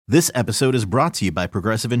This episode is brought to you by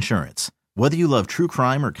Progressive Insurance. Whether you love true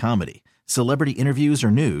crime or comedy, celebrity interviews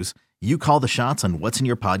or news, you call the shots on what's in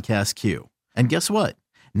your podcast queue. And guess what?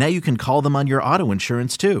 Now you can call them on your auto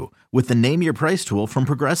insurance too with the Name Your Price tool from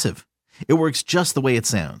Progressive. It works just the way it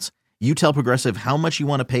sounds. You tell Progressive how much you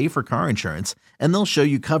want to pay for car insurance, and they'll show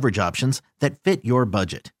you coverage options that fit your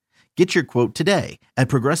budget. Get your quote today at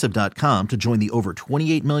Progressive.com to join the over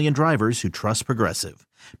 28 million drivers who trust Progressive.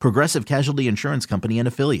 Progressive Casualty Insurance Company and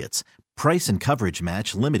Affiliates. Price and coverage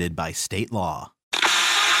match limited by state law.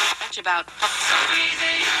 About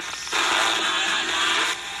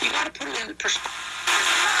you gotta put it in perspective.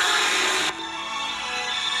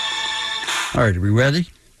 All right, are we ready?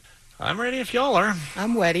 I'm ready if y'all are.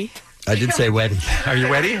 I'm ready. I did say ready. Are you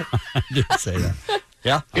ready? I did say that.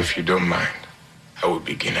 Yeah? If you don't mind, I will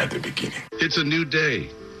begin at the beginning. It's a new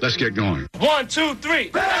day. Let's get going. 1, 2, 3.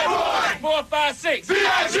 Bad boy! 4, 5, 6.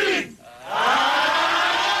 B.I.G.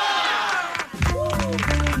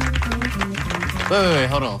 Wait,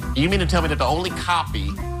 hold on. You mean to tell me that the only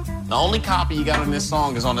copy you got on this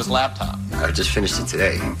song is on this laptop? I just finished it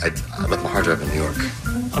today. I left my hard drive in New York.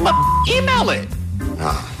 Email it.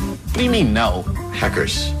 Nah. What do you mean, no?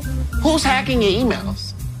 Hackers. Who's hacking your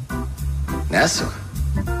emails? NASA.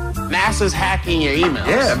 NASA's hacking your emails?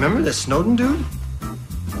 Yeah, remember the Snowden dude?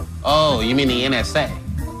 Oh, you mean the NSA?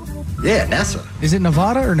 Yeah, NASA. Is it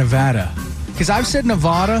Nevada or Nevada? Because I've said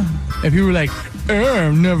Nevada, and people were like,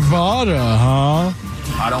 Nevada, huh?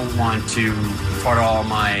 I don't want to put all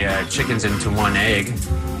my chickens into one egg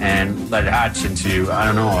and let it hatch into, I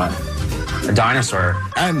don't know, a dinosaur.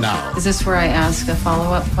 And now. Is this where I ask a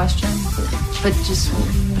follow-up question? But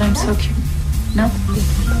I'm so curious. No?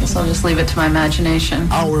 I guess I'll just leave it to my imagination.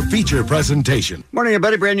 Our feature presentation. Morning,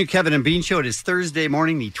 everybody. Brand new Kevin and Bean Show. It is Thursday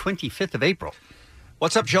morning, the 25th of April.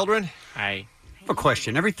 What's up, children? Hi. I have a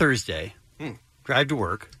question. Every Thursday, drive to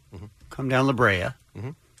work, come down La Brea. Out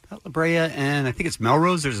La Brea, and I think it's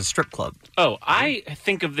Melrose. There's a strip club. Oh, I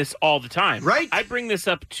think of this all the time. Right? I bring this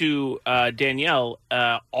up to Danielle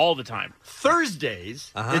all the time.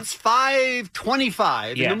 Thursdays, it's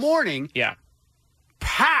 5:25 in the morning. Yeah.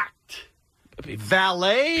 Packed.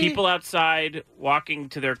 Valet. People outside walking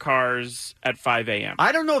to their cars at 5 a.m.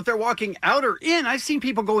 I don't know if they're walking out or in. I've seen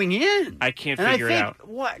people going in. I can't and figure I think, it out.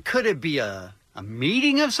 What could it be? A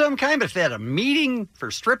meeting of some kind? But if they had a meeting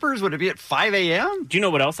for strippers, would it be at 5 a.m.? Do you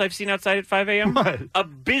know what else I've seen outside at 5 a.m.? What? A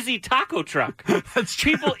busy taco truck. That's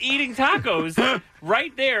people eating tacos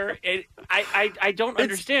right there. I don't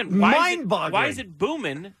understand. Mind-boggling. Why is it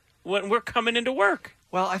booming when we're coming into work?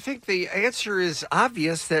 Well, I think the answer is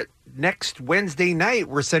obvious that next Wednesday night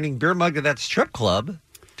we're sending Beer Mug to that strip club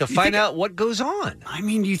to find out what goes on. I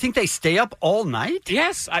mean, do you think they stay up all night?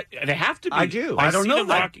 Yes, they have to be. I do. I don't see know them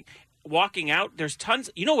that. walking out. There's tons.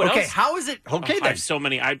 You know what else? Okay, how is it? Okay, I then. have so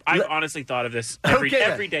many. I honestly thought of this every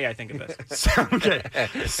day. I think of this. Okay.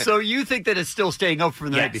 So you think that it's still staying up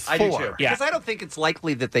from the night before? I do too. Yeah. Because I don't think it's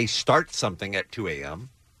likely that they start something at 2 a.m.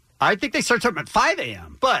 I think they start something at 5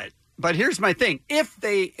 a.m. But here's my thing. If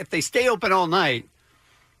they stay open all night,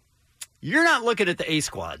 you're not looking at the A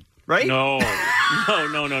squad, right? No.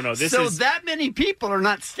 That many people are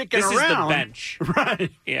not sticking this around. This is the bench.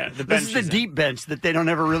 Right. Yeah, the bench. This is the deep bench that they don't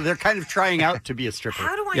ever really, they're kind of trying out to be a stripper.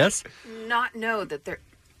 How do I Yes? not know that they're...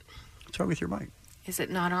 What's wrong with your mic? Is it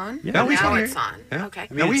not on? Yeah, now it's on. Yeah. Okay.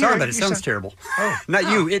 I mean, it's on, but it sounds terrible. Oh. Not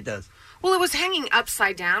you, it does. Well, it was hanging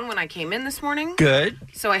upside down when I came in this morning. Good.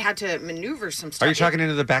 So I had to maneuver some stuff. Are you talking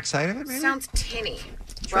into the backside of it, maybe? Sounds tinny.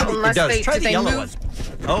 It does. Try the yellow one.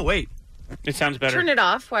 Oh, wait. It sounds better. Turn it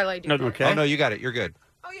off while I do No, that. Okay. Oh, no, you got it. You're good.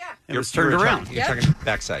 Oh, yeah. It was turned around. You're talking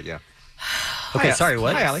backside, yeah. Okay, Hi, sorry,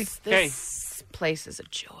 what? Hi, Allie. This place is a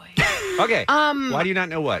joy. Okay. Why do you not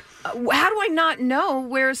know what? How do I not know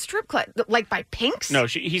where a strip club, like by Pink's? No,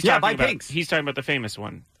 he's Yeah, talking by about. Pink's. He's talking about the famous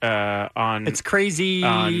one on. It's crazy,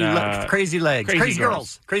 crazy legs, Crazy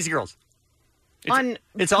girls, crazy girls.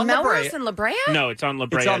 It's on La Melrose Brea. and La Brea? No, it's on La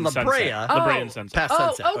Brea. It's on and La Brea. Sunset. La Brea and Sunset. Past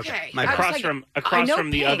Sunset. Okay. My I was bad. Across I from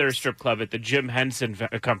know the other Pink's. strip club at the Jim Henson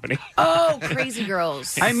Company. Oh, Crazy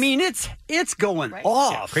Girls. I mean, it's going Right.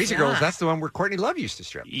 off. Crazy Girls, that's the one where Courtney Love used to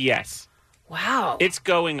strip. Yes. Wow. It's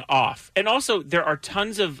going off. And also, there are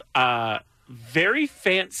tons of very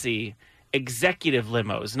fancy executive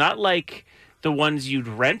limos, not like the ones you'd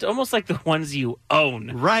rent, almost like the ones you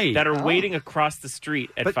own. Right. That are waiting across the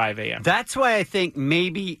street at 5 a.m. That's why I think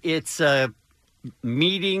maybe it's a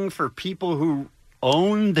meeting for people who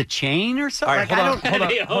own the chain or something? All right,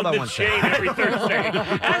 They hold own on the one chain second. every Thursday.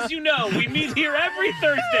 As you know, we meet here every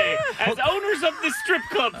Thursday as owners of the strip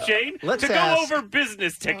club chain Let's to ask- go over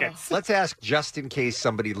business tickets. Let's ask just in case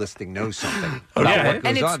somebody listening knows something about what And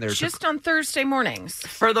goes it's on there. just on Thursday mornings.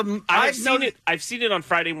 For the I've seen it. I've seen it on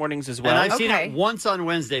Friday mornings as well. And I've seen it once on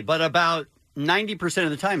Wednesday, but about 90% of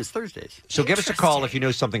the time it's Thursdays. So give us a call if you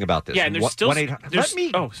know something about this. Yeah, and there's still- 1-800 there's- Let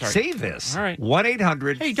me oh, sorry. save this. All right.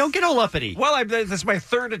 1-800. Hey, don't get all uppity. Well, this is my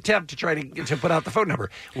third attempt to try to put out the phone number.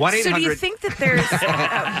 1-800. So do you think that there's...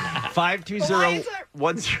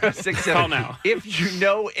 520-1067. Call now. If you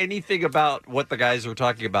know anything about what the guys were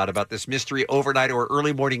talking about this mystery overnight or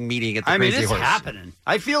early morning meeting at the Crazy it's Horse. happening.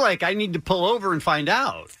 I feel like I need to pull over and find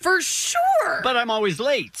out. For sure. But I'm always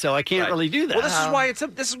late, so I can't really do that. Well, this is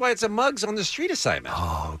why it's a Mugs on the Street assignment.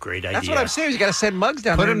 Oh, great idea. That's what I'm saying. You got to send Mugs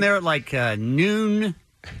down Put there. them there at like noon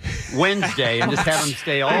Wednesday and just have them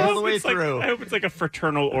stay all the way through. I hope it's like a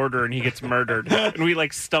fraternal order and he gets murdered. And we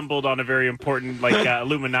stumbled on a very important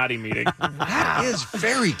Illuminati meeting. That is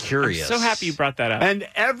very curious. I'm so happy you brought that up. And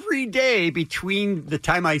every day between the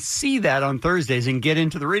time I see that on Thursdays and get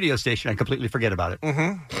into the radio station, I completely forget about it.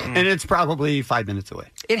 Mm-hmm. And it's probably 5 minutes away.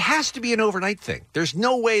 It has to be an overnight thing. There's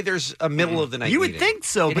no way there's a middle of the night You would meeting. think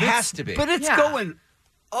so, It but has to be. But it's going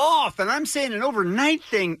off, and I'm saying an overnight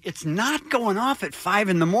thing. It's not going off at 5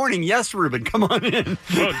 in the morning. Yes, Ruben, come on in.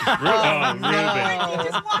 Ruben.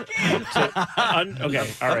 Okay,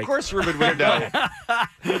 all right. Of course, Ruben would know.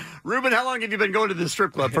 Ruben, how long have you been going to the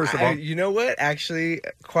strip club, first of all? You know what? Actually,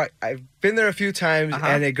 I've been there a few times,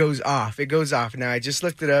 and it goes off. It goes off. Now, I just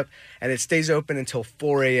looked it up, and it stays open until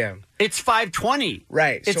 4 a.m. It's 5:20.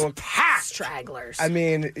 Right. It's so packed. Stragglers. I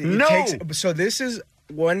mean, so this is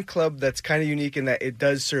one club that's kind of unique in that it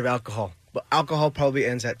does serve alcohol. But alcohol probably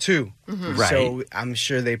ends at 2. Mm-hmm. Right. So I'm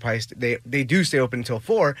sure they do stay open until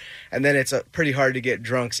 4, and then it's pretty hard to get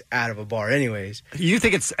drunks out of a bar anyways. You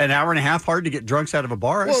think it's an hour and a half hard to get drunks out of a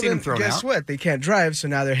bar? I've seen them thrown guess out. what? They can't drive, so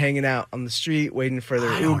now they're hanging out on the street waiting for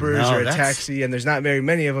their I don't Ubers know. or a That's- taxi, and there's not very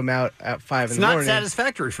many of them out at 5 It's in the not morning.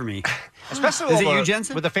 satisfactory for me. Especially Is it all you, the-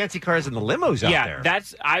 Jensen? with the fancy cars and the limos out there.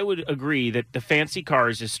 I would agree that the fancy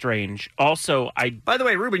cars is strange. Also, By the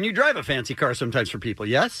way, Ruben, you drive a fancy car sometimes for people,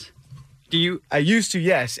 yes? Do you? I used to,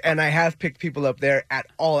 yes, and I have picked people up there at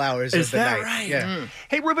all hours Is of the that night. right? Yeah.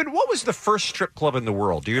 Hey, Ruben, what was the first strip club in the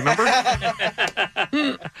world? Do you remember?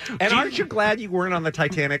 And aren't you glad you weren't on the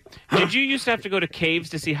Titanic? Did you used to have to go to caves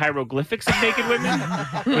to see hieroglyphics of naked women?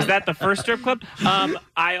 Was that the first strip club?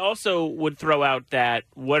 I also would throw out that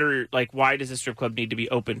why does a strip club need to be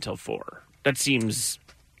open till 4? That seems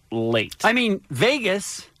late. I mean,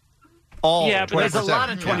 Vegas. Yeah, but there's a that's- lot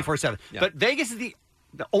of yeah. 24/7. Yeah. But Vegas is the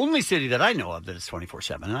only city that I know of that is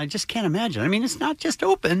 24/7, and I just can't imagine. I mean, it's not just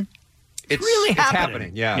open; it's really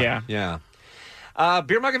happening. Yeah.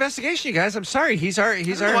 Beer mug investigation, you guys. I'm sorry. He's our.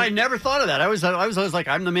 Oh, I never thought of that. I was always like,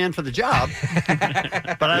 I'm the man for the job,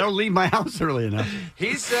 but I don't leave my house early enough.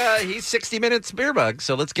 He's 60 Minutes beer mug.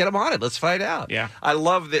 So let's get him on it. Let's find out. Yeah. I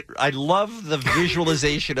love that. I love the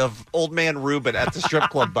visualization of old man Ruben at the strip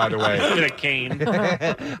club. By the way, with a cane.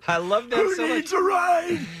 I love that. Who so much. needs a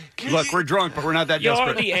ride? Look, we're drunk, but we're not that You're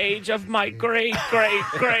desperate. the age of my great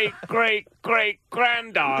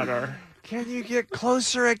granddaughter. Can you get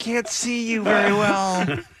closer? I can't see you very well.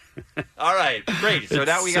 All right, great. So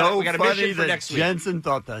now we got a mission for next week. Jensen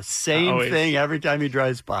thought the same Always. thing every time he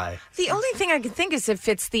drives by. The only thing I can think is if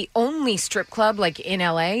it's the only strip club like in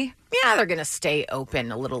LA, yeah, they're going to stay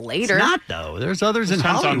open a little later. It's not, though. There's others in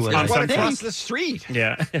Tons on- Hollywood. on I One think. across the street.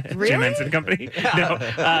 Yeah. Really? Jim Henson Company. No,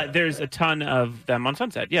 there's a ton of them on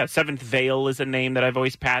Sunset. Yeah, Seventh Veil is a name that I've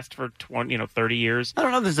always passed for 30 years. I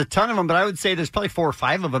don't know. There's a ton of them, but I would say there's probably 4 or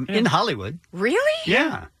 5 of them in Hollywood. Really?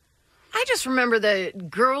 Yeah. I just remember the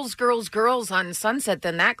girls on Sunset,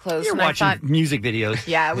 then that closed. You're and watching I thought, music videos.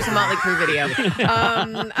 yeah, it was a Motley Crue video.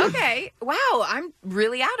 Okay. Wow, I'm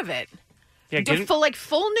really out of it. Yeah, Full nude?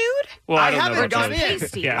 Well, I don't know haven't about gone those. in.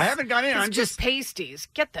 Pasties. I haven't gone in. It's I'm just pasties.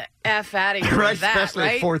 Get the F out of here right, with that, especially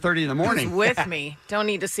right? at 4:30 in the morning. Who's with me? Don't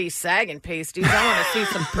need to see sagging pasties. I want to see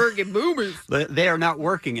some perky boomers. They are not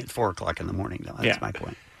working at 4 o'clock in the morning, though. That's my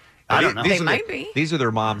point. I don't know. They might be. These are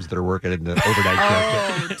their moms that are working in the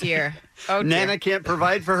overnight shift. Oh, dear. Oh, dear. Nana can't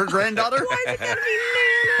provide for her granddaughter? Why is it got to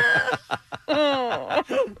be Nana? Oh.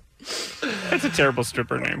 That's a terrible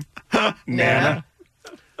stripper name. Nana.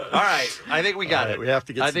 All right, I think we got it. We have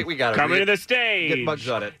to get I think we got it. Coming We to the stage. Get bugs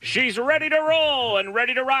on it. She's ready to roll and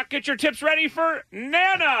ready to rock. Get your tips ready for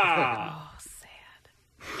Nana.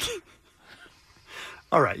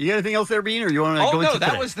 All right. You got anything else there, Bean, or you want to Oh, go no, into that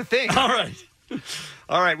today? was the thing. All right.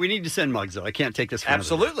 All right. We need to send mugs, though. I can't take this for another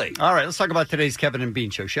day. Absolutely. All right. Let's talk about today's Kevin and Bean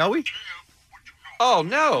show, shall we? Oh,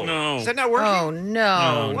 no. No. Is that not working? Oh,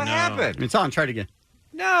 no. What happened? It's on. Try it again.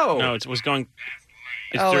 No. No, it was going.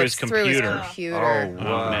 It's Oh, through it's his through his computer. computer.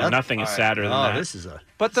 Oh, man, nothing is sadder than that. This is a.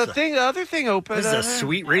 But the other thing open. This is a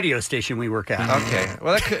sweet radio station we work at. Okay.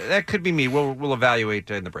 Well, that could be me. We'll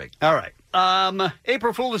evaluate in the break. All right.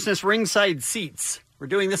 April Foolishness ringside seats. We're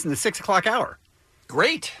doing this in the 6 o'clock hour.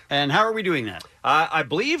 Great. And how are we doing that? I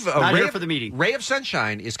believe Not here for the meeting. Ray of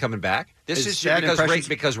Sunshine is coming back. This is that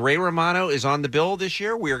because Ray Romano is on the bill this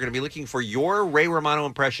year. We are going to be looking for your Ray Romano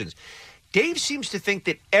impressions. Dave seems to think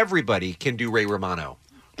that everybody can do Ray Romano.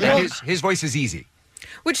 Well, His voice is easy.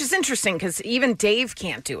 Which is interesting because even Dave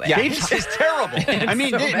can't do it. Yeah, it's terrible. I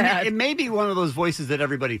mean, so bad. it may be one of those voices that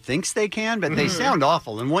everybody thinks they can, but they sound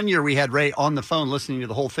awful. And one year we had Ray on the phone listening to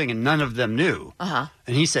the whole thing, and none of them knew. Uh-huh.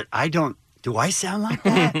 And he said, do I sound like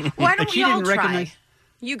that? Why don't Like, he we all didn't try? recognize-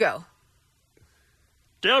 You go.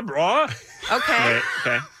 Deborah. Okay. Wait,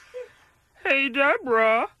 okay. Hey,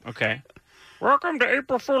 Deborah. Okay. Welcome to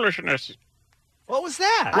April Foolishness. What was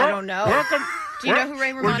that? I don't know. Welcome. Do you know who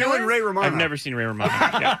Ray Romano We're doing is? Ray Romano. I've never seen Ray Romano.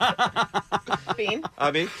 Yeah. Bean?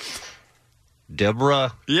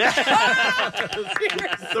 Deborah. Yeah.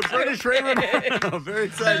 The British Ray Romano. Very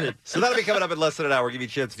excited. So that'll be coming up in less than an hour. Give you a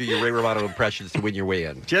chance to do your Ray Romano impressions to win your way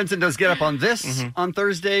in. Jensen does get up on this on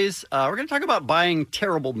Thursdays. We're going to talk about buying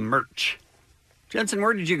terrible merch. Jensen,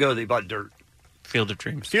 where did you go that you bought dirt? Field of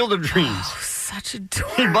Dreams. Field of Dreams. Oh, such a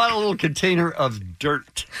dork. He bought a little container of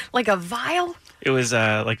dirt. Like a vial? It was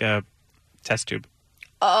like a test tube.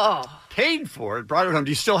 Oh. Paid for it, brought it home.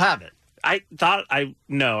 Do you still have it? I thought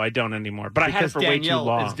no, I don't anymore. But I had it for Danielle way too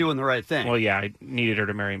long. is doing the right thing. Well, yeah, I needed her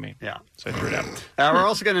to marry me. Yeah. So I threw it out. We're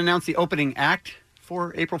also going to announce the opening act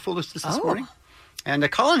for April Foolishness this morning.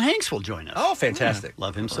 And Colin Hanks will join us. Oh, fantastic.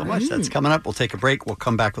 Love him so much. That's coming up. We'll take a break. We'll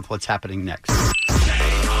come back with what's happening next.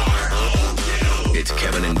 It's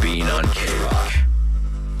Kevin and Bean on K-Rock.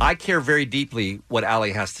 I care very deeply what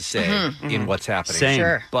Allie has to say in what's happening. Same.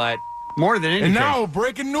 Sure. But more than anything. And now,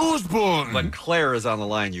 breaking news, boy. But Claire is on the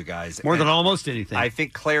line, you guys. More than almost anything. I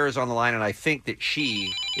think Claire is on the line, and I think that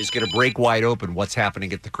she is going to break wide open what's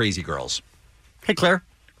happening at the Crazy Girls. Hey, Claire.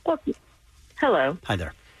 Well, hello. Hi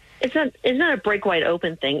there. It's not a break wide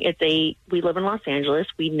open thing. We live in Los Angeles.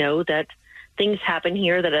 We know that things happen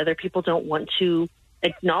here that other people don't want to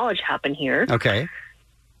acknowledge happen here. Okay.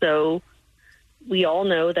 So we all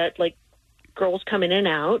know that like girls come in and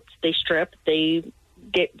out, they strip, they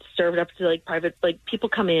get served up to like private, like people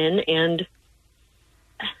come in and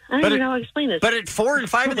I don't even know how to explain this. But at 4 and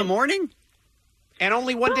 5 in the morning? And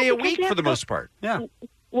only one day a week for the most part. Yeah.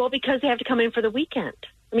 Well, because they have to come in for the weekend.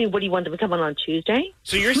 I mean, what do you want them to come on Tuesday?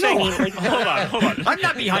 So you're saying, hold on. I'm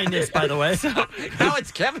not behind this, by the way. Now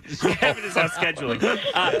it's Kevin. Kevin is on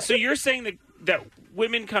scheduling. So you're saying that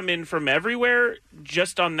women come in from everywhere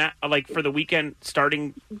just on that, like for the weekend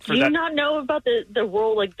starting for Do you that? not know about the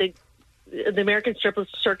role, like the American strip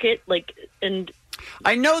circuit, like, and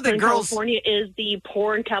I know that girls. California is the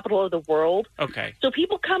porn capital of the world. Okay. So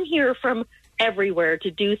people come here from everywhere to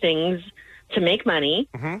do things to make money.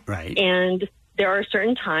 Right. And there are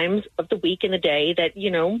certain times of the week and the day that,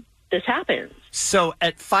 this happens. So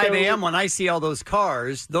at 5 a.m. when I see all those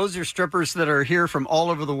cars, those are strippers that are here from all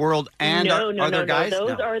over the world and are there guys?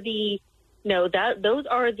 Those are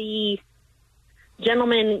the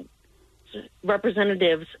gentlemen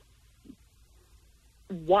representatives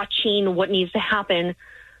watching what needs to happen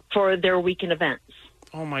for their weekend events.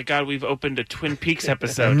 Oh my God, we've opened a Twin Peaks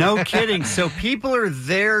episode. No kidding. So people are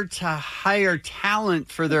there to hire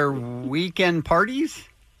talent for their weekend parties?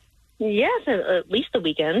 Yes, at least the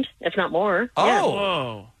weekend, if not more. Oh, Yeah.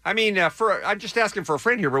 Whoa. I mean, I'm just asking for a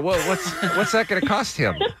friend here, but what's that going to cost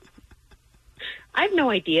him? I have no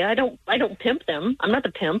idea. I don't pimp them. I'm not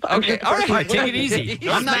the pimp. I'm Okay, just the all right. person who Take it easy.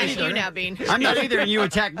 I'm not either. You now, Bean. I'm not either, and you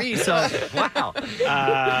attack me, so wow.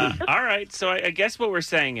 All right, so I guess what we're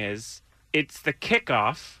saying is it's the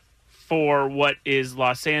kickoff for what is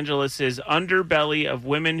Los Angeles's underbelly of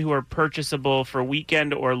women who are purchasable for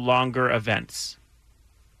weekend or longer events.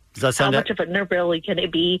 Does that How sound much of a underbelly can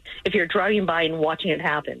it be if you're driving by and watching it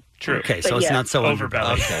happen? True. Okay, But so it's yeah. not so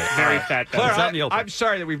Overbelly. Okay. Very fat. Claire, belly. I'm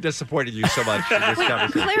sorry that we've disappointed you so much in this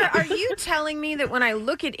conversation. Claire, are you telling me that when I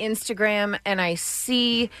look at Instagram and I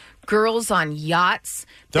see girls on yachts.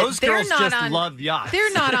 Those They're girls not just on- love yachts.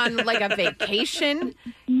 They're not on like a vacation.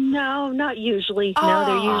 No, not usually. No,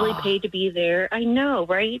 they're usually paid to be there. I know,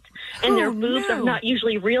 right? And their boobs are not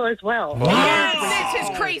usually real as well. Yes, this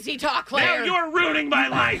is crazy talk, Claire. Now you're ruining my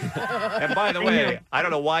life. And by the way, I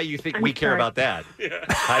don't know why you think we care about that.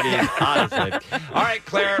 I mean, honestly. All right,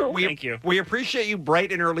 Claire, Thank you. We appreciate you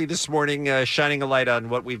bright and early this morning shining a light on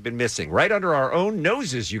what we've been missing. Right under our own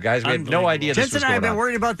noses, you guys. We had no idea this Jensen was and I have going been on.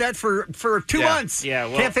 worried about that for 2 months. Yeah,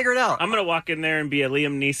 well, Can't figure it out. I'm going to walk in there and be a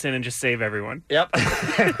Liam Neeson and just save everyone. Yep.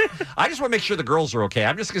 I just want to make sure the girls are okay.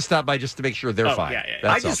 I'm just going to stop by just to make sure they're fine.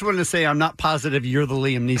 I just wanted to say I'm not positive you're the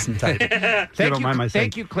Liam Neeson type.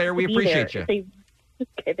 Thank you, Claire. We appreciate you.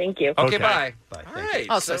 Okay, thank you. Okay, bye. All right.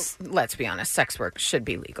 Also, let's be honest, sex work should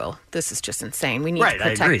be legal. This is just insane. We need Right, to I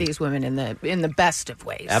protect agree. these women in the best of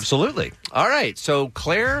ways. Absolutely. All right. So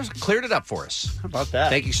Claire cleared it up for us. How about that?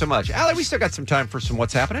 Thank you so much. Allie, we still got some time for some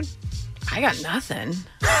What's Happening? I got nothing.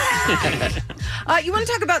 You want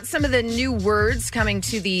to talk about some of the new words coming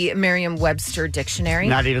to the Merriam-Webster dictionary?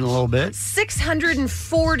 Not even a little bit.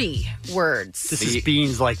 640 words. This is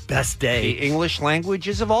Bean's like best day. The English language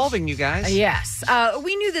is evolving, you guys. Yes.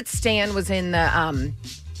 We knew that Stan was in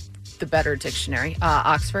the better dictionary,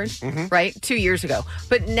 Oxford, right? 2 years ago.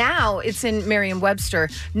 But now it's in Merriam-Webster,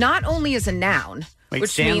 not only as a noun. Wait,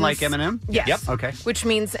 which Stan means, like Eminem? Yes. Yep. Okay. Which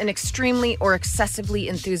means an extremely or excessively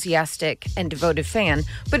enthusiastic and devoted fan,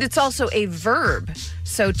 but it's also a verb.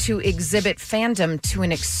 So to exhibit fandom to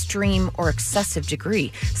an extreme or excessive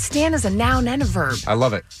degree. Stan is a noun and a verb. I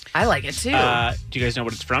love it. I like it too. Do you guys know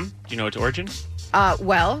what it's from? Do you know its origin?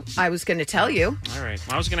 Well, I was going to tell you. All right.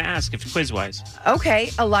 Well, I was going to ask if quiz-wise.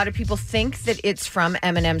 Okay, a lot of people think that it's from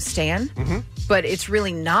Eminem Stan, but it's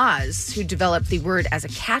really Nas who developed the word as a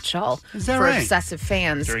catch-all Is that for right? obsessive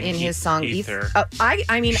fans During in his song Ether.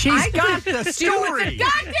 I mean, She's I got could the do with story. the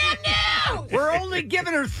goddamn news. We're only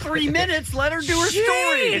giving her 3 minutes. Let her do her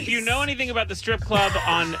story. If you know anything about the strip club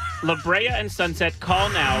on La Brea and Sunset, call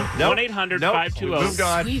now. Nope. 1-800-520. We moved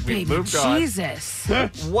on. Sweet We baby moved on. Jesus.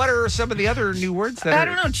 What are some of the other new words that I are...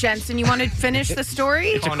 don't know, Jensen. You want to finish the story?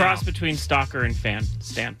 It's a cross between stalker and fan.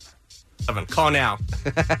 Stan. Call now.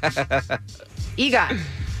 EGOT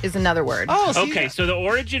is another word. Oh, see, Okay, so the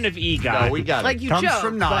origin of EGOT. No, we got like it. you Comes joke,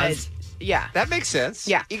 from Nas. but yeah. That makes sense.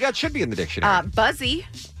 Yeah. EGOT should be in the dictionary. Buzzy,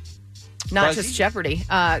 not Buzzy? just Jeopardy,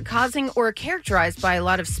 causing or characterized by a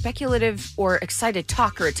lot of speculative or excited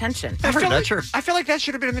talk or attention. I feel that's like, true. I feel like that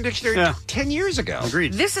should have been in the dictionary Yeah. 10 years ago.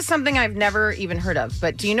 Agreed. This is something I've never even heard of,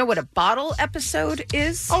 but do you know what a bottle episode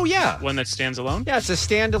is? Oh, yeah. One that stands alone? Yeah, it's a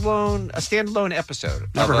standalone episode.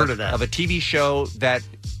 Never of heard of that. Of a TV show that,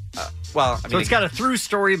 So it's got a through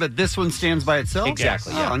story, but this one stands by itself?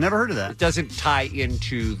 Exactly, Oh, yeah. I never heard of that. It doesn't tie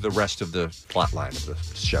into the rest of the plot line of the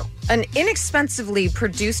show. An inexpensively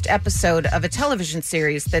produced episode of a television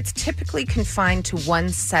series that's typically confined to one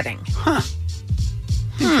setting.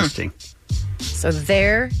 Interesting. So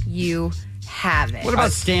there you have it. What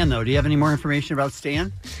about Stan, though? Do you have any more information about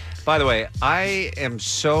Stan? By the way, I am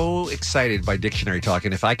so excited by Dictionary Talk,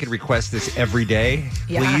 and if I could request this every day,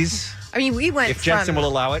 Yeah. please, I mean, we went if Jensen from, will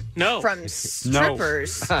allow it. No. from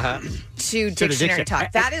strippers to the dictionary dictionary.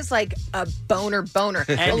 talk. That is like a boner.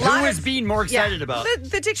 And a who lot is of, Bean more excited about?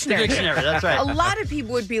 The dictionary. The dictionary, that's right. A lot of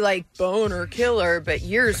people would be like boner killer, but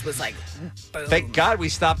yours was like boom. Thank God we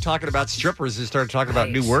stopped talking about strippers and started talking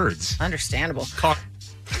about new words. Understandable.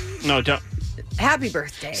 No, don't. Happy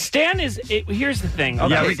birthday. Stan is. Here's the thing.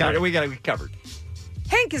 Okay, Yeah, we got it. We got it covered.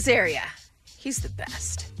 Hank Azaria. He's the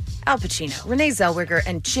best. Al Pacino, Renee Zellweger,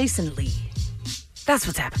 and Jason Lee. That's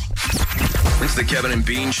what's happening. It's the Kevin and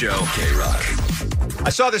Bean Show. K-Rock.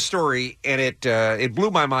 I saw this story, and it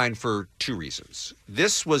blew my mind for two reasons.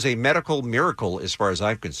 This was a medical miracle as far as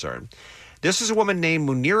I'm concerned. This is a woman named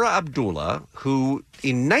Munira Abdullah, who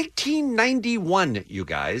in 1991, you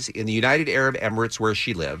guys, in the United Arab Emirates where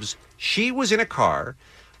she lives, she was in a car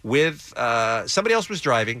with somebody else was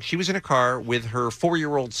driving. She was in a car with her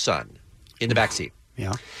 4-year-old son in the backseat.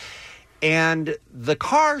 Yeah. And the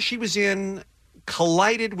car she was in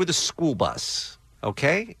collided with a school bus.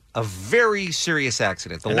 Okay? A very serious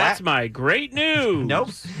accident. And that's my great news. Nope.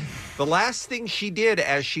 The last thing she did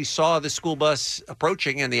as she saw the school bus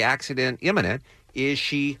approaching and the accident imminent is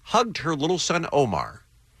she hugged her little son Omar.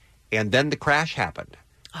 And then the crash happened.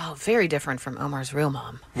 Oh, very different from Omar's real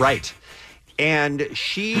mom. Right. And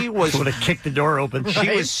she was... would have kicked the door open. She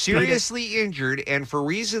was seriously injured, and for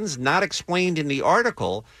reasons not explained in the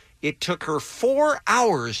article, it took her 4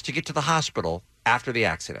 hours to get to the hospital after the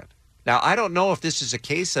accident. Now, I don't know if this is a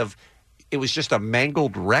case of it was just a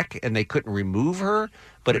mangled wreck and they couldn't remove her.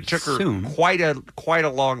 But it took her quite a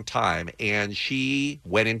long time, and she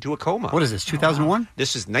went into a coma. What is this, 2001?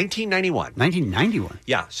 This is 1991. 1991?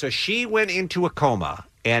 Yeah, so she went into a coma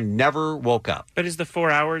and never woke up. But is the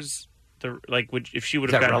 4 hours, if she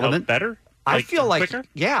would have gotten help better? I feel like, quicker?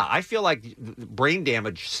 I feel like brain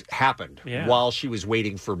damage happened while she was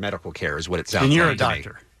waiting for medical care is what it sounds like. And you're a to me.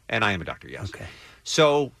 doctor. And I am a doctor, yes. Okay.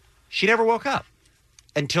 So she never woke up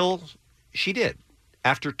until she did,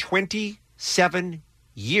 after 27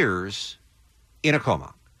 years in a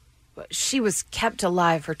coma. She was kept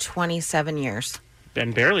alive for 27 years.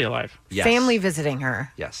 And barely alive. Yes. Family visiting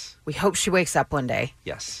her. Yes. We hope she wakes up one day.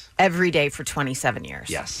 Yes. Every day for 27 years.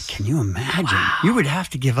 Yes. Can you imagine? You would have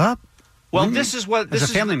to give up. Well, this is As a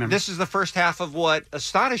family member. This is the first half of what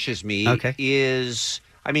astonishes me. Okay.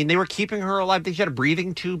 They were keeping her alive. She had a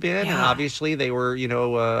breathing tube in, and obviously they were,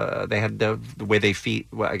 they had the way they feed.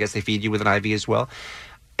 Well, I guess they feed you with an IV as well.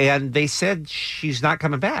 And they said she's not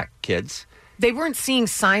coming back, kids. They weren't seeing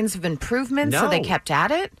signs of improvement, so they kept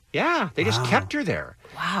at it? Yeah, they just kept her there.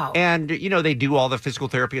 Wow. And, they do all the physical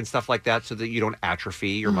therapy and stuff like that so that you don't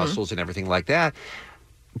atrophy your muscles and everything like that.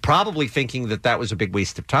 Probably thinking that was a big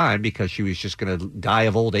waste of time because she was just going to die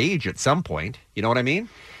of old age at some point. You know what I mean?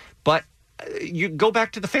 But you go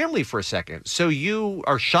back to the family for a second. So you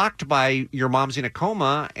are shocked by your mom's in a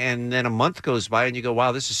coma, and then a month goes by and you go,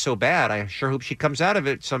 wow, this is so bad. I sure hope she comes out of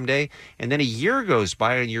it someday. And then a year goes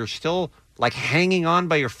by and you're still like hanging on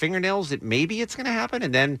by your fingernails that maybe it's going to happen.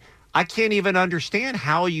 And then I can't even understand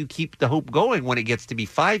how you keep the hope going when it gets to be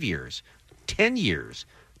 5 years, 10 years,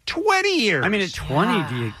 20 years. I mean, at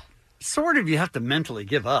 20, you have to mentally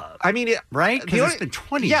give up. I mean, right? Because it's been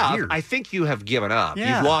 20 years. Yeah, I think you have given up.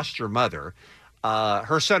 Yeah. You've lost your mother.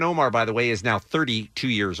 Her son Omar, by the way, is now 32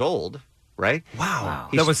 years old, right? Wow.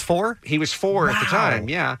 That was 4? He was 4 at the time,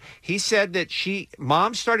 yeah. He said that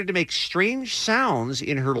mom started to make strange sounds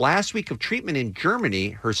in her last week of treatment in Germany,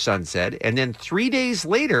 her son said, and then 3 days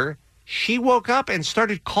later, she woke up and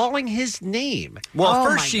started calling his name. Well,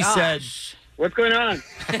 first she said, "What's going on?"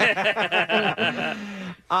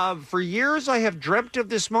 For years, I have dreamt of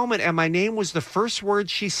this moment, and my name was the first word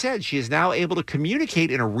she said. She is now able to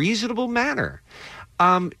communicate in a reasonable manner.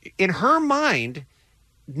 In her mind,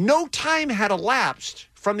 no time had elapsed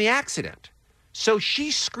from the accident. So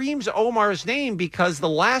she screams Omar's name because the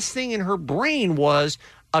last thing in her brain was,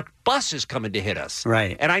 a bus is coming to hit us.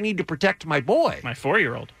 Right. And I need to protect my boy. My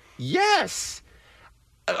 4-year-old. Yes.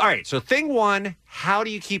 All right, so thing 1, how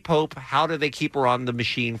do you keep hope? How do they keep her on the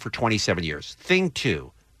machine for 27 years? Thing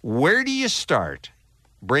 2, where do you start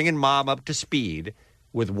bringing mom up to speed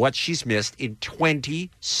with what she's missed in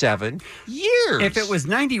 27 years? If it was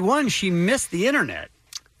 91, she missed the internet,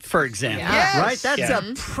 for example. Yes. Right? That's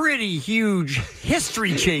a pretty huge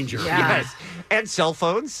history changer. Yes. And cell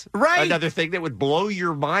phones. Right. Another thing that would blow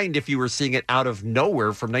your mind if you were seeing it out of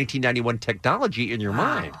nowhere from 1991 technology in your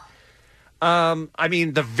mind.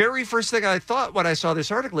 The very first thing I thought when I saw this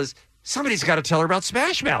article is somebody's got to tell her about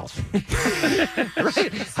Smash Mouth.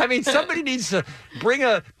 Right? Somebody needs to bring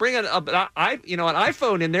an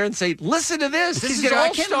iPhone in there and say, listen to this. This is I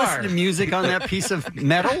All can't Star. listen to music on that piece of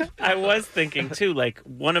metal. I was thinking, too,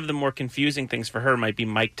 one of the more confusing things for her might be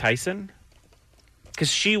Mike Tyson. Because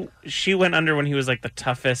she went under when he was, the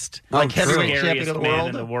toughest, heavyweight champion scariest of the man world.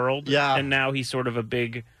 in the world. Yeah. And now he's sort of a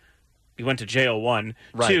big... He went to jail, 1.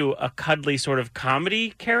 Right. 2, a cuddly sort of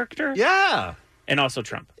comedy character. Yeah. And also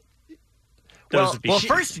Trump. Well,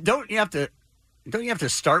 first, don't you have to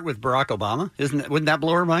start with Barack Obama? Wouldn't that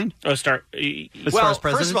blow her mind? Oh, start. As far as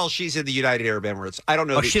president? First of all, she's in the United Arab Emirates. I don't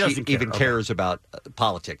know that she doesn't care. even cares about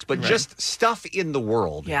politics, but just stuff in the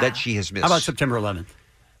world that she has missed. How about September 11th?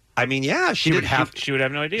 She would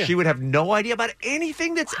have no idea. She would have no idea about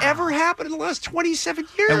anything that's ever happened in the last 27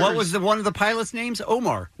 years. And what was one of the pilots' names?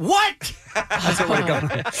 Omar. What? That's what would have gone.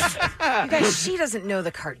 You guys, she doesn't know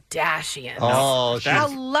the Kardashians. Oh,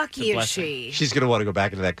 how lucky is she? She's going to want to go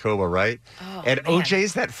back into that coma, right? Oh, and man.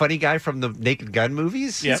 OJ's that funny guy from the Naked Gun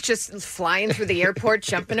movies? He's just flying through the airport,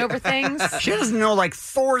 jumping over things. She doesn't know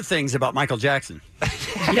 4 things about Michael Jackson.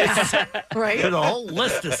 Yes. Right? There's a whole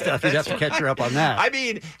list of stuff. You'd have to catch her up on that. I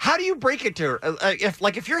mean, how do you break it to her?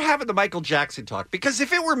 If you're having the Michael Jackson talk, because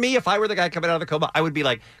if it were me, if I were the guy coming out of the coma, I would be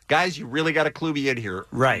like, guys, you really got to clue me in here.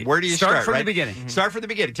 Right. Where do you start? From right? the beginning. Mm-hmm. Start from the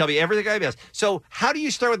beginning. Tell me everything I missed. So how do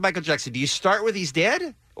you start with Michael Jackson? Do you start with he's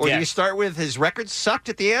dead? Or do you start with his records sucked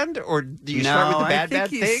at the end? Or do you start with the bad thing?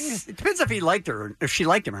 It depends if he liked her, if she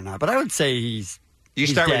liked him or not. But I would say he's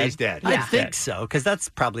start dead. when he's dead. I think so, because that's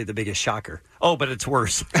probably the biggest shocker. Oh, but it's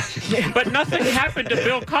worse. But nothing happened to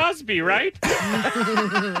Bill Cosby, right?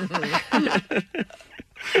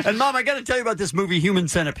 And, Mom, I got to tell you about this movie, Human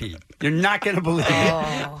Centipede. You're not going to believe it.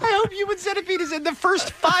 I hope Human Centipede is in the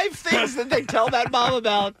first 5 things that they tell that mom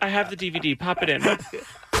about. I have the DVD. Pop it in.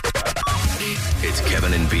 It's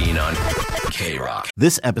Kevin and Bean on K-Rock.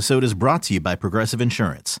 This episode is brought to you by Progressive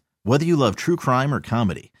Insurance. Whether you love true crime or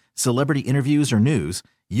comedy, celebrity interviews or news,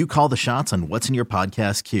 you call the shots on what's in your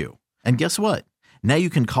podcast queue. And guess what? Now you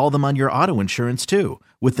can call them on your auto insurance too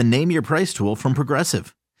with the Name Your Price tool from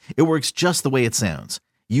Progressive. It works just the way it sounds.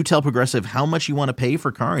 You tell Progressive how much you want to pay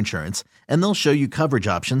for car insurance, and they'll show you coverage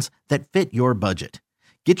options that fit your budget.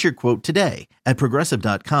 Get your quote today at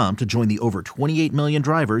Progressive.com to join the over 28 million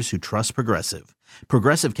drivers who trust Progressive.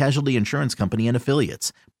 Progressive Casualty Insurance Company and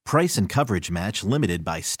Affiliates. Price and coverage match limited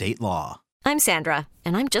by state law. I'm Sandra,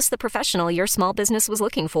 and I'm just the professional your small business was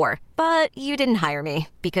looking for. But you didn't hire me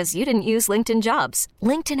because you didn't use LinkedIn Jobs.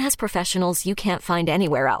 LinkedIn has professionals you can't find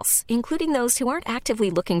anywhere else, including those who aren't actively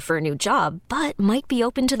looking for a new job, but might be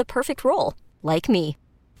open to the perfect role, like me.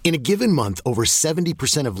 In a given month, over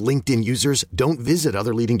 70% of LinkedIn users don't visit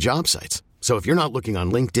other leading job sites. So if you're not looking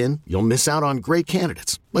on LinkedIn, you'll miss out on great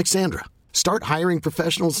candidates like Sandra. Start hiring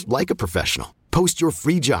professionals like a professional. Post your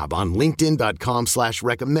free job on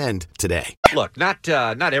linkedin.com/recommend today. Look, not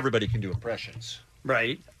everybody can do impressions.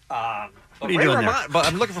 Right. What are you doing there? But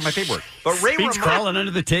I'm looking for my paperwork. But Ray Speed's crawling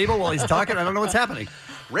under the table while he's talking. I don't know what's happening.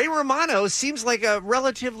 Ray Romano seems like a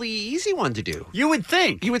relatively easy one to do. You would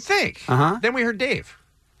think. You would think. Uh-huh. Then we heard Dave.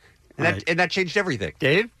 And that changed everything.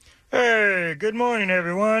 Dave? Hey, good morning,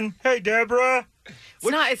 everyone. Hey, Deborah.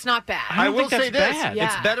 It's not bad. I will say this. bad.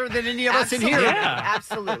 It's better than any of us in here.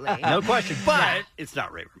 Absolutely. No question. But it's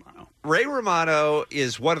not Ray Romano. Ray Romano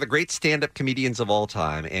is one of the great stand-up comedians of all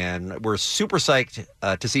time, and we're super psyched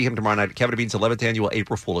to see him tomorrow night at Kevin and Bean's 11th annual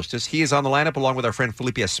April Foolishness. He is on the lineup along with our friend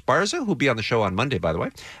Felipe Esparza, who'll be on the show on Monday, by the way.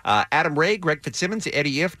 Adam Ray, Greg Fitzsimmons,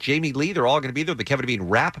 Eddie If, Jamie Lee, they're all going to be there. The Kevin and Bean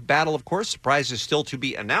rap battle, of course. Surprises still to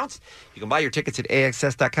be announced. You can buy your tickets at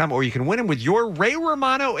AXS.com, or you can win them with your Ray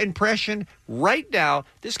Romano impression right now.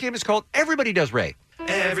 This game is called Everybody Does Ray.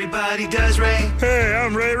 Everybody does Ray. Hey,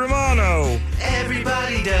 I'm Ray Romano.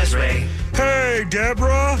 Everybody does Ray. Hey,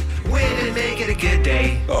 Deborah. Win and make it a good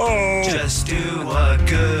day. Oh. Just do a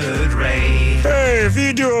good Ray. Hey, if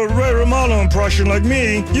you do a Ray Romano impression like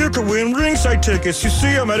me, you could win ringside tickets. You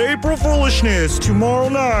see, I'm at April Foolishness tomorrow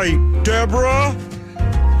night. Deborah?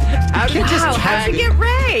 How'd you get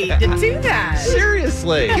Ray to do that?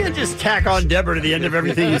 Seriously. You can't just tack on Deborah to the end of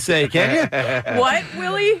everything you say, can you? What,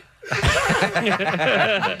 Willie?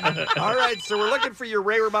 All right, so we're looking for your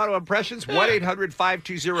Ray Romano impressions.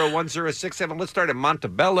 1-800-520-1067. Let's start at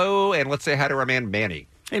Montebello, and let's say hi to our man, Manny.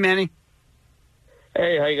 Hey, Manny.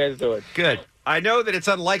 Hey, how you guys doing? Good. I know that it's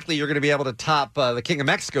unlikely you're going to be able to top the King of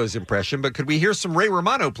Mexico's impression, but could we hear some Ray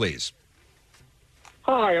Romano, please?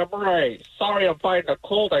 Hi, I'm Ray. Sorry I'm fighting a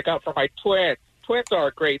cold I got from my twins. Twins are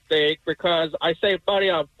a great thing because I save money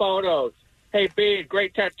on photos. Hey, Bean,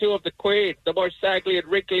 great tattoo of the Queen. The more saggly and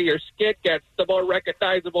wrinkly your skin gets, the more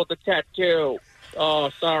recognizable the tattoo. Oh,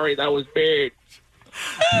 sorry, that was Bean.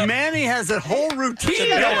 Manny has a whole routine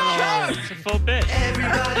going on. It's a full bit.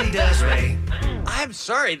 Everybody does Ray. I'm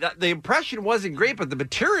sorry, the impression wasn't great, but the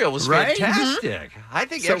material was Right? fantastic. I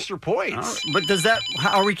think So- extra points. But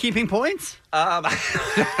are we keeping points?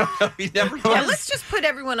 We never Yeah, let's just put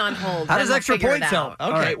everyone on hold. How then does we'll extra figure it points out. help? Okay,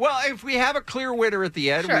 All right. well, if we have a clear winner at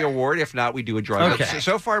the end, Sure. we award. If not, we do a draw. Okay.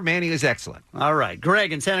 So far, Manny is excellent. All right.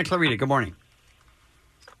 Greg in Santa Clarita, good morning.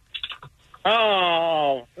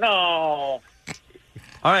 Oh, no.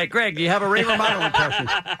 All right, Greg, do you have a Ray Romano impression?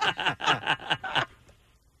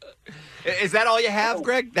 Is that all you have,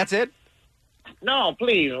 Greg? That's it? No,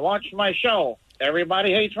 please, watch my show.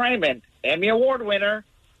 Everybody Hates Raymond. Emmy Award winner.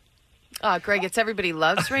 Greg, it's Everybody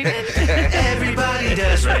Loves Raymond. Everybody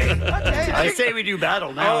does Ray. I say we do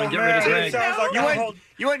battle now and get rid of Greg. Sounds like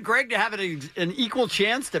You want Greg to have an equal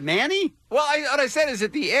chance to Manny? Well, what I said is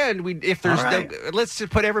at the end, if there's All right. let's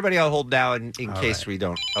just put everybody on hold now in case right. we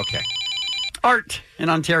don't. Okay. Art in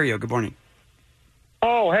Ontario, good morning.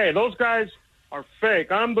 Oh, hey, those guys are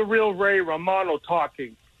fake. I'm the real Ray Romano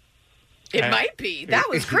talking. It might be. That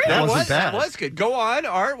was great. That wasn't bad. That was good. Go on,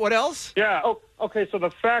 Art. What else? Yeah. Oh, okay. So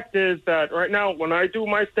the fact is that right now, when I do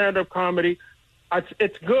my stand-up comedy,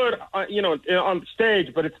 it's good, on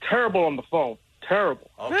stage, but it's terrible on the phone. Terrible.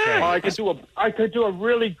 Okay. I could do a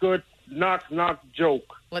really good knock joke.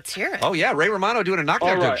 Let's hear it. Oh yeah, Ray Romano doing a knock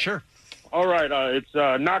All joke. right. Sure. All right. It's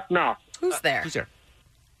knock. Who's there? Who's there?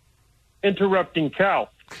 Interrupting Cal.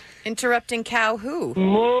 Interrupting cow who?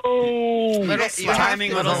 Moo. Little slow.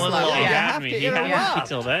 Timing was a little off. You have to He had me interrupt.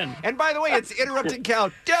 until then. And by the way, it's interrupting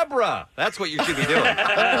cow Deborah. That's what you should be doing.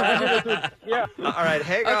 Yeah. All right,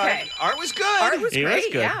 hang on. Okay. Art was good. Art was He was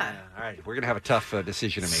great, good. yeah. All right, we're going to have a tough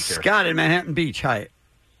decision to make here. Scott in Manhattan Beach. Hi.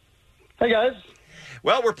 Hey, guys.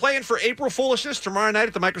 Well, we're playing for April Foolishness tomorrow night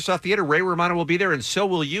at the Microsoft Theater. Ray Romano will be there, and so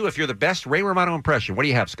will you if you're the best Ray Romano impression. What do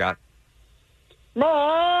you have, Scott?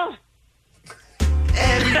 Ma.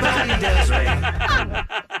 Everybody does Ray.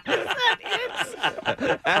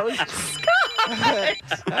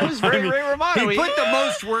 That was very Ray Romano. He put the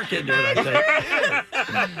most work into it, I think.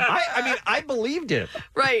 I mean, I believed it.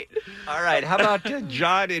 Right. All right, how about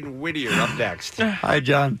John in Whittier up next? Hi,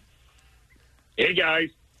 John. Hey, guys.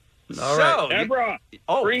 All right. Deborah,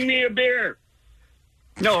 bring me a beer.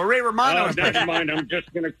 No, Ray Romano. Never mind. I'm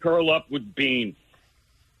just going to curl up with Bean.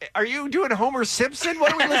 Are you doing Homer Simpson?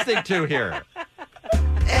 What are we listening to here?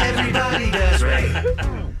 Everybody does Ray.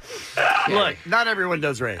 Look, not everyone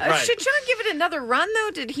does Ray. Should John give it another run,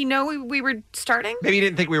 though? Did he know we were starting? Maybe he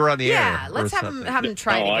didn't think we were on the air. Yeah, or let's have him something.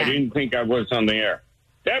 try it Oh, I again. didn't think I was on the air.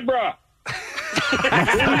 Deborah.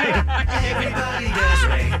 Everybody does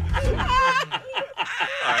Ray.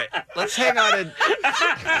 All right, let's hang on and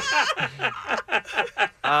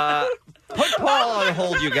put Paul on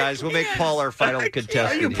hold, you guys. We'll make Paul our final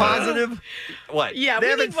contestant. Are you here. positive? What? Yeah, They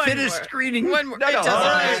we haven't need one finished more. screening. One more. No, It no, doesn't all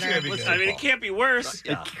right. matter. I mean, it can't be worse.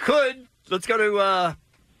 It could. Let's go to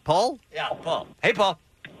Paul. Yeah, Paul. Hey, Paul.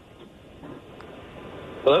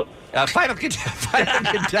 Hello? Final contestant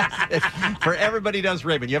for Everybody Does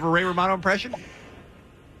Raymond. You have a Ray Romano impression?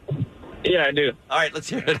 Yeah, I do. All right, let's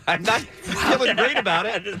hear it. I'm not feeling great about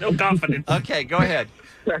it. There's no confidence. Okay, go ahead.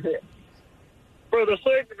 For the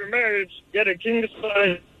sake of your marriage, get a king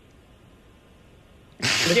size.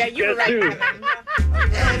 Yeah, you were right.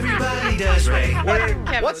 Everybody does Ray.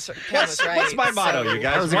 What's my motto, you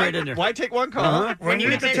guys? That was a great ender. Why take one call? When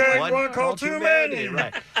you take one, call too many.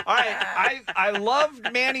 Right. All right. I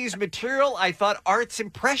loved Manny's material. I thought Art's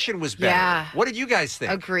impression was better. Yeah. What did you guys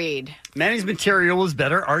think? Agreed. Manny's material was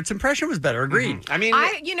better. Art's impression was better. Agreed. I mean,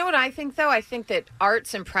 You know what I think, though? I think that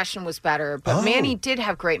Art's impression was better, but Manny did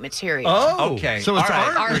have great material. Oh, okay. So it's All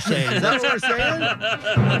right. Art we're saying. Is that what we're saying?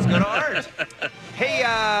 Let's go to Art. Hey,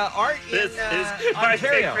 Art This in is my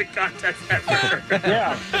Ontario. favorite contest ever.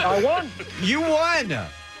 Yeah, I won. You won.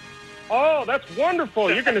 Oh, that's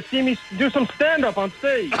wonderful. You're going to see me do some stand-up on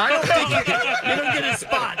stage. I don't think you don't get a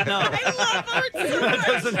spot. No. That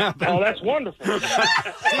doesn't happen. Oh, that's wonderful. See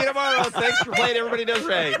you tomorrow. Thanks for playing Everybody Does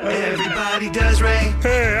Ray. Everybody does Ray.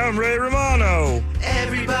 Hey, I'm Ray Romano.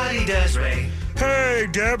 Everybody does Ray. Hey,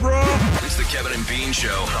 Deborah. It's the Kevin and Bean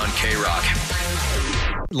Show on K-Rock.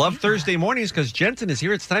 Love Thursday mornings because Jensen is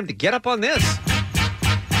here. It's time to get up on this.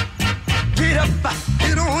 Get up,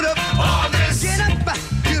 get on up on this. Get up,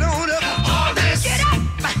 get on up on this. Get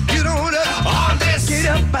up, get on up on this. Get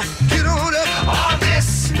up, get on up on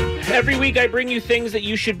this. Every week I bring you things that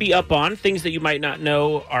you should be up on, things that you might not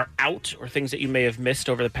know are out, or things that you may have missed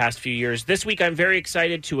over the past few years. This week I'm very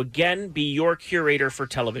excited to again be your curator for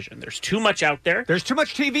television. There's too much out there. There's too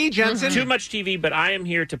much TV, Jensen. Too much TV, but I am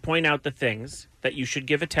here to point out the things that you should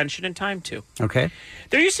give attention and time to. Okay.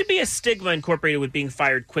 There used to be a stigma incorporated with being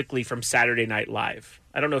fired quickly from Saturday Night Live.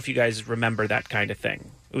 I don't know if you guys remember that kind of thing.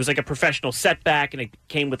 It was like a professional setback, and it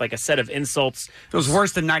came with like a set of insults. It was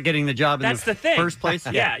worse than not getting the job in That's the thing. first place.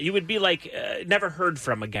 Yeah, you would be like never heard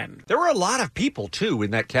from again. There were a lot of people, too,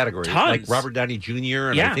 in that category. Tons. Like Robert Downey Jr.,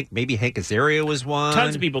 and Yeah. I think maybe Hank Azaria was one.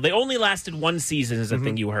 Tons of people. They only lasted one season is the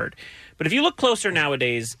thing you heard. But if you look closer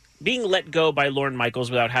nowadays, being let go by Lorne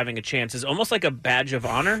Michaels without having a chance is almost like a badge of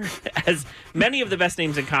honor, as many of the best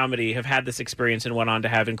names in comedy have had this experience and went on to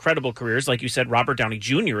have incredible careers. Like you said, Robert Downey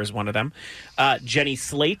Jr. is one of them. Jenny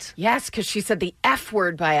Slate. Yes, because she said the F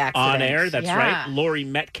word by accident. On air, that's Yeah. right. Laurie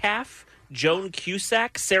Metcalf. Joan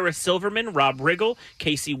Cusack, Sarah Silverman, Rob Riggle,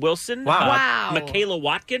 Casey Wilson, Wow. Michaela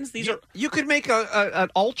Watkins. These are You could make an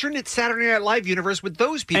alternate Saturday Night Live universe with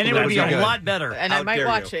those people. And it would be That a lot better. And How I might dare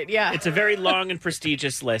watch you. it, yeah. It's a very long and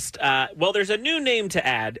prestigious list. Well, there's a new name to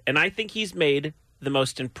add, and I think he's made the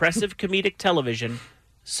most impressive comedic television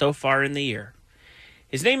so far in the year.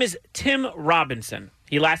 His name is Tim Robinson.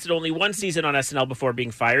 He lasted only one season on SNL before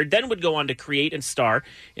being fired, then would go on to create and star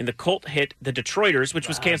in the cult hit The Detroiters, which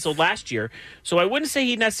was canceled last year. So I wouldn't say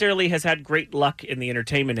he necessarily has had great luck in the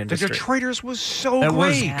entertainment The industry. Detroiters was so That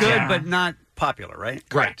was great. good, Yeah. but not popular, right?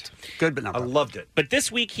 Correct. Good, but not I popular. loved it. But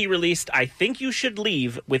this week he released I Think You Should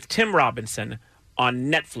Leave with Tim Robinson,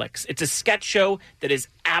 on Netflix. It's a sketch show that is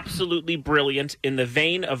absolutely brilliant in the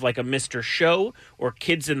vein of like a Mr. Show or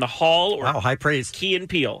Kids in the Hall or high praise. Key and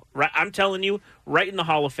Peele. Right, I'm telling you, right in the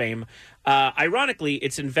Hall of Fame. Ironically,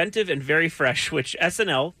 it's inventive and very fresh, which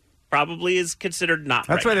SNL probably is considered not.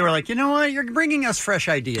 That's why they were like, you know what? You're bringing us fresh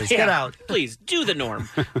ideas. Get out. Please, do the norm.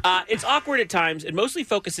 It's awkward at times. It mostly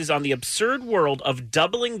focuses on the absurd world of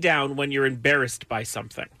doubling down when you're embarrassed by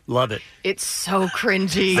something. Love it. It's so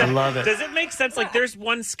cringy. I love it. Does it make sense? Like, there's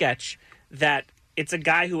one sketch that it's a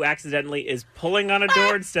guy who accidentally is pulling on a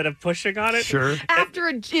door instead of pushing on it. Sure. After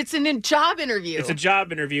it's a job interview. It's a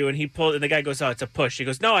job interview, and and the guy goes, "Oh, it's a push." He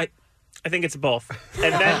goes, "No, I think it's both."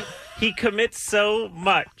 And then he commits so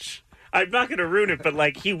much. I'm not going to ruin it, but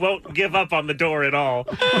like he won't give up on the door at all,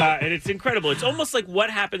 and it's incredible. It's almost like what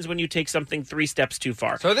happens when you take something 3 steps too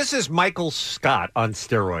far. So this is Michael Scott on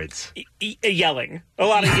steroids. Yelling. A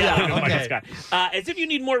lot of yelling of Okay. Michael Scott. As if you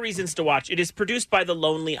need more reasons to watch, it is produced by The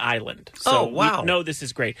Lonely Island. So Oh, wow. we know this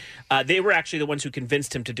is great. They were actually the ones who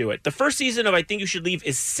convinced him to do it. The first season of I Think You Should Leave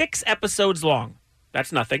is 6 episodes long.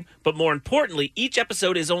 That's nothing. But more importantly, each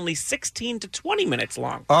episode is only 16 to 20 minutes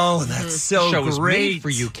long. Oh, that's so Show is great. made for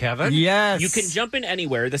you, Kevin. Yes. You can jump in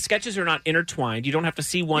anywhere. The sketches are not intertwined. You don't have to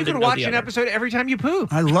see one You to can know watch the an other. episode every time you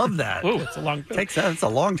poop. I love that. Ooh, it's a long poop. That's a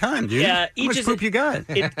long time, dude. Yeah, How much poop you got?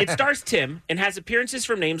 It stars Tim and has appearances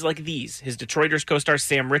from names like these. His Detroiters co-stars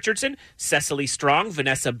Sam Richardson, Cecily Strong,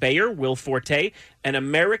 Vanessa Bayer, Will Forte, and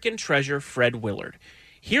American treasure Fred Willard.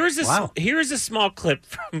 Here is a small clip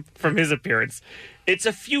from his appearance. It's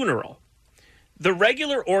a funeral. The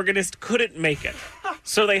regular organist couldn't make it,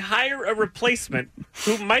 so they hire a replacement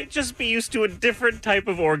who might just be used to a different type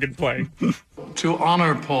of organ playing. To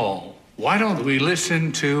honor Paul, why don't we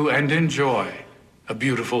listen to and enjoy a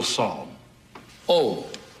beautiful psalm? Oh,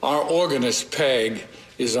 our organist, Peg,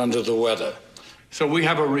 is under the weather. So we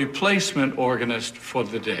have a replacement organist for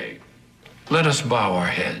the day. Let us bow our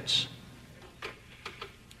heads.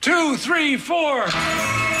 2, 3, 4.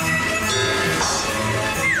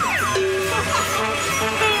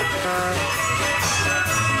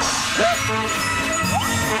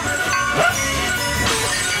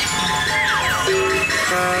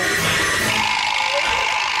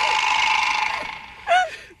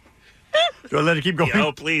 Do I let it keep going?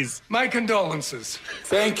 Oh, please. My condolences.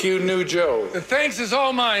 Thank you, New Joe. The thanks is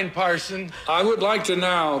all mine, Parson. I would like to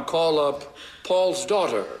now call up Paul's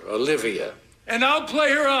daughter, Olivia. And I'll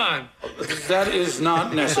play her on. That is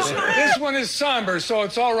not necessary. This one is somber, so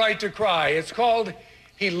it's all right to cry. It's called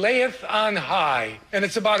He Layeth on High, and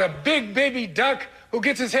it's about a big baby duck who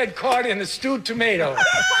gets his head caught in a stewed tomato.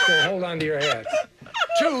 So hold on to your hats.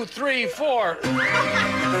 2, 3, 4.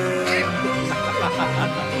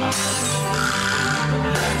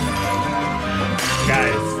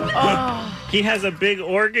 Guys, he has a big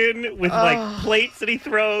organ with like plates that he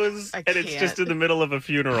throws, and it's just in the middle of a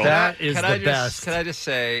funeral. That is the best. Can I just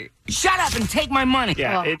say, shut up and take my money.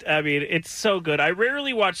 Yeah, it's so good. I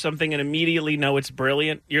rarely watch something and immediately know it's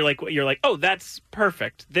brilliant. You're like, oh, that's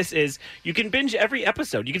perfect. You can binge every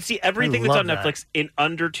episode. You can see everything that's on Netflix in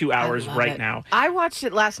under 2 hours right now. I watched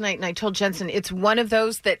it last night and I told Jensen it's one of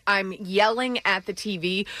those that I'm yelling at the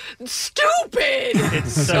TV. Stupid!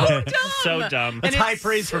 It's so dumb. So dumb. That's high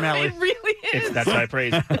praise from Ellie. It really is. That's high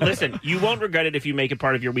praise. Listen, you won't regret it if you make it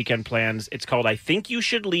part of your weekend plans. It's called I Think You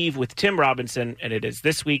Should Leave with Tim Robinson, and it is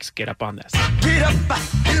this week's Get Up On This. Get up,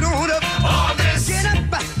 get on up on this. Get up,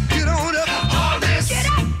 get on up on this. Get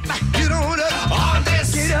up, get on up on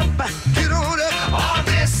this. Get up, get on up on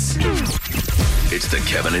this. It's the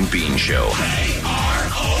Kevin and Bean Show.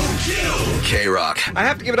 K-R-O-Q. K-Rock. I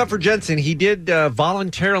have to give it up for Jensen. He did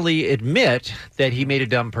voluntarily admit that he made a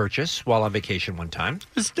dumb purchase while on vacation one time.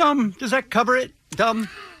 It's dumb. Does that cover it? Dumb.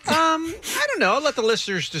 I don't know. Let the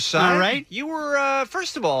listeners decide. All right. You were,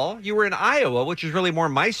 first of all, you were in Iowa, which is really more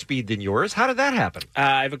my speed than yours. How did that happen?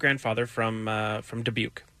 I have a grandfather from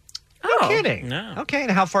Dubuque. No kidding. No. Okay, and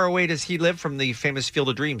how far away does he live from the famous Field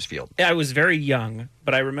of Dreams field? Yeah, I was very young,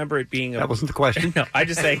 but I remember it being... That wasn't the question. No, I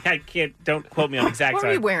just say, don't quote me on exact What time.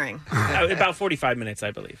 were you wearing? About 45 minutes, I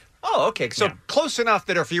believe. Oh, okay. So close enough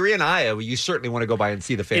that if you're in Iowa, you certainly want to go by and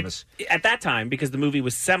see the famous... At that time, because the movie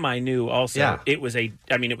was semi-new also, it was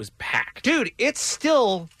packed. Dude, it's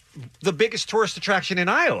still the biggest tourist attraction in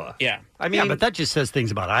Iowa. Yeah. I mean, yeah, but that just says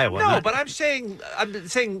things about Iowa. No, but I'm saying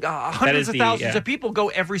hundreds of thousands of people go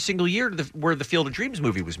every single year to where the Field of Dreams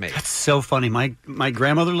movie was made. That's so funny. My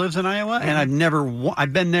grandmother lives in Iowa, and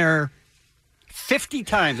I've been there 50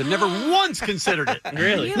 times. I've never once considered it.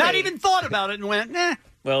 Really? Not even thought about it and went, nah.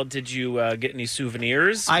 Well, did you get any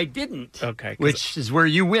souvenirs? I didn't. Okay. 'cause Which is where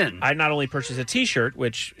you win. I not only purchased a T-shirt,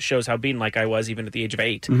 which shows how bean-like I was even at the age of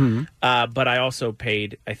 8, Mhm. but I also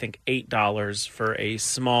paid, I think, $8 for a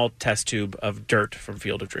small test tube of dirt from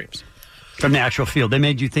Field of Dreams. From the actual field. They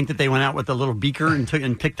made you think that they went out with a little beaker and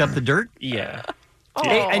picked up the dirt? Yeah.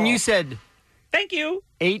 And you said... Thank you.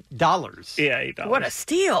 $8. Yeah, $8. What a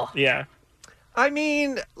steal. Yeah. I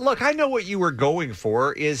mean, look, I know what you were going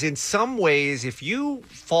for is in some ways, if you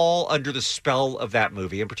fall under the spell of that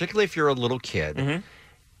movie, and particularly if you're a little kid,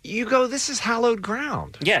 you go, this is hallowed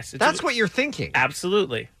ground. Yes. That's what you're thinking.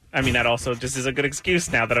 Absolutely. I mean, that also just is a good excuse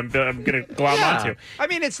now that I'm going to glom onto. I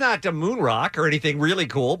mean, it's not a moon rock or anything really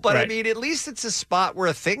cool, but I Right. mean, at least it's a spot where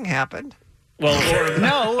a thing happened. Well, or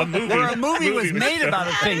No, a movie. where a movie was made about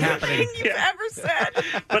a thing happening. You've ever said.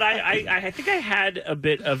 But I think I had a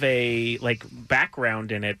bit of a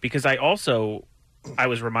background in it because I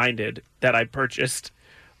was reminded that I purchased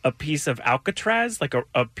a piece of Alcatraz, like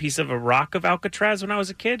a piece of a rock of Alcatraz when I was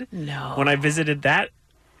a kid. No. When I visited that,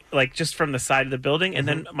 just from the side of the building. And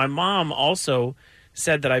then my mom also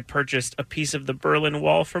said that I purchased a piece of the Berlin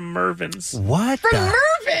Wall from Mervyn's. What? From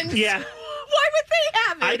Mervyn's? Yeah. Why would they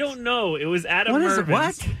have it? I don't know. It was at a What is it?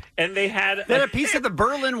 Mervyn's. What? And they had a piece of the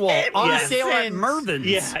Berlin Wall on sale at Mervyn's.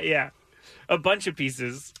 Yeah. A bunch of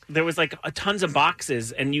pieces. There was tons of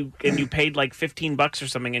boxes, and you paid like $15 or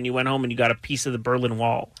something, and you went home and you got a piece of the Berlin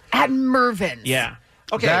Wall At Mervyn's. Yeah.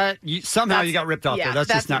 Okay. Somehow you got ripped off there. That's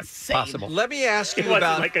just not insane. possible. Let me ask It you wasn't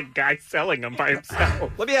about like a guy selling them by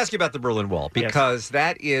himself. Let me ask you about the Berlin Wall because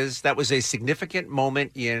that was a significant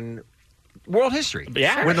moment in world history.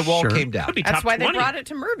 Yeah. when the wall Sure. came down. Could be That's top why they 20. brought it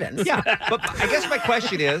to Mervyn's. Yeah, but I guess my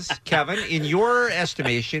question is, Kevin, in your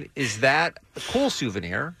estimation, is that a cool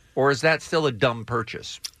souvenir or is that still a dumb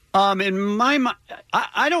purchase? In my mind,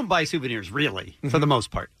 I don't buy souvenirs, really, for the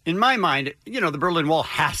most part. In my mind, the Berlin Wall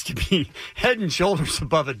has to be head and shoulders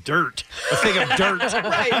above a thing of dirt.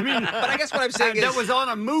 Right. I mean, but I guess what I'm saying is... that was on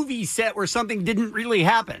a movie set where something didn't really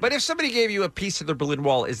happen. But if somebody gave you a piece of the Berlin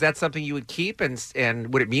Wall, is that something you would keep and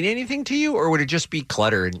would it mean anything to you or would it just be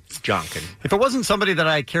clutter and junk? If it wasn't somebody that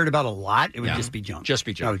I cared about a lot, it would just be junk. Just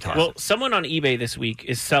be I junk. would toss Well, it. someone on eBay this week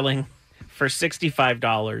is selling for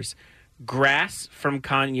 $65 grass from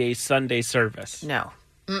Kanye's Sunday service. No.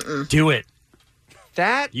 Do it.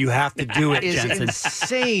 That You have to do it, is Jensen.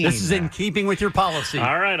 insane. This is in keeping with your policy.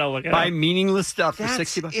 All right, I'll look at Buy it. meaningless stuff for That's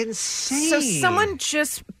 $60. insane. So someone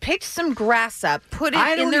just picked some grass up, put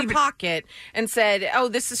I it in don't their even- pocket, and said, "Oh,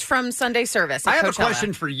 this is from Sunday service." at I have a Coachella."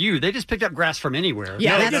 question for you. They just picked up grass from anywhere.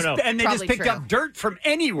 Yeah, They that's just- and they just probably picked true. up dirt from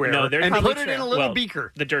anywhere No, there's and probably put it in a true. little Well,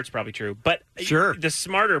 beaker. The dirt's probably true, but Sure. the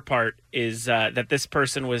smarter part is that this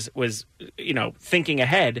person was thinking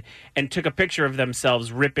ahead and took a picture of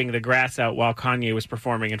themselves ripping the grass out while Kanye was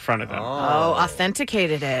performing in front of them. Oh,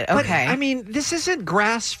 authenticated it. But, Okay. I mean, this isn't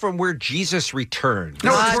grass from where Jesus returned.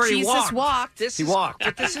 No, it's where he Jesus walked. walked. walked.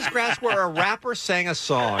 But this is grass where a rapper sang a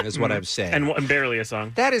song, is what I'm saying. And barely a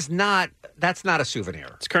song. that's not a souvenir.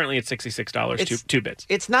 It's currently at $66, two bits.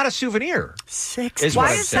 It's not a souvenir. $6.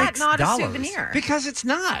 Why is that not a souvenir? Because it's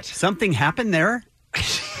not. Something happened there?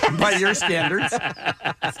 By your standards.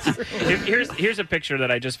 Here's a picture that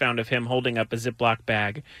I just found of him holding up a Ziploc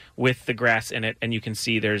bag with the grass in it, and you can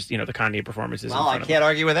see there's the Kanye performances. Well, in I front of can't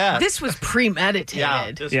argue with that. This was premeditated.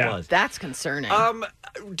 Yeah, this was. That's concerning.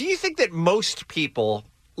 Do you think that most people...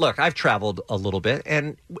 Look, I've traveled a little bit,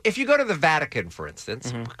 and if you go to the Vatican, for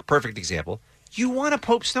instance, perfect example, you want a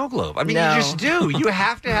Pope snow globe. I mean, No. you just do. You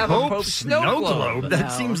have to have a Pope Pope snow globe. That No.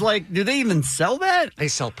 seems like, do they even sell that? They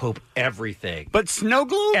sell Pope everything. But snow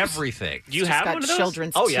globes? Everything. Do you Just have got one of those?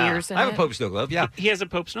 children's Oh, yeah. tears in I have it. a Pope snow globe, yeah. He has a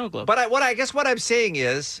Pope snow globe. But I guess what I'm saying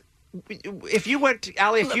is, if you went to,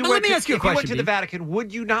 Allie, if you But let went me to, ask you a if you went question, to the Bea. Vatican,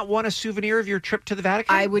 would you not want a souvenir of your trip to the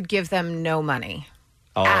Vatican? I would give them no money.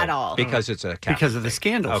 Oh, at all. Because it's a Catholic Because of the thing.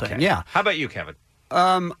 scandal Okay. thing, yeah. How about you, Kevin?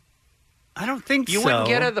 I don't think You so. wouldn't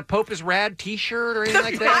get the Pope is rad T-shirt or anything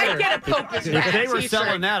like that? I'd get a Pope is If Rad they were t-shirt.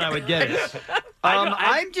 selling that, I would get it.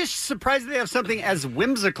 I'm just surprised they have something as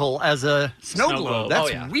whimsical as a snow Snow globe. globe. That's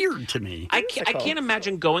Oh, yeah. weird to me. I can't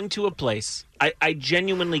imagine going to a place. I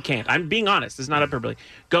genuinely can't. I'm being honest. It's not hyperbole.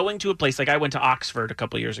 Going to a place like I went to Oxford a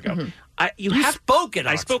couple of years ago. You spoke at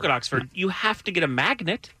I spoke at Oxford. You have to get a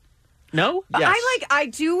magnet. No? Yes. I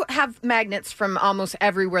do have magnets from almost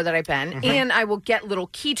everywhere that I've been, and I will get little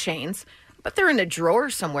keychains, but they're in a drawer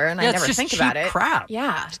somewhere, and I it's never just think cheap about it. crap.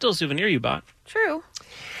 Yeah, Still a souvenir you bought. true.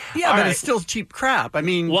 Yeah, All but right. it's still cheap crap. I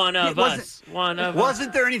mean, One of wasn't- us. One of us.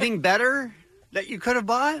 Wasn't there anything better that you could have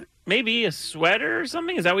bought? Maybe a sweater or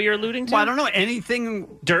something? Is that what you're alluding to? Well, I don't know. Anything...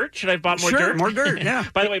 Dirt? Should I have bought more Sure, dirt? more dirt, yeah.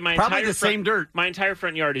 By the way, my Probably entire the same dirt. My entire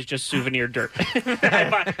front yard is just souvenir dirt. I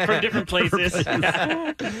buy from different places.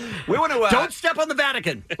 We want to... Don't step on the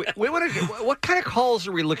Vatican. We want to... What kind of calls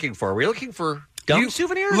are we looking for? Are we looking for gum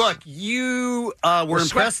souvenirs? Look, you were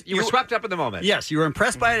impressed. You were swept up in the moment. Yes, you were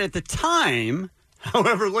impressed by it at the time.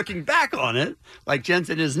 However, looking back on it, like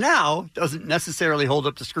Jensen is now, doesn't necessarily hold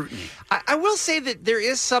up to scrutiny. I will say that there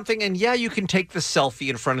is something, and yeah, you can take the selfie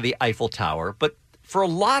in front of the Eiffel Tower, but for a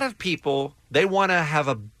lot of people, they want to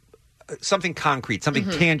have something concrete, something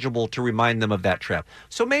tangible to remind them of that trip.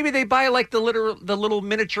 So maybe they buy like the little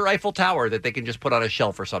miniature Eiffel Tower that they can just put on a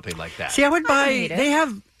shelf or something like that. See, I would buy. They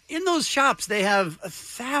have in those shops. They have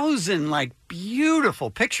 1,000 like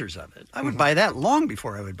beautiful pictures of it. I would buy that long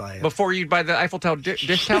before I would buy it. Before you'd buy the Eiffel Tower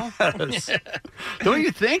dish towel? Yes. Don't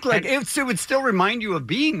you think? Like it would still remind you of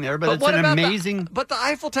being there, but it's what an about amazing. But the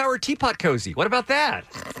Eiffel Tower teapot cozy. What about that?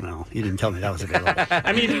 No, you didn't tell me that was available.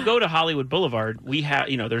 I mean, if you go to Hollywood Boulevard, we have,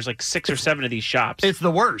 there's like 6 or 7 of these shops. It's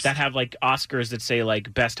the worst. That have like Oscars that say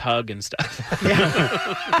like best hug and stuff.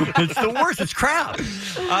 It's the worst. It's crap.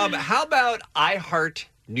 How about I Heart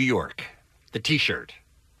New York, the T-shirt?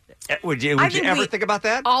 Would you ever think about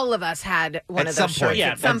that? All of us had one of those shirts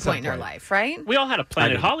at some point in our life, right? We all had a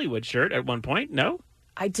Planet Hollywood shirt at one point, no?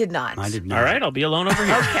 I did not. I did not. All right, I'll be alone over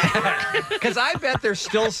here. Because I bet they're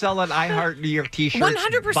still selling I Heart New York T-shirts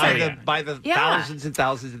 100%. by the thousands and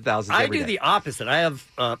thousands and thousands I every do day. the opposite. I have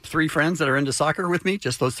 3 friends that are into soccer with me,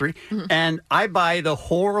 just those 3, and I buy the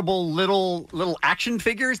horrible little action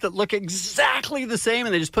figures that look exactly the same,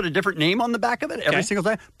 and they just put a different name on the back of it every single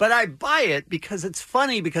time. But I buy it because it's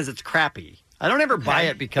funny, because it's crappy. I don't ever buy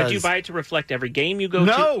it because... But do you buy it to reflect every game you go to?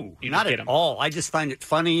 No, You not just get at 'em. all. I just find it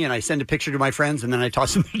funny, and I send a picture to my friends, and then I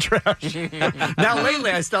toss them in the trash. Now,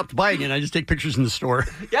 lately, I stopped buying it. I just take pictures in the store.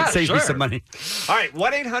 Yeah, it saves me sure. some money. All right,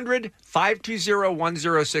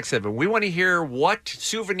 1-800-520-1067. We want to hear what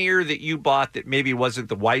souvenir that you bought that maybe wasn't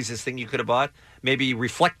the wisest thing you could have bought. Maybe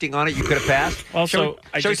reflecting on it, you could have passed. Also,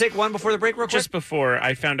 shall we take one before the break real quick? Just before,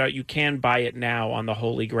 I found out you can buy it now on the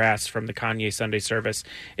Holy Grass from the Kanye Sunday service.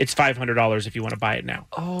 It's $500 if you want to buy it now.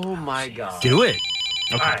 Oh, my God. Do it.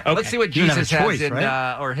 Okay. All right, let's see what You don't Jesus have a choice, has in,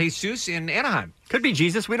 right? or Jesus in Anaheim. Could be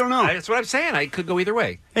Jesus. We don't know. That's what I'm saying. I could go either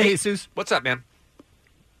way. Hey, Jesus. What's up, man?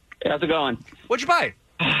 How's it going? What'd you buy?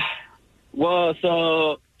 Well,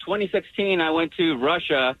 so 2016, I went to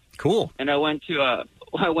Russia. Cool. And I went to a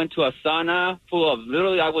sauna full of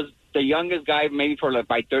literally. I was the youngest guy maybe for like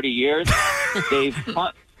by 30 years. they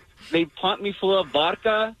pumped me full of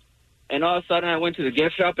vodka, and all of a sudden I went to the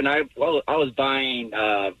gift shop and I was buying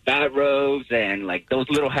bathrobes and like those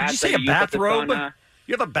little hats. Did you say that a use at the bathrobe? sauna.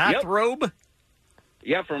 You have a bathrobe?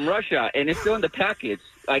 Yeah, from Russia, and it's still in the package.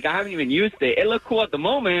 Like I haven't even used it. It looked cool at the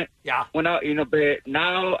moment. Yeah. When but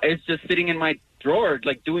now it's just sitting in my drawer,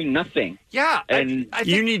 like doing nothing. Yeah, and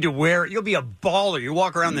You need to wear it. You'll be a baller. You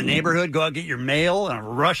walk around the neighborhood, go out get your mail in a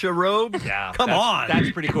Russia robe. Yeah, Come on. That's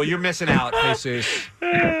pretty cool. You're missing out, Jesus.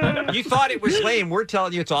 You thought it was lame. We're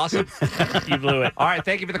telling you it's awesome. You blew it. All right,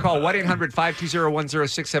 thank you for the call.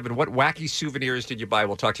 1-800-520-1067. What wacky souvenirs did you buy?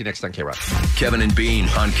 We'll talk to you next on K-Rock. Kevin and Bean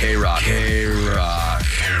on K-Rock. K-Rock.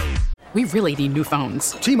 We really need new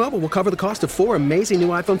phones. T-Mobile will cover the cost of 4 amazing new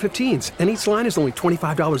iPhone 15s, and each line is only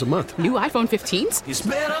 $25 a month. New iPhone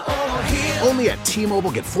 15s? Only at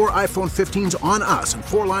T-Mobile, get 4 iPhone 15s on us and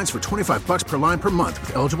 4 lines for $25 per line per month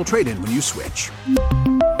with eligible trade-in when you switch.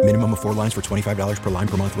 Minimum of 4 lines for $25 per line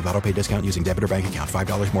per month with autopay discount using debit or bank account.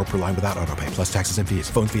 $5 more per line without autopay, plus taxes and fees.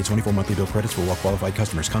 Phone fee at 24 monthly bill credits for well-qualified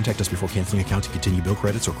customers. Contact us before canceling account to continue bill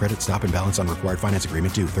credits or credit stop and balance on required finance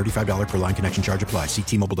agreement due. $35 per line connection charge applies. See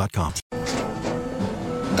T-Mobile.com.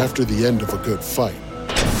 After the end of a good fight,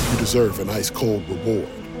 you deserve an ice-cold reward.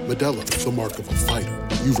 Modelo is the mark of a fighter.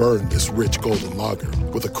 You've earned this rich golden lager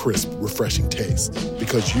with a crisp, refreshing taste.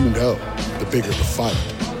 Because you know, the bigger the fight,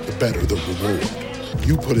 the better the reward.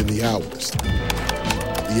 You put in the hours,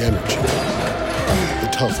 the energy, the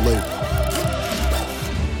tough labor.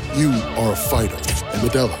 You are a fighter, and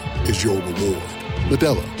Modelo is your reward.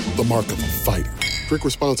 Modelo, the mark of a fighter. Drink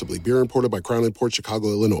responsibly. Beer imported by Crown Imports, Chicago,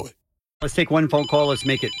 Illinois. Let's take one phone call. Let's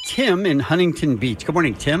make it Tim in Huntington Beach. Good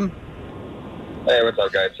morning, Tim. Hey, what's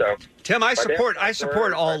up, guys? So, Tim, I support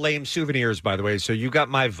all lame souvenirs, by the way, so you got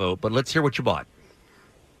my vote, but let's hear what you bought.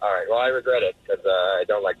 all right, well, I regret it because I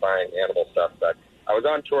don't like buying animal stuff, but I was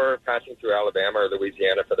on tour passing through Alabama or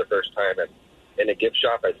Louisiana for the first time, and in a gift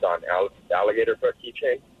shop, I saw an alligator foot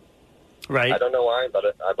keychain. Right. I don't know why, but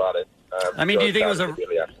I bought it. I mean, do you think it was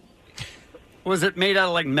was it made out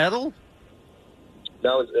of like metal?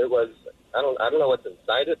 No, it was I don't know what's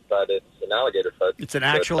inside it, but it's an alligator foot. It's an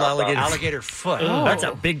actual alligator foot. Oh. That's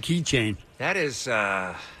a big keychain. That is,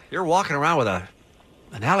 you're walking around with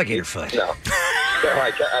an alligator foot. No. So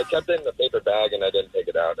I kept it in the paper bag and I didn't take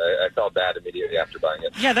it out. I felt bad immediately after buying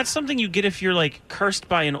it. Yeah, that's something you get if you're like cursed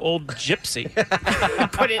by an old gypsy.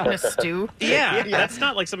 Put it in a stew. Yeah, that's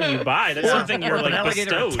not like something you buy. That's something you're If like an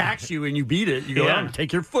alligator bestowed. attacks you and you beat it, you go out and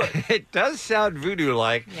take your foot. It does sound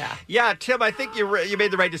voodoo-like. Yeah. Yeah, Tim, I think you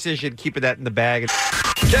made the right decision keeping that in the bag.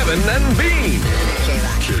 Kevin and Bean.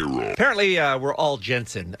 Apparently, we're all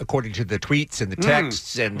Jensen, according to the tweets and the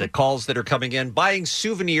texts and the calls that are coming in, buying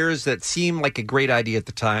souvenirs that seem like a great idea at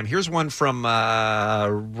the time. Here's one from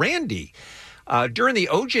Randy. During the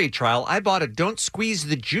OJ trial, I bought a Don't Squeeze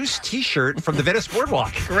the Juice t-shirt from the Venice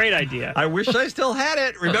Boardwalk. Great idea. I wish I still had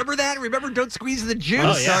it. Remember that? Remember Don't Squeeze the Juice?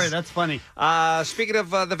 Oh, sorry, that's funny. Speaking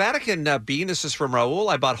of the Vatican, Bean, this is from Raul.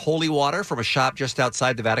 I bought holy water from a shop just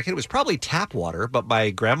outside the Vatican. It was probably tap water, but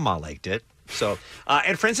my grandma liked it. So,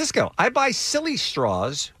 and Francisco, I buy silly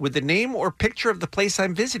straws with the name or picture of the place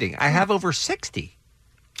I'm visiting. I have over 60.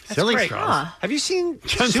 That's silly great. straws. Have you seen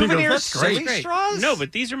Jensen souvenirs goes, "That's silly great." straws? No,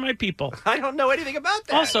 but these are my people. I don't know anything about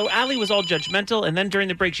that. Also, Allie was all judgmental, and then during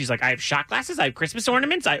the break, she's like, I have shot glasses, I have Christmas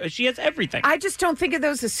ornaments, she has everything. I just don't think of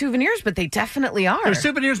those as souvenirs, but they definitely are. They're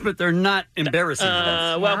souvenirs, but they're not embarrassing.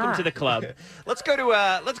 Welcome to the club. Let's go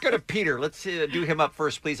to Peter. Let's do him up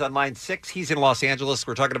first, please, on line 6. He's in Los Angeles.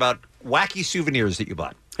 We're talking about wacky souvenirs that you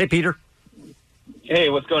bought. Hey, Peter. Hey,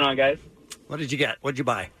 what's going on, guys? What did you get? What did you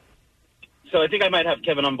buy? So I think I might have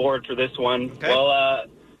Kevin on board for this one. Okay. Well,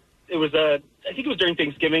 it was I think it was during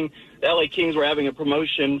Thanksgiving. The LA Kings were having a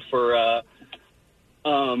promotion for a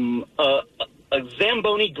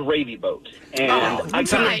Zamboni gravy boat, and I'm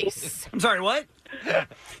sorry, what?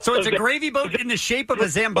 So it's a gravy boat in the shape of a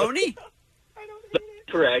Zamboni?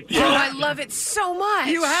 Correct. Oh, I love it so much.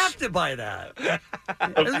 You have to buy that.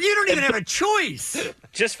 You don't even have a choice.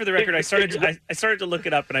 Just for the record, I started to look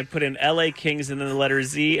it up, and I put in LA Kings and then the letter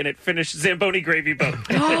Z, and it finished Zamboni Gravy Boat.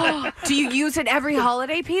 Do you use it every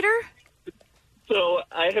holiday, Peter? So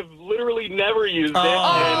I have literally never used it.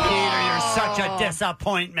 Oh, Peter, you're such a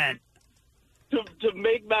disappointment. To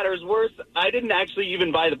make matters worse, I didn't actually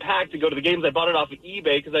even buy the pack to go to the games. I bought it off of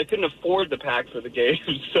eBay because I couldn't afford the pack for the games.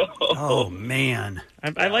 So, oh man,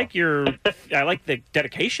 I like the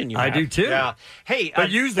dedication you have. I do too. Yeah. Hey,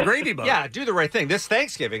 but use the gravy boat. Yeah, do the right thing. This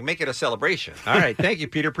Thanksgiving, make it a celebration. All right, thank you,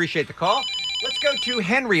 Peter. Appreciate the call. Let's go to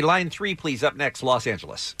Henry, line 3, please. Up next, Los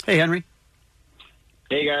Angeles. Hey, Henry.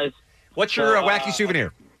 Hey, guys. What's your wacky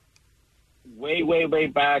souvenir? Way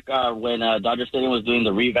back when Dodger Stadium was doing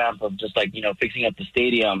the revamp of just fixing up the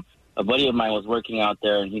stadium, a buddy of mine was working out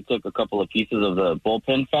there, and he took a couple of pieces of the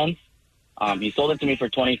bullpen fence. He sold it to me for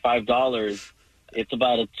 $25. It's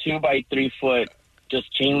about a 2-by-3 foot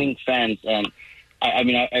just chain link fence, and I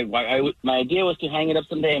my idea was to hang it up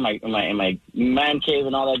someday in my man cave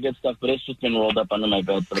and all that good stuff, but it's just been rolled up under my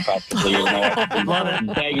bed for the past couple of years. My wife's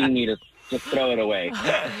been begging me to just throw it away,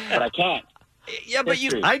 but I can't. Yeah, but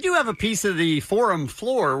I do have a piece of the Forum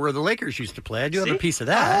floor where the Lakers used to play. I do have a piece of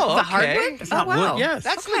that. Oh, The hardwood? It's not wow. wood. Yes,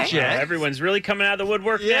 That's Okay. legit. Yeah, everyone's really coming out of the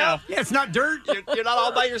woodwork now. Yeah, it's not dirt. You're not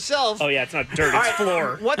all by yourself. Oh, yeah, it's not dirt, it's All right,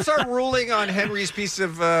 floor. What's our ruling on Henry's piece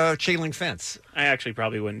of chain link fence? I actually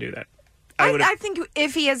probably wouldn't do that. I think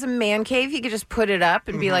if he has a man cave, he could just put it up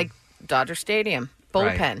and be like Dodger Stadium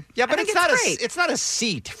bullpen. Right. Yeah, but I think it's not great. it's not a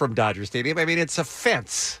seat from Dodger Stadium. I mean, it's a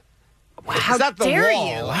fence. How It's not the dare wall.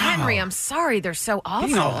 you, Wow. Henry? I'm sorry, they're so awful.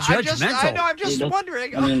 Being all I judgmental. know. I'm just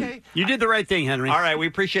wondering. Okay. You did the right thing, Henry. All right. We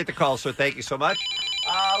appreciate the call, so thank you so much.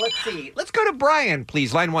 Let's see. Let's go to Brian,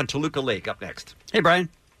 please. Line 1, Toluca Lake, up next. Hey, Brian.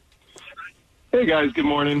 Hey, guys. Good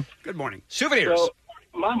morning. Good morning. Souvenirs. So,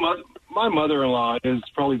 my mother-in-law is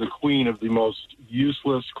probably the queen of the most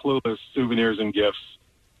useless, clueless souvenirs and gifts.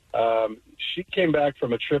 She came back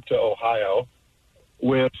from a trip to Ohio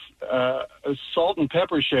with salt and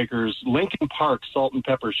pepper shakers, Lincoln Park salt and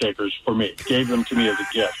pepper shakers for me. Gave them to me as a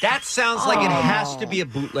gift. That sounds like it has to be a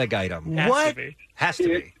bootleg item. What? Has to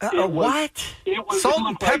be. What? Salt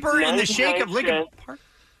and pepper in the shake of Lincoln Park?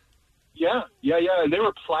 Yeah. And they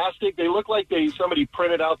were plastic. They looked like somebody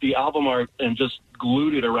printed out the album art and just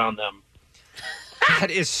glued it around them. That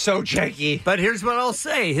is so janky. But here's what I'll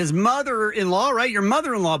say. His mother-in-law, right? Your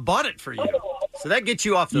mother-in-law bought it for you. So that gets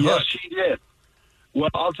you off the Yes, hook. she did. Well,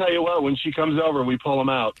 I'll tell you what, when she comes over, we pull them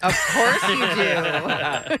out. Of course you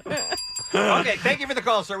do. Okay, thank you for the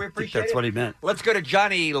call, sir. We appreciate it. That's what he meant. Let's go to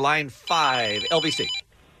Johnny, line 5, LBC.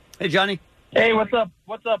 Hey, Johnny. Hey, what's up?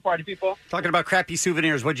 What's up, party people? Talking about crappy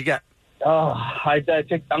souvenirs. What'd you get? Oh, I'm going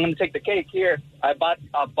to take the cake here. I bought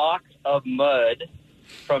a box of mud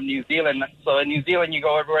from New Zealand. So in New Zealand, you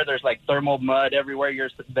go everywhere. There's like thermal mud everywhere.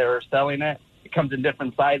 They're selling it. It comes in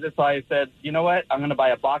different sizes. So I said, you know what? I'm going to buy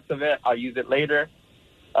a box of it. I'll use it later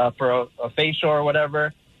for a facial or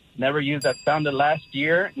whatever. Never used that. Found it last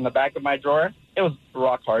year in the back of my drawer. It was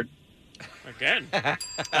rock hard. Again.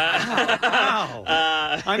 Wow.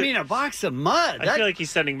 I mean, a box of mud. I feel like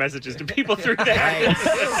he's sending messages to people through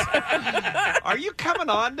that. Are you coming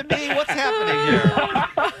on to me? What's happening here?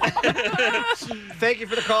 Thank you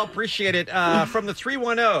for the call. Appreciate it. From the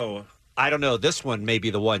 310. I don't know. This one may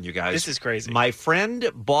be the one, you guys. This is crazy. My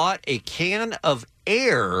friend bought a can of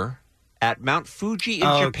air at Mount Fuji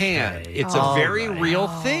in Japan. It's a very real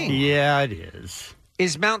thing. Yeah, it is.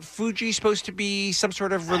 Is Mount Fuji supposed to be some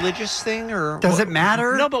sort of religious thing, or Does it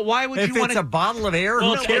matter? No, but why would if you want it's a bottle of air?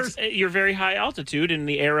 Well, who cares? you're very high altitude, and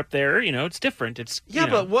the air up there, it's different. It's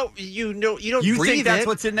but what you don't You breathe think that's it.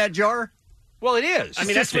 what's in that jar? Well, it is. I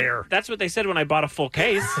mean, that's what they said when I bought a full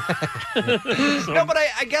case. No, but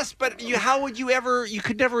I guess, how would you ever? You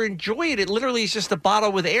could never enjoy it. It literally is just a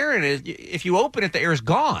bottle with air in it. If you open it, the air is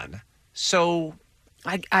gone. So,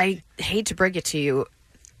 I hate to break it to you.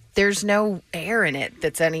 There's no air in it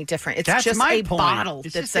that's any different. It's That's just my a point. bottle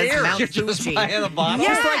It's that just says air. Mount You're Fuji. just buying a bottle?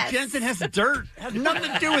 Yes. Just like Jensen has dirt. Has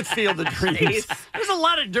nothing to do with Field of Dreams. There's a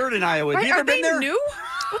lot of dirt in Iowa. Have you ever been there? New?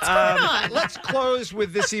 What's going on? Let's close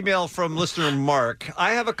with this email from listener Mark.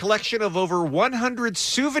 I have a collection of over 100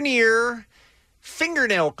 souvenir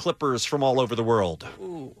fingernail clippers from all over the world.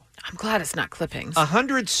 Ooh. I'm glad it's not clippings.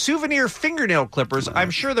 100 souvenir fingernail clippers.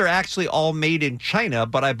 I'm sure they're actually all made in China,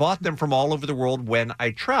 but I bought them from all over the world when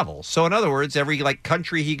I travel. So in other words, every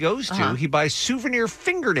country he goes to, he buys souvenir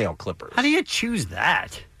fingernail clippers. How do you choose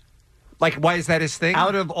that? Like, why is that his thing?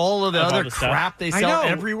 Out of all of the other crap they sell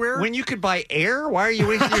everywhere? When you could buy air, why are you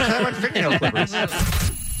wasting your time on fingernail clippers?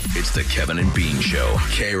 It's the Kevin and Bean Show.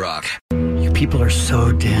 K-Rock. You people are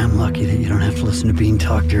so damn lucky that you don't have to listen to Bean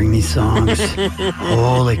talk during these songs.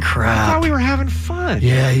 Holy crap. I thought we were having fun.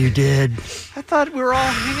 Yeah, you did. I thought we were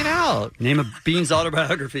all hanging out. Name of Bean's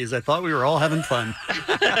autobiography is I Thought We Were All Having Fun.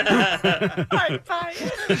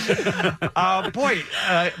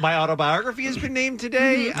 My autobiography has been named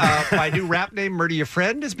today. My new rap name, Murder Your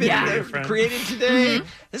Friend, has been created today. Mm-hmm.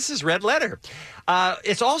 This is Red Letter.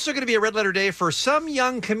 It's also going to be a Red Letter Day for some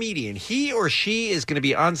young comedian. He or she is going to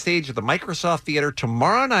be on stage at the Microsoft Theater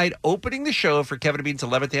tomorrow night, opening the show for Kevin and Bean's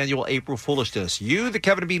 11th annual April Foolishness. You, the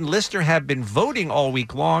Kevin and Bean listener, have been voting all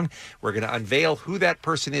week long. We're going to unveil who that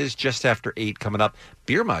person is just after 8 coming up.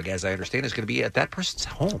 Beer Mug, as I understand, is going to be at that person's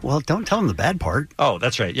home. Well, don't tell them the bad part. Oh,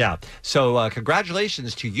 that's right. Yeah. So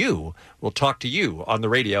congratulations to you. We'll talk to you on the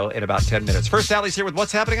radio in about 10 minutes. First, Sally's here with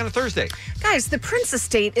what's happening on a Thursday. Guys, the Prince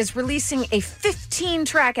Estate is releasing a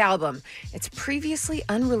 15-track album. It's previously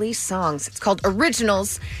unreleased songs. It's called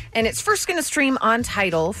Originals, and it's first going to stream on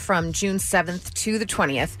Tidal from June 7th to the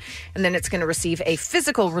 20th, and then it's going to receive a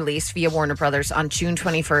physical release via Warner Brothers on June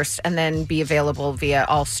 21st, and then be available via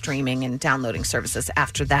all streaming and downloading services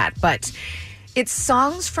after that. But it's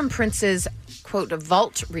songs from Prince's quote,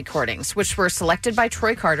 vault recordings, which were selected by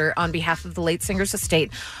Troy Carter on behalf of the late singer's estate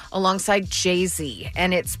alongside Jay-Z.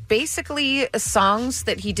 And it's basically songs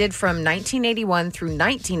that he did from 1981 through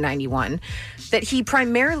 1991 that he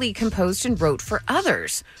primarily composed and wrote for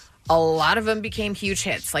others. A lot of them became huge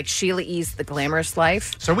hits, like Sheila E.'s The Glamorous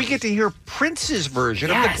Life. So we get to hear Prince's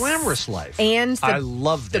version of The Glamorous Life. And I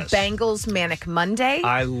love this. The Bangles' Manic Monday.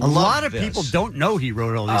 I love A lot of this. people don't know he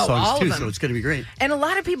wrote all these songs, too, so it's going to be great. And a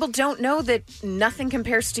lot of people don't know that Nothing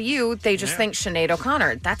Compares to You. They just think Sinead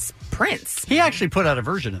O'Connor. That's Prince. He actually put out a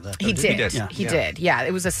version of that. He did. He did. Yeah,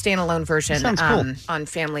 it was a standalone version Sounds cool. on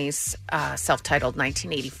Family's self-titled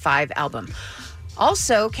 1985 album.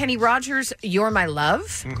 Also, Kenny Rogers' You're My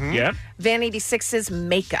Love. Mm-hmm. Yeah. Van 86's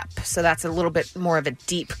Makeup. So that's a little bit more of a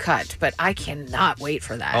deep cut, but I cannot wait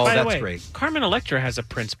for that. Oh, By that's the way, great. Carmen Electra has a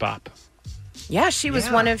Prince bop. Yeah, she was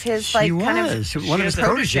one of his, kind of one of his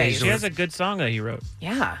proteges. She has a good song that he wrote.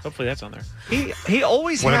 Yeah. Hopefully that's on there. He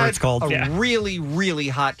always Whatever had it's called. a really, really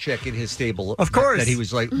hot chick in his stable. Of course. That he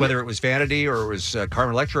was like, whether it was Vanity or it was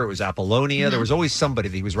Carmen Electra or it was Apollonia, there was always somebody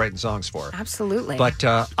that he was writing songs for. Absolutely. But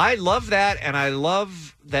I love that, and I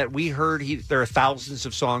love that we heard there are thousands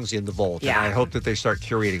of songs in the vault. Yeah. And I hope that they start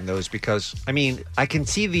curating those because, I mean, I can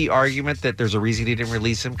see the argument that there's a reason he didn't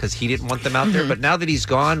release them because he didn't want them out there. But now that he's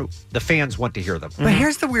gone, the fans want to hear them. But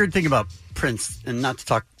here's the weird thing about Prince, and not to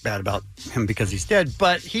talk bad about him because he's dead,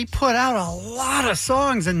 but he put out a lot of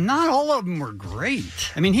songs, and not all of them were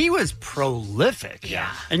great. I mean, he was prolific. Yeah.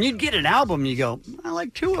 And you'd get an album, and you go, I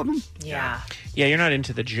like 2 of them. Yeah. Yeah, you're not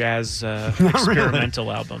into the jazz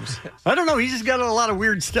experimental albums. I don't know. He's just got a lot of weird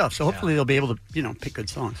weird stuff. So hopefully they'll be able to, pick good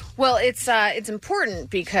songs. Well, it's important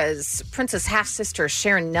because Prince's half-sister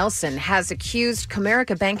Sharon Nelson has accused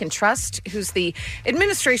Comerica Bank and Trust, who's the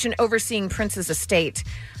administration overseeing Prince's estate,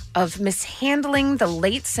 of mishandling the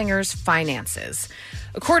late singer's finances.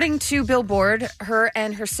 According to Billboard, her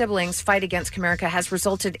and her siblings' fight against Comerica has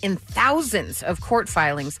resulted in thousands of court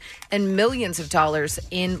filings and millions of dollars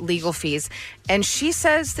in legal fees. And she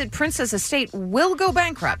says that Prince's estate will go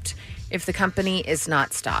bankrupt if the company is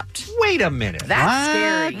not stopped. Wait a minute.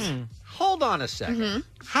 That's scary. Hold on a second.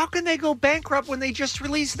 How can they go bankrupt when they just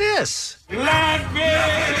released this?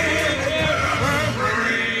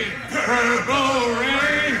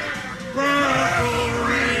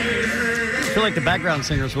 I feel like the background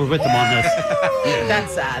singers were with them on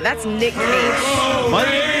this. That's Nick Cage. What?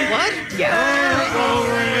 Yeah.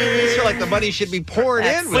 I feel like the money should be poured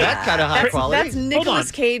in with that kind of high quality. That's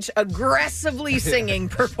Nicolas Cage aggressively singing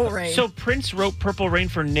Purple Rain. So Prince wrote Purple Rain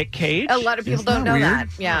for Nick Cage? A lot of people don't know weird? that.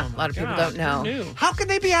 Yeah, a lot of people don't know. How can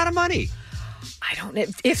they be out of money? I don't know.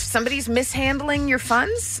 If somebody's mishandling your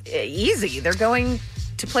funds, easy. They're going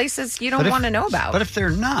to places you don't want to know about. But if they're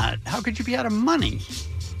not, how could you be out of money?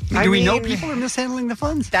 I Do we know mean, people are mishandling the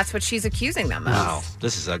funds? That's what she's accusing them of. Wow,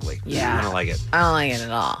 this is ugly. Yeah. I don't like it. I don't like it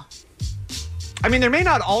at all. I mean, there may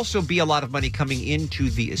not also be a lot of money coming into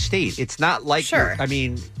the estate. It's not like, Sure. I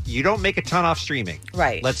mean, you don't make a ton off streaming.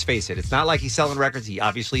 Right. Let's face it. It's not like he's selling records. He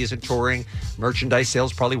obviously isn't touring. Merchandise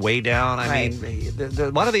sales probably way down. I mean, a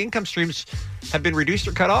lot of the income streams have been reduced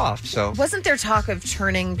or cut off. So Wasn't there talk of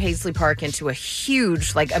turning Paisley Park into a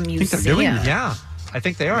huge, a museum? Yeah. I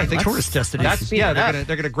think they are. I think tourist destination. They're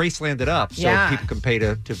gonna Graceland it up so Yeah. people can pay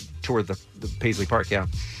to tour the Paisley Park. Yeah,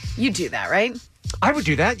 You do that, right? I would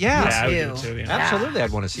do that. Yeah, Me I would do too. Yeah. Absolutely,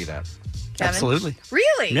 I'd want to see that. Kevin? Absolutely.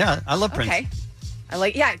 Really? Yeah, I love Prince. Okay. I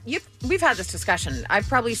like. Yeah, we've had this discussion. I've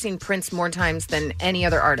probably seen Prince more times than any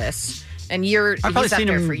other artist, and I've probably he's up seen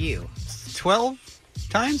there him for you. 12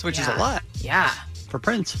 times, which is a lot. Yeah. For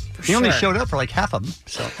Prince. For he only sure. showed up for like half of them.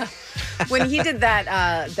 So When he did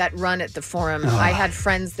that run at the Forum, I had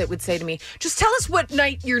friends that would say to me, "Just tell us what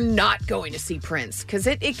night you're not going to see Prince," because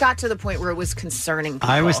it got to the point where it was concerning people.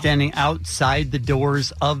 I was standing outside the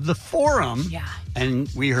doors of the Forum. Yeah. And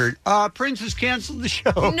we heard, Prince has canceled the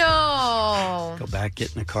show. No. Go back,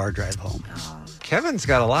 get in the car, drive home. Kevin's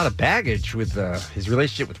got a lot of baggage with his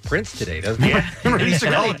relationship with Prince today, doesn't he? Remember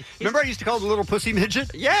I used to call it the little pussy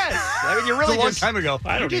midget? Yes. I mean, you're really It's a long just time ago.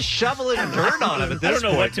 You're just shoveling dirt on him at this I don't know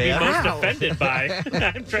point, what to be man. most offended by.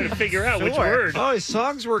 I'm trying to figure out which word. Oh, his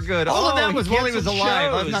songs were good. All of that he was while he was canceled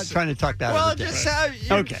alive. I'm shows. not trying to talk bad Well, about it.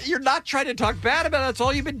 just Okay. you're not trying to talk bad about it. That's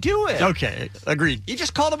all you've been doing. Okay, agreed. You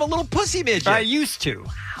just called him a little pussy midget. I used to.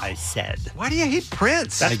 I said. Why do you hate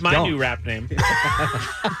Prince? That's my new rap name.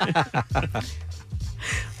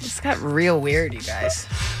 It's got real weird, you guys.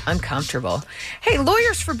 Uncomfortable. Hey,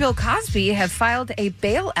 lawyers for Bill Cosby have filed a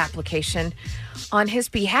bail application on his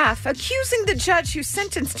behalf, accusing the judge who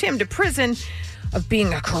sentenced him to prison of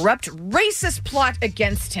being a corrupt, racist plot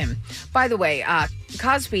against him. By the way,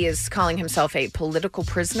 Cosby is calling himself a political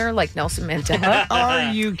prisoner like Nelson Mandela.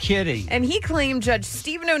 Are you kidding? And he claimed Judge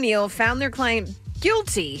Stephen O'Neill found their client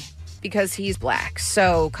guilty because he's black.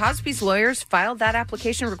 So Cosby's lawyers filed that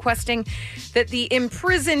application requesting that the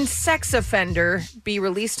imprisoned sex offender be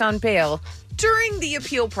released on bail during the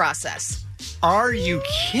appeal process. Are you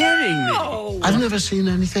kidding me? I've never seen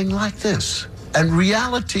anything like this. And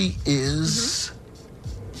reality is...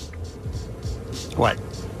 What?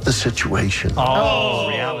 The situation. Oh,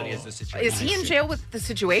 reality is the situation. Is he in jail with the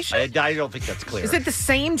situation? I don't think that's clear. Is it the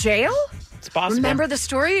same jail? It's possible. Remember the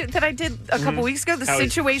story that I did a couple weeks ago? The How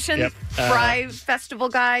he's- Situation yep. Fry Festival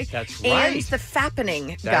guy. That's And right. the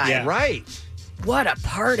fappening That's guy. right. What a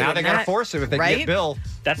party. Now in they got to that, force him if they right? can get Bill.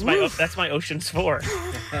 That's my Ocean's 4.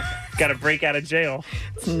 Got to break out of jail.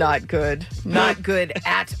 It's not good. Not good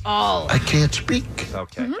at all. I can't speak.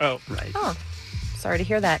 Okay. Oh, right. Oh, sorry to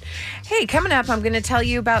hear that. Hey, coming up, I'm going to tell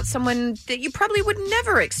you about someone that you probably would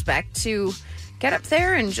never expect to get up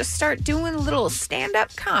there and just start doing a little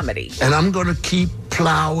stand-up comedy. And I'm going to keep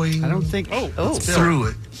plowing I don't think. through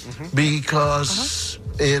it because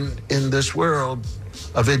in this world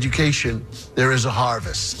of education, there is a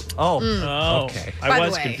harvest. Oh, okay. By I the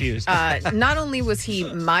was way, confused. Not only was he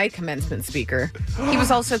my commencement speaker, he was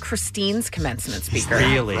also Christine's commencement speaker.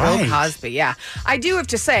 Really? Bill Right. Cosby, yeah. I do have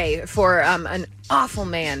to say, for an awful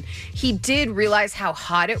man, he did realize how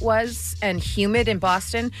hot it was and humid in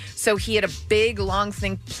Boston, so he had a big, long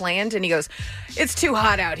thing planned, and he goes, "It's too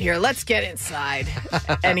hot out here. Let's get inside."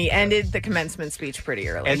 And he ended the commencement speech pretty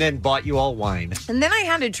early. And then bought you all wine. And then I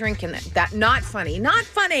had a drink in that not funny. Not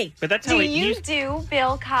funny. But that's how Do he You do,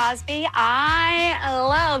 Bill Cosby. I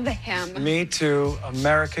love him. Me too.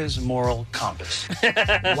 America's moral compass.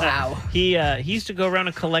 Wow. He used to go around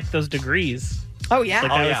and collect those degrees. Oh, yeah. Like,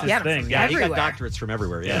 that was his yeah, thing. Yeah, he got Everywhere. doctorates from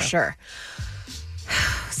everywhere. Yeah. For sure.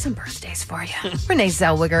 Some birthdays for you. Renee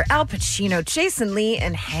Zellweger, Al Pacino, Jason Lee,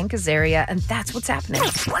 and Hank Azaria, and that's what's happening.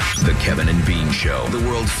 The Kevin and Bean Show. The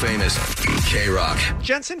world famous K-Rock.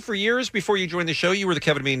 Jensen, for years before you joined the show, you were the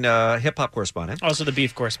Kevin and Bean hip-hop correspondent. Also the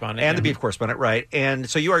beef correspondent. And the beef correspondent, right. And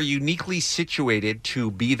so you are uniquely situated to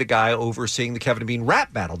be the guy overseeing the Kevin and Bean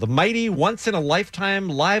rap battle, the mighty, once-in-a-lifetime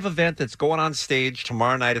live event that's going on stage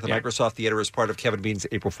tomorrow night at the Microsoft Theater as part of Kevin and Bean's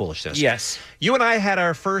April Foolishness. Yes. You and I had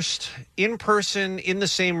our first in-person, in the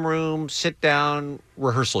same room, sit-down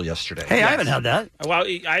rehearsal yesterday. Hey, I haven't had that. Well,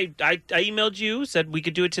 I emailed you, said we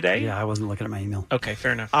could do it today. Yeah, I wasn't looking at my email. Okay,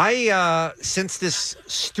 fair enough. Since this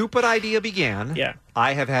stupid idea began, Yeah.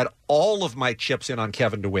 I have had all of my chips in on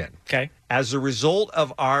Kevin to win. Okay. As a result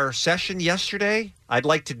of our session yesterday, I'd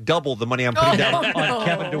like to double the money I'm putting down on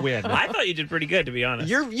Kevin to win. I thought you did pretty good, to be honest.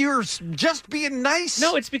 You're just being nice.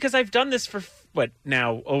 No, it's because I've done this for,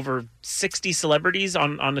 now, over 60 celebrities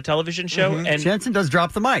on the television show. Mhm. And Jensen does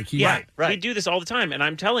drop the mic. We do this all the time. And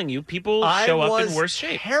I'm telling you, people I show up was in worse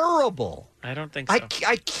shape. Terrible. I don't think so. I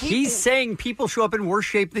keep. He's saying people show up in worse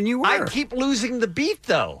shape than you were. I keep losing the beat,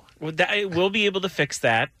 though. Well, we'll be able to fix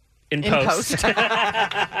that in In post. post.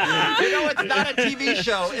 You know, it's not a TV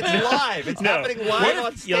show. It's live. It's happening live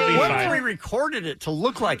on stage. You'll be What fine. if we recorded it to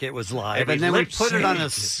look like it was live, And and we then we put it on a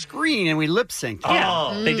lip-synced. screen and we lip synced?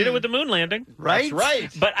 Yeah, they did it with the moon landing. Right? That's right.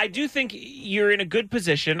 But I do think you're in a good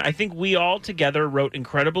position. I think we all together wrote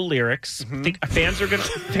incredible lyrics. I think fans are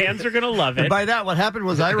gonna love And it. by that, what happened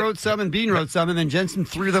was I wrote some and Bean wrote some, and then Jensen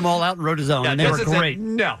threw them all out and wrote his own, and they were Jensen said, great.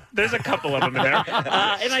 No. There's a couple of them in there.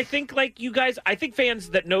 And I think, like, you guys, I think fans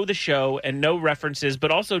that know the show and know references,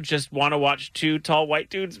 but also just want to watch two tall white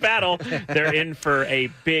dudes battle, they're in for a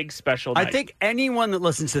big special night. I think anyone that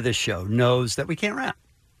listens to this show knows that we can't rap.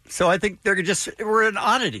 So I think we're an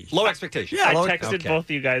oddity. Low expectations. Yeah, I low- texted okay. both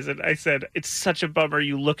of you guys and I said, it's such a bummer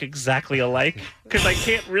you look exactly alike because I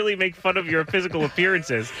can't really make fun of your physical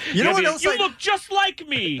appearances. You know gotta what be else like, you look just like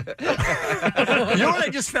me. You know what I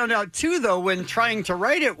just found out, too, though, when trying to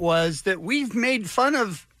write it was that we've made fun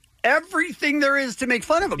of everything there is to make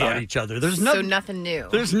fun of about Yeah. each other. There's So nothing new.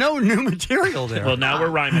 There's no new material there. Well, now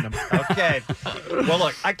we're rhyming them. Okay. Well,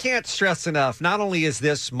 look, I can't stress enough. Not only is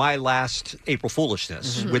this my last April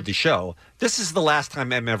Foolishness with the show, this is the last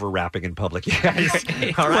time I'm ever rapping in public, you guys.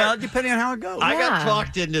 All right? Well, depending on how it goes. I got Yeah.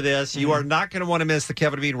 talked into this. You are not going to want to miss the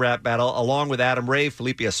Kevin and Bean rap battle, along with Adam Ray,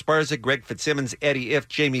 Felipe Esparza, Greg Fitzsimmons, Eddie If,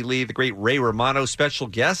 Jamie Lee, the great Ray Romano, special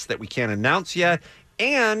guests that we can't announce yet,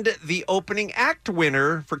 and the opening act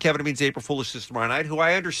winner for Kevin and Bean's April Foolishness tomorrow night, who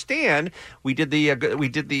I understand had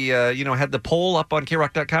the poll up on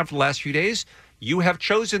KRock.com for the last few days. You have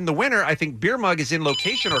chosen the winner. I think Beer Mug is in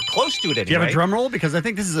location or close to it anyway. Do you have a drum roll? Because I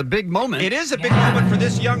think this is a big moment. It is a big moment for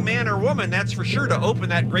this young man or woman, that's for sure, to open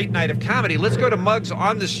that great night of comedy. Let's go to Muggs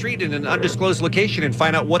on the street in an undisclosed location and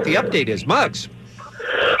find out what the update is. Muggs.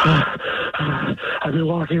 I've been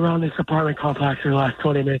walking around this apartment complex for the last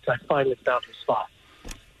 20 minutes. I finally found a spot.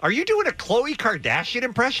 Are you doing a Khloe Kardashian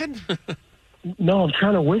impression? No, I'm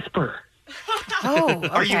trying to whisper. Oh,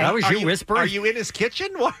 Are you? okay. That was are you whispering? Are you in his kitchen?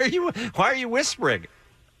 Why are you whispering?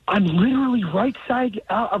 I'm literally right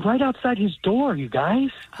outside his door, you guys.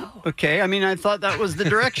 Okay, I mean, I thought that was the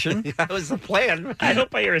direction. That was the plan. I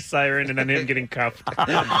hope I hear a siren and then him getting cuffed.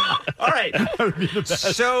 All right.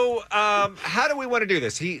 So, how do we want to do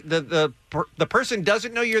this? The person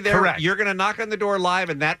doesn't know you're there. Correct. You're going to knock on the door live,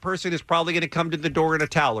 and that person is probably going to come to the door in a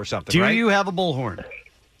towel or something. Do right? you have a bullhorn?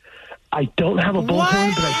 I don't have a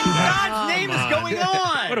bullhorn, but I do have. God's name is going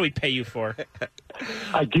on. What do we pay you for?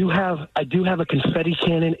 I do have a confetti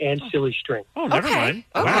cannon and silly string. Oh, never Okay. mind.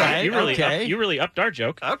 All Wow, right, you really upped our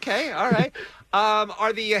joke. Okay. All right.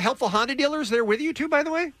 Are the helpful Honda dealers there with you too? By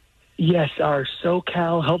the way. Yes, our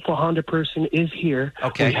SoCal helpful Honda person is here.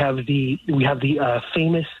 Okay. We have the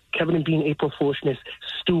famous Kevin and Bean April Foolishness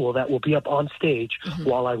stool that will be up on stage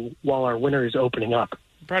while our winner is opening up.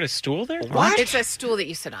 Brought a stool there? What? It's a stool that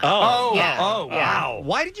you sit on. Oh, Yeah. oh, wow.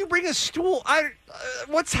 Why did you bring a stool?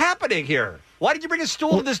 What's happening here? Why did you bring a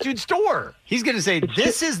stool to this dude's store? He's going to say,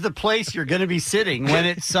 this is the place you're going to be sitting when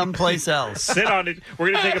it's someplace else. Sit on it.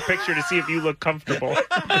 We're going to take a picture to see if you look comfortable.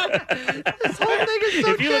 This whole thing is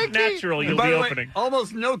so If you look janky. natural, you'll By be the way, opening.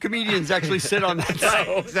 almost no comedians actually sit on that side.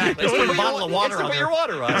 Exactly. Just put a bottle of water Let's on put there. your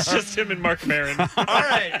water on. It's just him and Mark Maron. All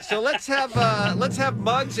right, so let's have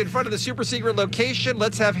Muggs in front of the super secret location.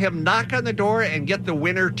 Let's have him knock on the door and get the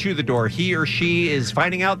winner to the door. He or she is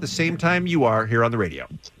finding out the same time you are here on the radio.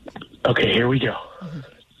 Okay, here we go.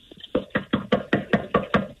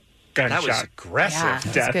 That was aggressive.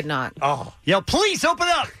 Yeah, that's good knock. Oh. Yo, please open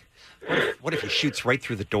up. What if he shoots right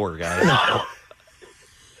through the door, guys? No.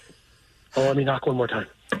 Oh, let me knock one more time.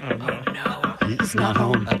 He's not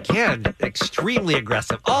home. Again, extremely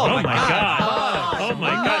aggressive. Oh, my God. Oh, my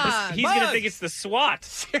God. He's going to think it's the SWAT.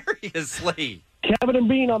 Seriously. Kevin and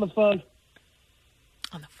Bean on the phone.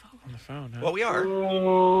 On the phone, huh? Well, we are.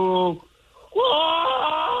 Oh.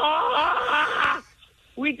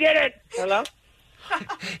 We did it. Hello?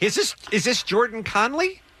 Is this Jordan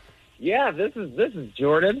Conley? Yeah, this is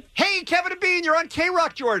Jordan. Hey, Kevin and Bean, you're on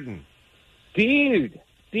K-Rock, Jordan. Dude,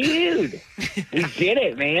 we did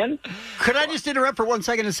it, man. Could I just interrupt for 1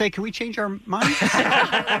 second and say, can we change our mind?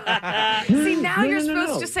 See, now you're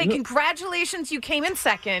supposed to say, congratulations, you came in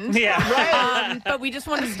second. Yeah. Right. But we just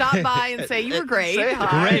want to stop by and say you were great.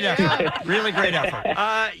 Great effort. Really great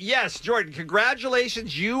effort. Yes, Jordan,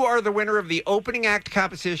 congratulations. You are the winner of the opening act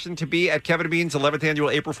competition to be at Kevin and Bean's 11th annual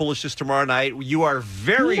April Foolishness tomorrow night. You are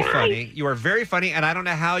very funny. You are very funny, and I don't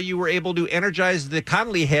know how you were able to energize the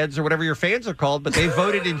Conley heads or whatever your fans are called, but they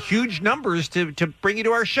voted in huge numbers to bring you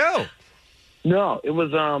to our show. No, it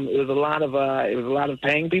was a lot of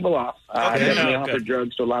paying people off. I definitely offered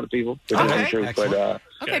drugs to a lot of people.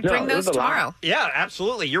 Okay, bring those tomorrow. Yeah,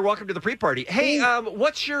 absolutely. You're welcome to the pre-party. Hey,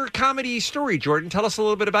 what's your comedy story, Jordan? Tell us a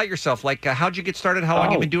little bit about yourself. Like, how'd you get started? How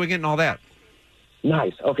long you been doing it, and all that?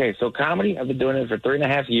 Nice. Okay, so comedy, I've been doing it for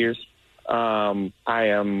 3.5 years.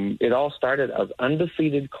 It all started as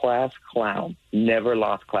undefeated class clown, never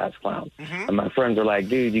lost class clown. And my friends are like,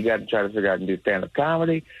 dude, you got to try to figure out and do stand-up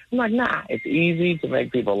comedy. I'm like, nah, it's easy to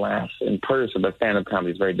make people laugh in person, but stand-up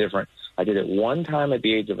comedy is very different. I did it one time at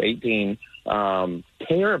the age of 18,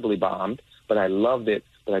 terribly bombed, but I loved it,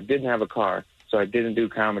 but I didn't have a car, so I didn't do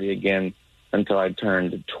comedy again until I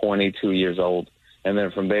turned 22 years old. And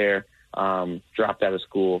then from there, dropped out of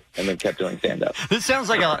school and then kept doing stand-up. This sounds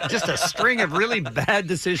like just a string of really bad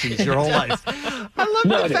decisions your whole life. I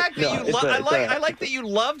love the fact that I like that you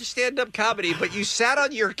loved stand-up comedy, but you sat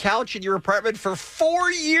on your couch in your apartment for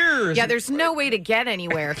 4 years. Yeah, there's no way to get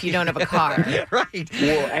anywhere if you don't have a car. Right.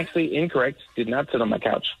 Well, actually, incorrect. Did not sit on my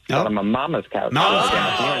couch. Sat on my mama's couch.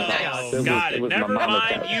 Got it. Never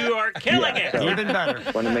mind. You are killing it. Even better.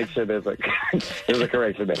 Want to make sure there's a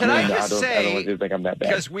correction there. Can I just say, I don't want you to think I'm that bad.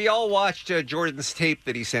 Because we all watched Jordan's tape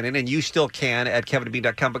that he sent in, and you still can at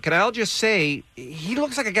kevinandbean.com. But can I just say, he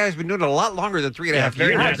looks like a guy who's been doing it a lot longer than 3.5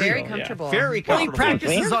 years. Very comfortable. Very Well, comfortable. he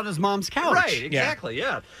practices on his mom's couch. Right, exactly,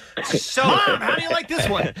 yeah. So, Mom, how do you like this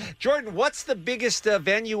one? Jordan, what's the biggest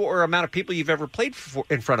venue or amount of people you've ever played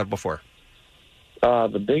in front of before?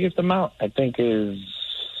 The biggest amount, I think, is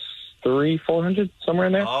 300-400, somewhere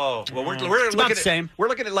in there. Oh, well, we're It's about looking the same. We're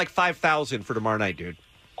looking at like 5,000 for tomorrow night, dude.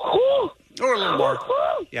 Or a little more.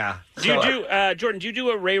 Yeah. Do you do, Jordan, do you do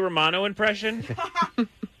a Ray Romano impression?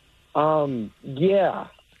 Yeah.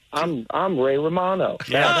 I'm Ray Romano.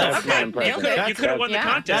 Yeah, that's my impression. You could have won the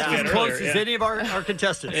contest. That's as close as any of our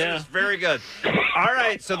contestants. Yeah. Very good. All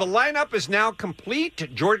right, so the lineup is now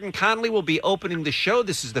complete. Jordan Conley will be opening the show.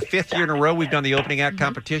 This is the 5th year in a row we've done the opening act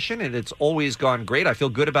competition, and it's always gone great. I feel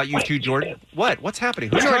good about you too, Jordan. What? What's happening?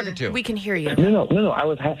 Who's talking to? We can hear you. No. I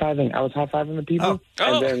was high-fiving the people.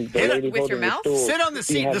 And then the lady with your holding the mouth? stool, Sit on the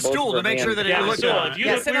she seat, had the both stool, of to her make sure that hands. it looks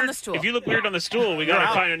good. Sit on the stool. If you look weird on the stool, we got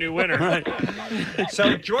to find a new winner.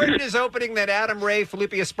 So Jordan is opening that Adam Ray,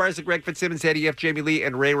 Felipe Esparza, Greg Fitzsimmons, Eddie F., Jamie Lee,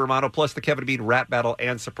 and Ray Romano, plus the Kevin and Bean rap battle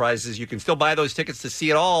and surprises. You can still buy those tickets to see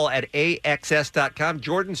it all at AXS.com.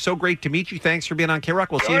 Jordan, so great to meet you. Thanks for being on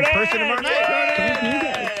K-Rock. We'll see you in person tomorrow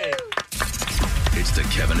night. It's the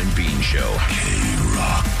Kevin and Bean Show.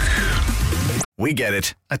 K-Rock. We get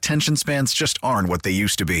it. Attention spans just aren't what they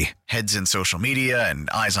used to be. Heads in social media and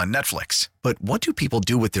eyes on Netflix. But what do people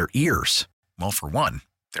do with their ears? Well, for one,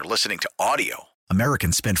 they're listening to audio.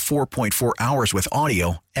 Americans spend 4.4 hours with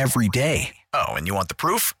audio every day. Oh, and you want the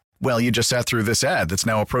proof? Well, you just sat through this ad that's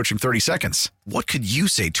now approaching 30 seconds. What could you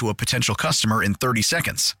say to a potential customer in 30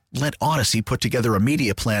 seconds? Let Odyssey put together a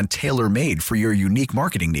media plan tailor-made for your unique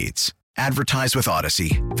marketing needs. Advertise with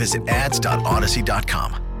Odyssey. Visit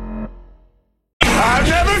ads.odyssey.com. I've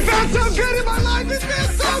never felt so good in my life. It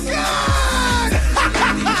feels so good.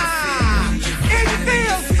 It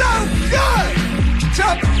feels so good to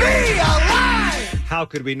be alive. How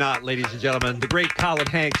could we not, ladies and gentlemen? The great Colin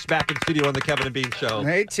Hanks back in studio on the Kevin and Bean Show.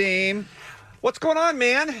 Hey, team. What's going on,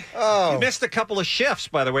 man? Oh. You missed a couple of shifts,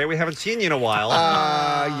 by the way. We haven't seen you in a while.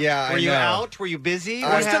 Yeah, Were I you know. out? Were you busy?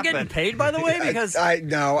 Are you still getting paid, by the way? Because I've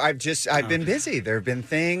been busy. There have been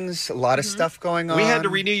things, a lot of stuff going on. We had to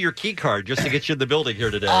renew your key card just to get you in the building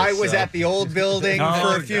here today. I was so. at the old building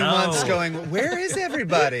for a few months going, where is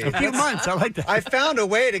everybody? A few months, I like that. I found a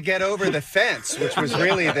way to get over the fence, which was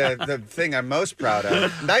really the thing I'm most proud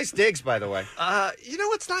of. Nice digs, by the way.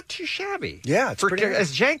 It's not too shabby. Yeah, it's pretty nice.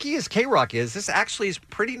 As janky as K-Rock is, this actually is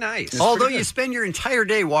pretty nice. Although you spend your entire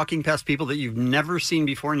day walking past people that you've never seen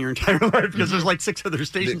before in your entire life because there's like 6 other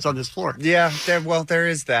stations on this floor. Yeah, there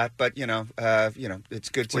is that, but it's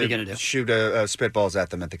good to What are you gonna do? shoot spitballs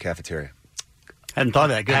at them at the cafeteria. Hadn't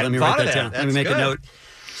thought of that. Good. Let me write that down. Let me make a note.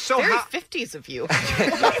 So Very 50s of you.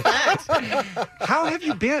 How have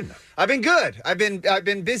you been? I've been good. I've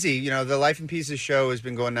been busy. The Life in Pieces show has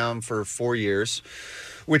been going on for 4 years,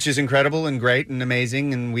 which is incredible and great and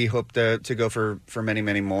amazing, and we hope to go for many,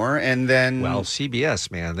 many more. And then, well, CBS,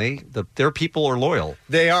 man, their people are loyal.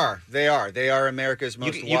 They are America's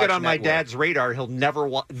most. You get on my dad's radar, he'll never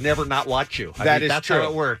not watch you. That's true. how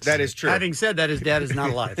it works. That is true. Having said that, his dad is not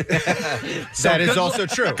alive. That is also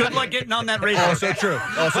true. Good luck getting on that radar. Also true.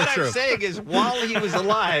 What I'm saying is, while he was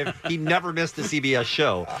alive, he never missed a CBS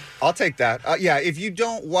show. I'll take that. If you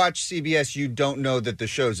don't watch CBS, you don't know that the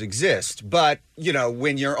shows exist. But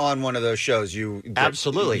when you're on one of those shows,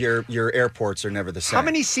 absolutely your airports are never the same. How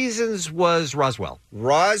many seasons was Roswell?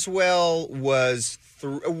 Roswell was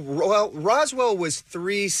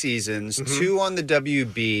 3 seasons, 2 on the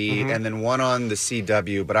WB, and then 1 on the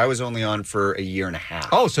CW. But I was only on for a year and a half.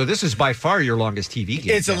 Oh, so this is by far your longest TV gig.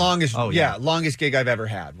 It's the longest, longest gig I've ever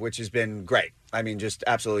had, which has been great. I mean, just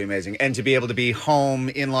absolutely amazing. And to be able to be home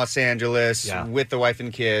in Los Angeles with the wife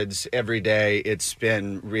and kids every day, it's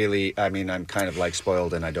been really, I'm kind of like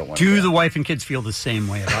spoiled and I don't want to. Do the wife and kids feel the same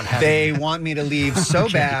way about having They want me to leave so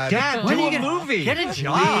bad. Dad, do a movie. Get a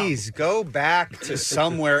job. Please, go back to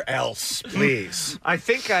somewhere else, please. I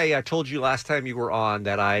think I told you last time you were on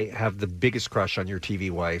that I have the biggest crush on your TV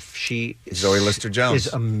wife. She Zoe Lister-Jones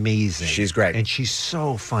is amazing. She's great. And she's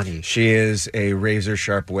so funny. She is a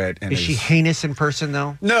razor-sharp wit. And is she heinous in person,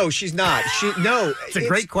 though? No, she's not. It's a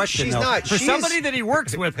great question, She's though. not. For somebody that he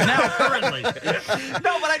works with now currently. No,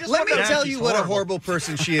 but I just Let me tell you what a horrible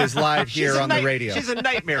person she is live here on the radio. She's a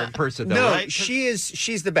nightmare in person, though, no, right?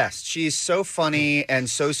 she's the best. She's so funny and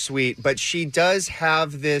so sweet, but she does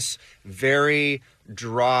have this very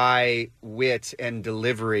dry wit and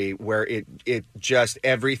delivery where it just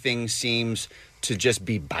everything seems to just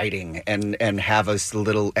be biting and have a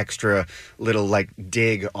little extra like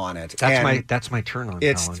dig on it. That's my turn on.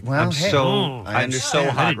 It's Colin. well, I'm hey, so I understand.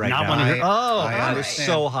 hot right now. I I'm understand.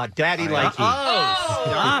 so hot, Daddy likey.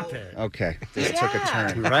 Stop it. Okay, this took a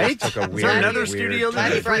turn. Right? This took a Is weird, there another weird studio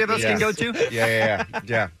that the three of us can go to?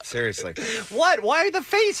 Yeah. Seriously. What? Why the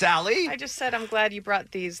face, Allie? I just said I'm glad you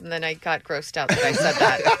brought these, and then I got grossed out that I said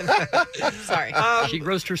that. Sorry. She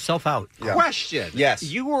grossed herself out. Yeah. Question. Yes.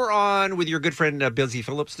 You were on with your good friend Busy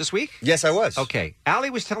Phillips this week? Yes, I was. Okay. Allie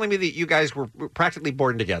was telling me that you guys were practically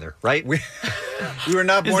born together, right? We were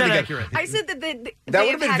not born together. Accurate? I said that That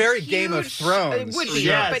would have been very Game of Thrones. It would be,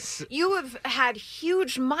 Yes. but you have had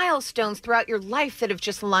huge milestones throughout your life that have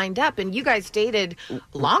just lined up, and you guys dated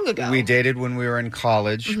long ago. We dated when we were in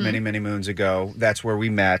college many, many moons ago. That's where we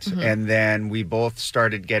met. And then we both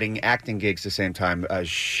started getting acting gigs the same time.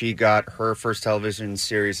 She got her first television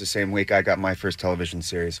series the same week I got my first television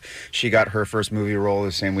series. She got her first movie role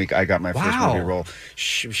the same week I got my first movie role.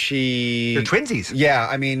 You're twinsies. Yeah,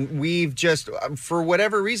 I mean, we've just, for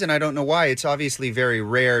whatever reason, I don't know why, it's obviously very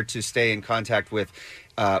rare to stay in contact with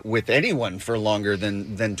anyone for longer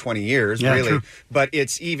than 20 years, really. True. But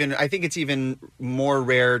I think it's even more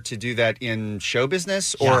rare to do that in show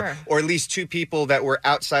business, or at least two people that were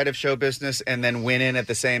outside of show business and then went in at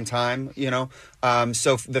the same time,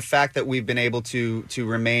 So the fact that we've been able to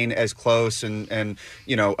remain as close and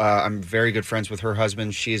I'm very good friends with her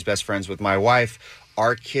husband. She is best friends with my wife.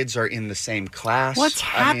 Our kids are in the same class. What's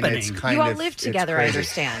happening? It's kind you all of, live it's together, I crazy.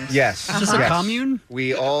 understand. Yes. Is this a commune?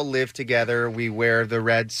 We all live together. We wear the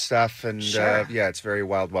red stuff, and Sure. It's very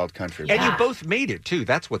wild, wild country. And you both made it, too.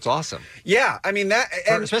 That's what's awesome. Yeah, I mean,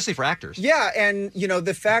 especially for actors. Yeah, and,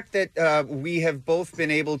 the fact that we have both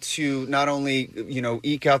been able to not only,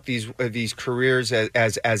 eke out these careers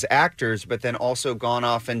as actors, but then also gone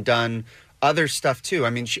off and done other stuff too. I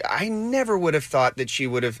mean, I never would have thought that she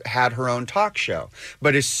would have had her own talk show.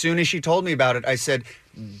 But as soon as she told me about it, I said,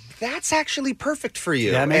 that's actually perfect for you.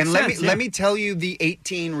 That makes sense, let me tell you the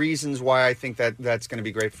 18 reasons why I think that's going to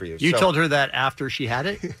be great for you. You told her that after she had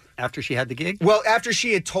it? after she had the gig? Well, after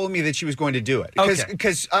she had told me that she was going to do it.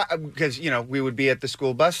 Because we would be at the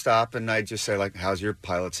school bus stop, and I'd just say, like, how's your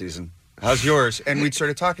pilot season? How's yours? And we'd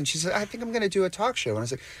sort of talk, and she said, I think I'm going to do a talk show. And I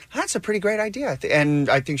was like, that's a pretty great idea. And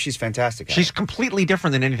I think she's fantastic at She's completely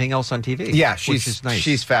different than anything else on TV. Yeah, which is nice.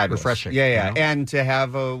 She's fabulous. Refreshing. Yeah. you know? And to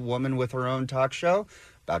have a woman with her own talk show,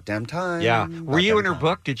 about damn time. Yeah. About Were you damn in her time.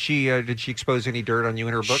 book? Did she expose any dirt on you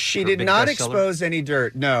in her book? She Her did big not bestseller? expose any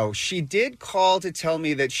dirt. No, she did call to tell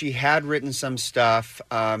me that she had written some stuff,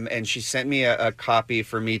 and she sent me a copy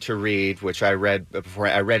for me to read, which I read before.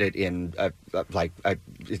 I read it in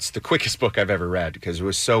it's the quickest book I've ever read because it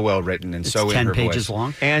was so well written and so in 10 her pages voice.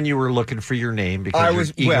 long. And you were looking for your name because I you're was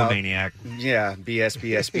an egomaniac. Yeah,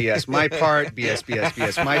 BS, my part,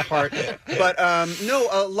 BS, my part. But no,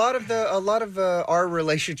 a lot of our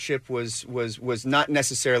relationship was not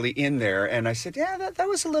necessarily in there. And I said, yeah, that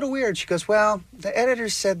was a little weird. She goes, well, the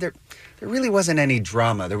editors said there really wasn't any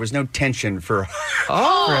drama. There was no tension for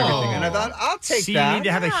everything. And I thought, I'll take so that. you need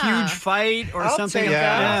to have a huge fight or I'll something. take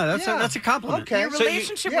that. That's a compliment. Okay. Your So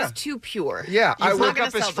relationship was too pure. Yeah, You're I not woke gonna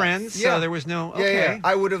up as sell friends, books. so there was no. Okay. Yeah.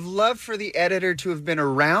 I would have loved for the editor to have been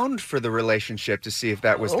around for the relationship to see if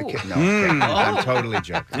that was the case. No, I'm totally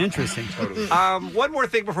joking. Interesting. Totally. One more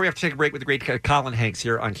thing before we have to take a break with the great Colin Hanks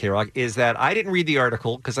here on K-Rock is that I didn't read the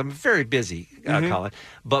article because I'm very busy, Colin.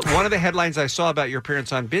 But one of the headlines I saw about your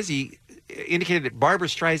appearance on Busy indicated that Barbara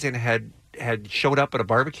Streisand had showed up at a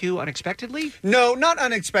barbecue unexpectedly? No, not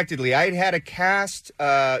unexpectedly. I had a cast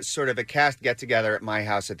get-together at my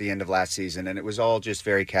house at the end of last season, and it was all just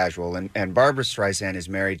very casual. And Barbara Streisand is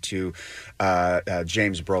married to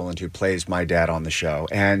James Brolin, who plays my dad on the show.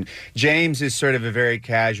 And James is sort of a very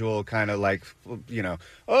casual kind of like,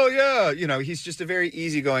 he's just a very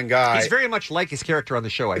easygoing guy. He's very much like his character on the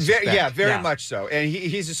show, I suspect. Very much so. And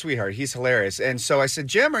he's a sweetheart. He's hilarious. And so I said,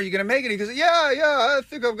 Jim, are you going to make it? He goes, I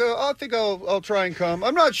think I'll try and come.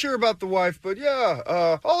 I'm not sure about the wife, but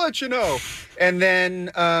I'll let you know. And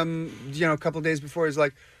then, a couple of days before, he's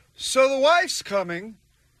like, so the wife's coming.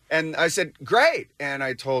 And I said, great. And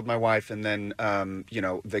I told my wife, and then,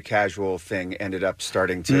 the casual thing ended up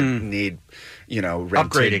starting to need,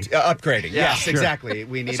 rented, upgrading. Yeah, Yes, sure. exactly.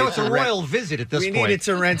 We needed So it's to a royal visit at this we point. needed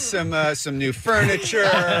to rent some new furniture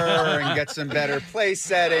and get some better place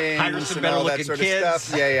settings. Hire some and better all that looking sort kids. of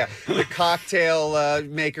stuff. Yeah. The cocktail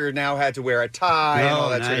maker now had to wear a tie and all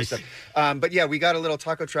that sort of stuff. But yeah, we got a little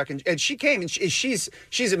taco truck, and she came, and she's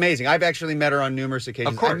amazing. I've actually met her on numerous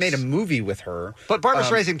occasions. Of course. I made a movie with her. But Barbara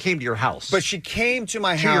Streisand came to your house. But she came to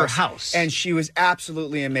my To house. your house. And she was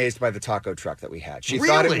absolutely amazed by the taco truck that we had. She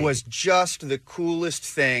thought it was just the coolest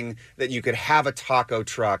thing that you could have a taco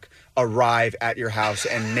truck arrive at your house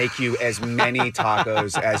and make you as many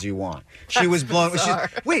tacos as you want. She was blown.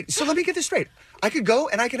 Wait, so let me get this straight. I could go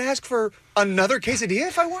and I can ask for another quesadilla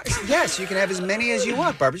if I want. I said, yes, you can have as many as you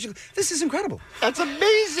want, Barbara. She goes, this is incredible. That's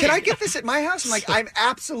amazing. Can I get this at my house? I'm like, I'm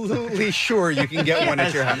absolutely sure you can get one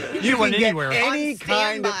at your house. You can get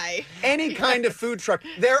any kind of food truck.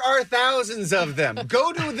 There are thousands of them.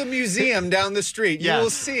 Go to the museum down the street. You will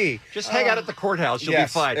see. Just hang out at the courthouse. You'll be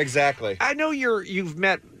fine. Exactly. I know you've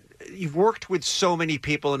worked with so many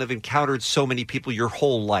people and have encountered so many people your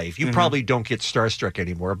whole life. You probably don't get starstruck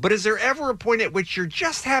anymore. But is there ever a point at which you're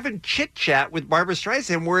just having chit-chat with Barbara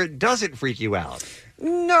Streisand where it doesn't freak you out?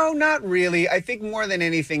 No, not really. I think more than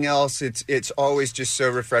anything else, it's always just so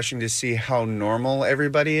refreshing to see how normal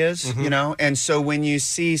everybody is, And so when you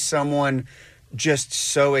see someone just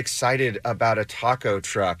so excited about a taco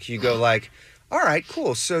truck, you go like, all right,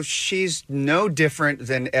 cool. So she's no different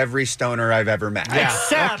than every stoner I've ever met.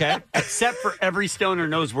 Yeah. Except for every stoner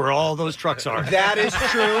knows where all those trucks are. That is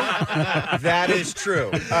true. That is true.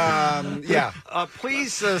 Yeah.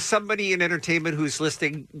 Please, somebody in entertainment who's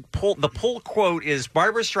listening, the pull quote is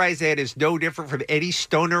Barbara Streisand is no different from any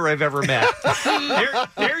stoner I've ever met.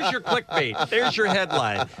 There's your clickbait. There's your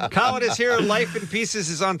headline. Colin is here. Life in Pieces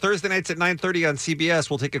is on Thursday nights at 9:30 on CBS.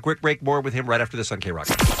 We'll take a quick break. More with him right after this on K-Rock.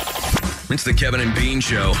 It's the Kevin and Bean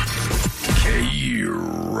Show.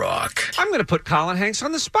 K-Rock. I'm going to put Colin Hanks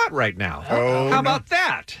on the spot right now. Oh, How about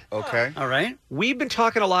that? Okay. All right. We've been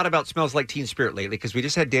talking a lot about Smells Like Teen Spirit lately because we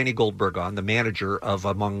just had Danny Goldberg on, the manager of,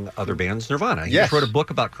 among other bands, Nirvana. He just wrote a book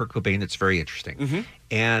about Kurt Cobain that's very interesting.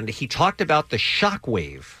 And he talked about the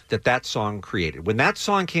shockwave that song created. When that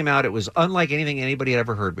song came out, it was unlike anything anybody had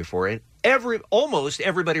ever heard before. And almost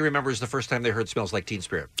everybody remembers the first time they heard Smells Like Teen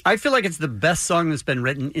Spirit. I feel like it's the best song that's been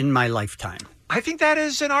written in my lifetime. I think that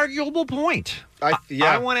is an arguable point.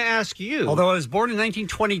 I want to ask you. Although I was born in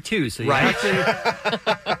 1922, so you Right. have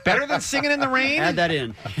to Better than Singing in the Rain? add that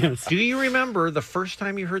in. Yes. Do you remember the first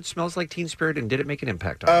time you heard Smells Like Teen Spirit, and did it make an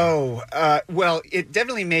impact on you? Well, it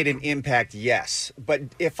definitely made an impact, yes. But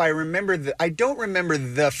if I remember, I don't remember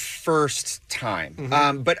the first time.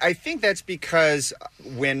 Mm-hmm. But I think that's because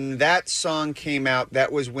when that song came out,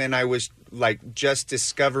 that was when I was like just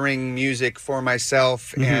discovering music for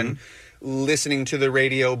myself Mm-hmm. and listening to the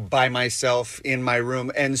radio by myself in my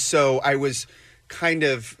room. And so I was kind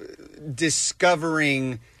of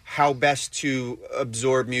discovering how best to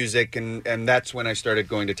absorb music, and that's when I started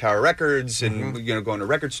going to Tower Records and going to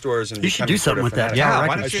record stores. And You should becoming do sort something of with that. fanatic. Yeah,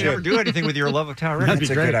 why I don't you should. never do anything with your love of Tower That'd Records? be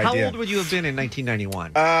That's a great. good How idea. old would you have been in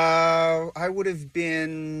 1991? I would have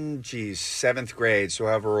been, 7th grade. So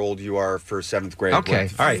however old you are for 7th grade. Okay,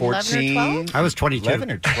 what, all right. 14? 11 or 12? I was 22.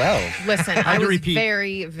 11 or 12? Listen, I had to was repeat.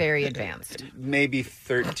 very, very advanced. Maybe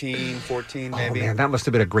 13, 14, maybe. Oh, man, that must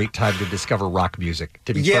have been a great time to discover rock music.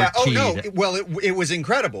 To be Yeah. 13. Oh, no. Well, it was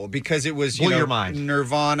incredible because it was, Blew your mind.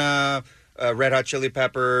 Nirvana, Red Hot Chili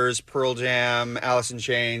Peppers, Pearl Jam, Alice in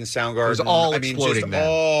Chains, Soundgarden. It was all I mean, exploding just then.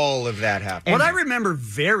 all of that happened. What I remember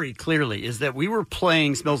very clearly is that we were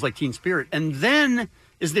playing Smells Like Teen Spirit, and then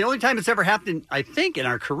is the only time it's ever happened, I think, in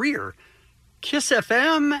our career. Kiss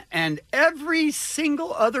FM and every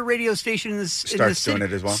single other radio station in the Starts city doing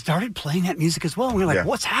it as well? started playing that music as well. And we were like, Yeah.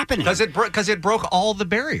 what's happening? Because it broke all the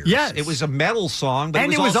barriers. Yes. It was a metal song, but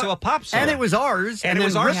And it was also our- a pop song. And it was ours. And it then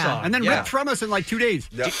was our ripped- song. And then Yeah. ripped from us in like 2 days.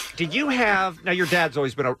 Did you have, now your dad's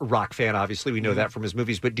always been a rock fan, obviously, we know that from his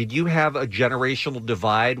movies, but did you have a generational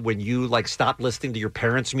divide when you like stopped listening to your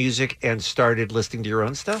parents' music and started listening to your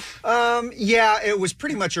own stuff? Yeah, it was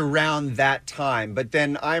pretty much around that time. But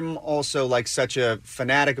then I'm also like such a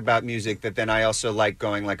fanatic about music that then I also like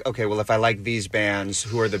going like, okay, well, if I like these bands,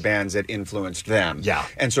 who are the bands that influenced them? Yeah.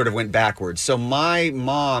 And sort of went backwards. So my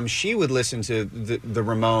mom, she would listen to the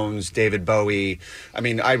Ramones, David Bowie. I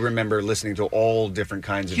mean, I remember listening to all different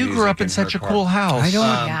kinds of You music. grew up in her such a car. cool house. I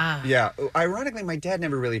know. Yeah. Ironically, my dad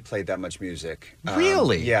never really played that much music.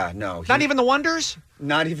 Really? Yeah, no. Not even the Wonders?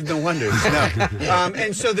 Not even the Wonders, no.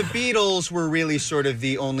 And so the Beatles were really sort of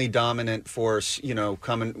the only dominant force,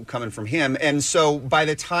 coming from him. And so by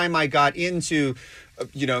the time I got into,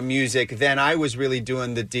 music, then I was really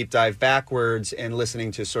doing the deep dive backwards and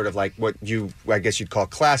listening to sort of like what I guess you'd call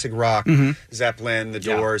classic rock, Zeppelin, The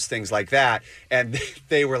Doors, things like that. And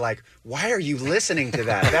they were like, why are you listening to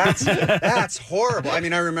that? That's horrible. I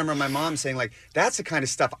mean, I remember my mom saying like, that's the kind of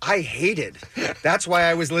stuff I hated. That's why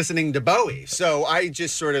I was listening to Bowie. So I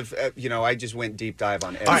just sort of, I just went deep dive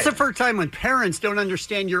on everything. It's the first time when parents don't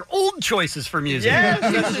understand your old choices for music. Yes,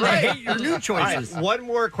 that's right. They hate your new choices. All right, one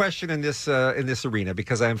more question in this arena,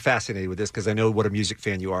 because I am fascinated with this, because I know what a music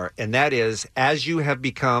fan you are, and that is, as you have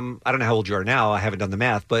become, I don't know how old you are now, I haven't done the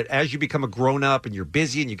math, but as you become a grown-up and you're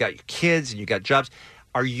busy and you got your kids and you got jobs,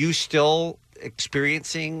 are you still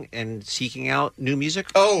experiencing and seeking out new music?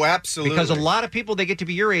 Oh, absolutely. Because a lot of people, they get to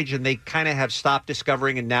be your age and they kind of have stopped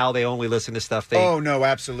discovering, and now they only listen to stuff they... Oh, no,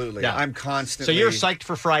 absolutely. Yeah. I'm constantly... So you're psyched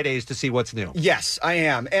for Fridays to see what's new? Yes, I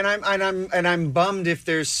am, and I'm bummed if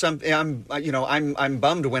there's something. I'm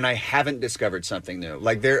bummed when I haven't discovered something new.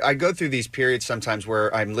 Like I go through these periods sometimes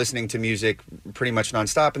where I'm listening to music pretty much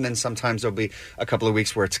nonstop, and then sometimes there'll be a couple of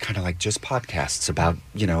weeks where it's kind of like just podcasts about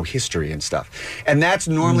history and stuff, and that's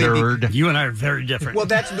normally You and I are very different. Well,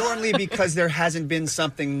 that's normally because there hasn't been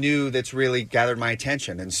something new that's really gathered my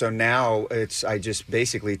attention, and so now I just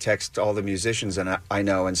basically text all the musicians and I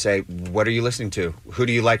know and say, what are you listening to? Who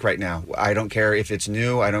do you like right now? I don't care if it's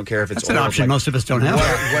new. I don't care if it's That's an old. option most of us don't have.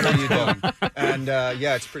 What are you doing? And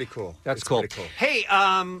yeah, it's pretty cool. That's cool. Pretty cool. Hey,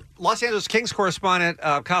 Los Angeles Kings correspondent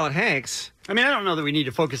Colin Hanks. I mean, I don't know that we need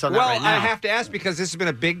to focus on that Well, right now. I have to ask, because this has been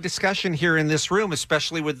a big discussion here in this room,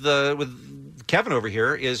 especially with Kevin over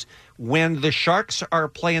here, is when the Sharks are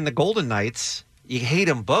playing the Golden Knights, you hate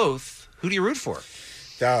them both. Who do you root for?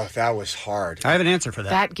 That was hard. I have an answer for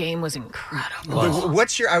that. That game was incredible.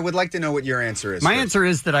 I would like to know what your answer is. My first. answer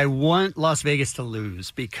is that I want Las Vegas to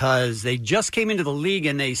lose because they just came into the league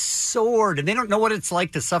and they soared and they don't know what it's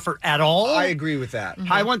like to suffer at all. I agree with that.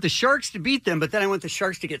 I want the Sharks to beat them, but then I want the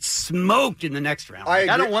Sharks to get smoked in the next round. I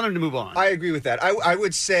I don't want them to move on. I agree with that. I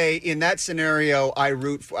would say in that scenario, I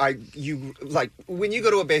root for like when you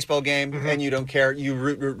go to a baseball game and you don't care, you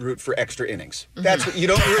root for extra innings. That's what you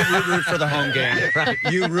don't root for the home game. Right.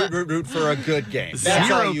 You root for a good game. That's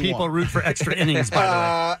Zero all you people want. root for extra innings, by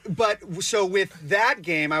the way. But so with that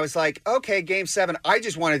game, I was like, okay, Game 7. I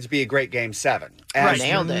just wanted it to be a great Game 7. As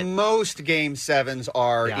Nailed it. most Game 7s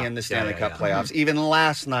are in the Stanley Cup playoffs. Even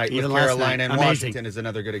last night Even with last Carolina night. and Amazing. Washington is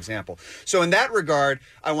another good example. So in that regard,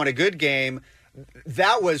 I want a good game.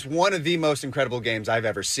 that was one of the most incredible games I've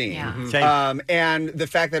ever seen. Yeah. Same. And the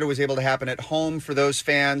fact that it was able to happen at home for those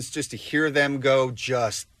fans, just to hear them go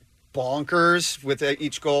just bonkers with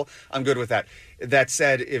each goal, I'm good with that. That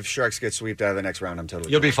said, if Sharks get swept out of the next round, I'm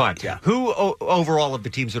totally You'll good. be fine. Yeah. Who overall of the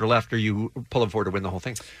teams that are left are you pulling for to win the whole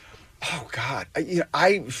thing? Oh God,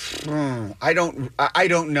 I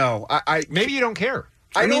don't know. I maybe you don't care.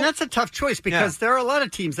 I mean, that's a tough choice because there are a lot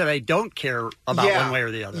of teams that I don't care about one way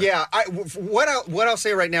or the other. Yeah, what I'll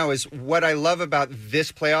say right now is what I love about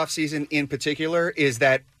this playoff season in particular is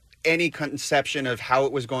that any conception of how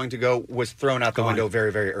it was going to go was thrown out the window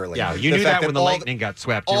very, very early. Yeah, you knew that when the Lightning got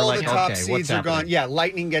swept. You were like, the top okay, seeds what's are happening? gone. Yeah,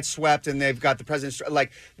 Lightning gets swept, and they've got the President's...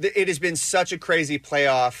 it has been such a crazy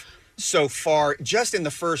playoff so far, just in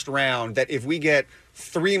the first round, that if we get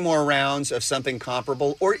 3 more rounds of something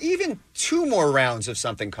comparable, or even 2 more rounds of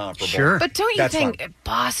something comparable. But don't you that's think fun.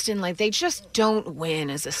 Boston, they just don't win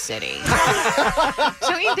as a city?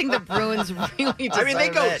 Don't you think the Bruins really deserve I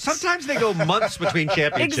mean, sometimes they go months between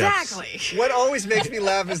championships. Exactly. What always makes me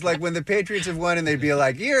laugh is when the Patriots have won and they'd be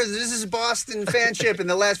like, this is Boston fanship in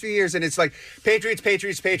the last few years, and it's like Patriots,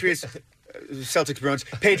 Celtics, Bruins,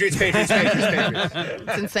 Patriots.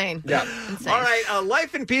 It's insane. Yeah. Insane. All right,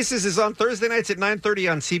 Life in Pieces is on Thursday nights at 9:30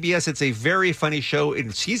 on CBS. It's a very funny show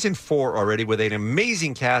in season 4 already with an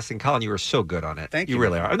amazing cast. And Colin, you are so good on it. Thank you. You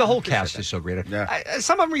really are. The whole cast is so great. Yeah.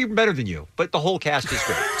 Some of them are even better than you, but the whole cast is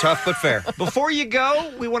great. Tough but fair. Before you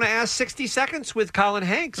go, we want to ask 60 Seconds with Colin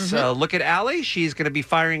Hanks. Look at Allie. She's going to be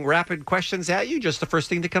firing rapid questions at you. Just the first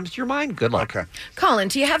thing that comes to your mind. Good luck. Okay. Colin,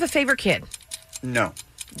 do you have a favorite kid? No.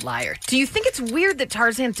 Liar. Do you think it's weird that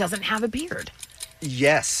Tarzan doesn't have a beard?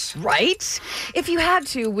 Yes. Right? If you had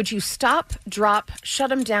to, would you stop, drop,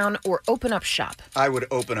 shut him down, or open up shop? I would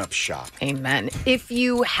open up shop. Amen. If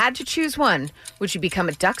you had to choose one, would you become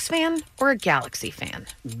a Ducks fan or a Galaxy fan?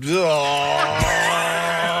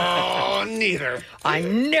 Neither. I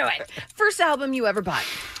knew it. First album you ever bought?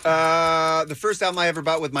 The first album I ever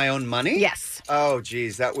bought with my own money? Yes. Oh,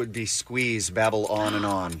 geez, that would be Squeeze, Babble On and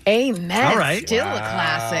On. Amen. All right. Still Wow. a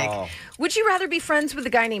classic. Would you rather be friends with a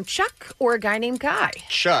guy named Chuck or a guy named Guy?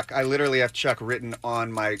 Chuck. I literally have Chuck written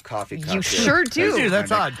on my coffee cup. You sure do.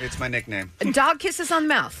 That's odd. It's my nickname. Dog kisses on the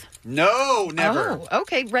mouth. No, never. Oh,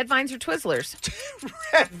 okay. Red vines or Twizzlers?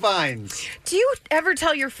 Red vines. Do you ever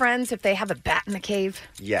tell your friends if they have a bat in the cave?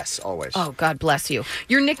 Yes, always. Oh, God bless you.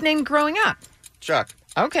 Your nickname growing up? Chuck.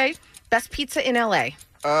 Okay. Best pizza in L.A.?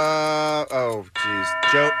 Oh, geez.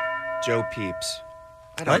 Joe Peeps.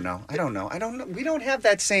 I don't know. We don't have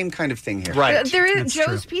that same kind of thing here. There is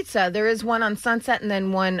Joe's Pizza. There is one on Sunset and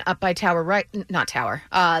then one up by Tower, not Tower,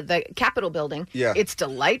 the Capitol building. Yeah. It's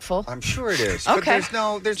delightful. I'm sure it is. Okay.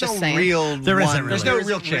 But there's Just no saying. real There one. isn't really. There's no There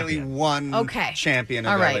real isn't really champion. one Okay. champion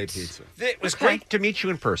of All LA right. pizza. It was great to meet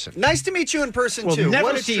you in person. Nice to meet you in person We'll too. never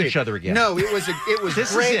What a see treat. each other again. No, it was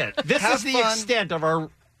This great. is it. This Have is the fun. extent of our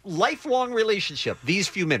lifelong relationship. These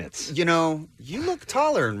few minutes. You know, you look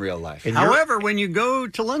taller in real life. And However, when you go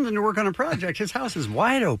to London to work on a project, his house is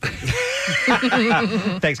wide open.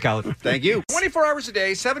 Thanks, Colin. Thank you. 24 hours a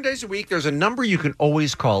day, 7 days a week. There's a number you can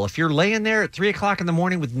always call. If you're laying there at 3 o'clock in the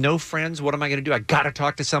morning with no friends, what am I going to do? I got to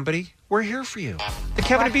talk to somebody. We're here for you. The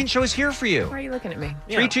Kevin and Bean Show is here for you. Why are you looking at me?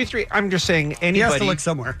 323. I'm just saying anybody. He has to look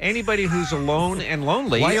somewhere. Anybody who's alone and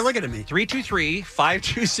lonely. Why are you looking at me?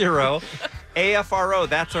 323-520-AFRO.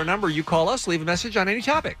 That's our number. You call us, leave a message on any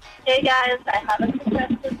topic. Hey guys, I have a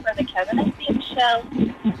suggestion for the Kevin and Bean Show.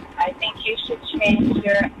 I think you should change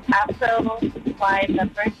your Afro line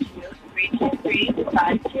number to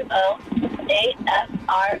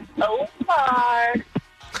 323-520-AFRO.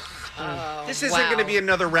 This isn't going to be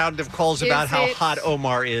another round of calls about how hot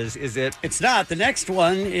Omar is it? It's not. The next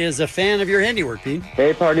one is a fan of your handiwork, Pete.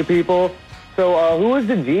 Hey, party people. So who was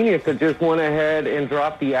the genius that just went ahead and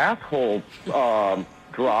dropped the asshole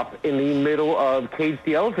drop in the middle of Cage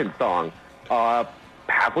the Elephant song?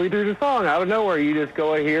 Halfway through the song, out of nowhere, you just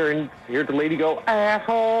go here and hear the lady go,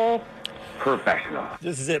 asshole. Professional.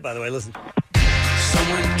 This is it, by the way. Listen.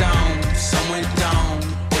 Someone down,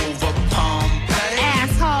 over Pompeii.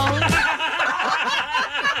 Asshole.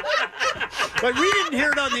 But we didn't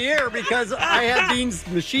hear it on the air because I had Bean's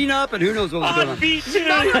machine up and who knows what was going on.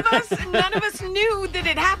 None of us knew that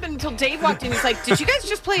it happened until Dave walked in. He's like, "Did you guys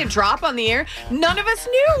just play a drop on the air?" None of us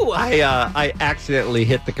knew. I accidentally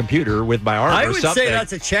hit the computer with my arm I or would something. say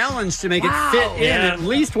that's a challenge to make Wow. it fit in Yeah. at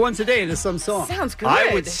least once a day into some song. Sounds good.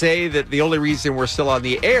 I would say that the only reason we're still on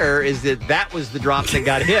the air is that was the drop that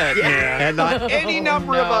got hit, and not any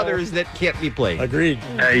number of others that can't be played. Agreed.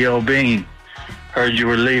 Hey, yo, Bean. Heard you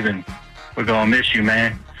were leaving. We're going to miss you,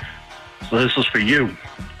 man. So this is for you.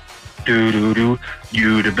 Do-do-do,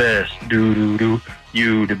 you the best. Do-do-do,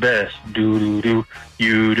 you the best. Do-do-do,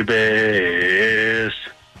 you the best.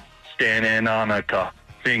 Standing on a car,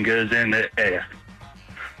 fingers in the air.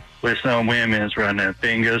 With some women's running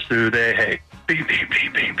fingers through their hair. Bing, bing,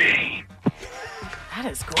 bing, bing, bing. That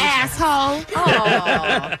is gorgeous. Asshole.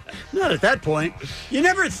 Oh. Not at that point. You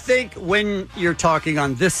never think when you're talking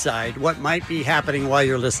on this side what might be happening while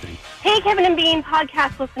you're listening. Hey, Kevin and Bean,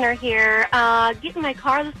 podcast listener here. Get in my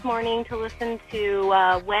car this morning to listen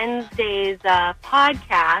to Wednesday's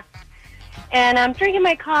podcast. And I'm drinking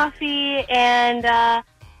my coffee, and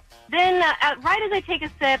then right as I take a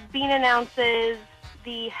sip, Bean announces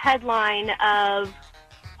the headline of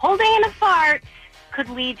 "Holding in a fart could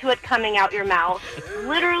lead to it coming out your mouth."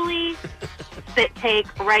 Literally, spit take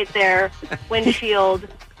right there, windshield,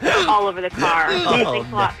 all over the car. Thanks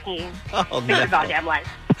a lot, Bean. Fix your goddamn life.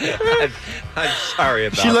 I'm sorry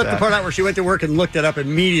about that. She left the part out where she went to work and looked it up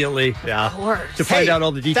immediately to find out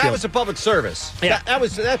all the details. That was a public service. Yeah.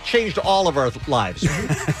 That changed all of our lives,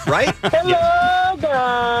 right? Hello,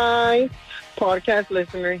 guys. Podcast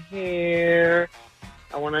listener here.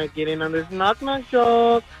 I want to get in on this knock-knock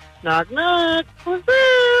joke. Knock-knock. Who's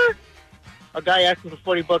there? A guy asking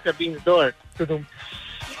for $40 at Bean's door.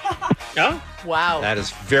 Oh? Wow. That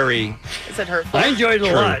is very... Is it hurtful? I enjoyed it a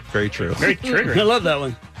true. lot. Very true. Very triggering. I love that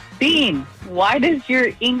one. Bean, why does your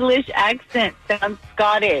English accent sound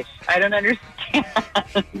Scottish? I don't understand.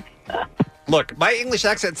 Look, my English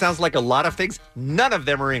accent sounds like a lot of things. None of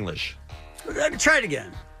them are English. Try it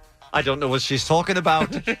again. I don't know what she's talking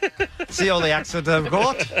about. See all the accent I've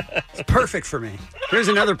got? It's perfect for me. Here's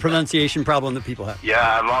another pronunciation problem that people have.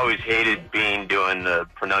 Yeah, I've always hated Bean doing the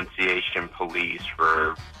pronunciation police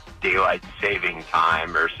for daylight saving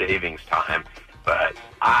time or savings time, but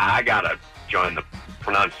I gotta join the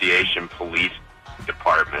pronunciation police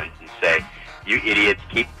department and say, you idiots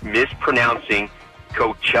keep mispronouncing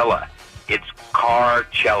Coachella. It's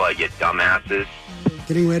Carcella, you dumbasses.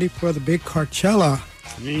 Getting ready for the big Carcella.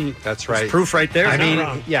 I mean, that's right. Proof right there. I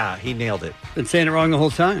mean, yeah, he nailed it. Been saying it wrong the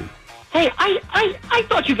whole time. Hey, I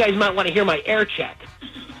thought you guys might want to hear my air check.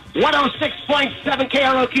 106.7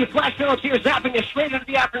 KROQ, Flash Phillips here, zapping you straight into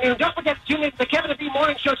the afternoon. Don't forget to tune in to the Kevin and Bean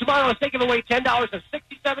Morning Show tomorrow as they give away $10.67.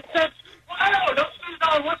 Wow, don't spend it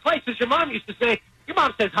all in one place, as your mom used to say. Your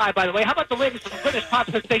mom says hi, by the way. How about the ladies from the British pop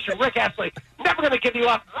station, Rick Astley? Never going to give you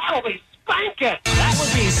up. That'll be spanking. That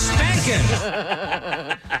would be spanking.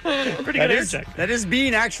 Pretty good air check. That is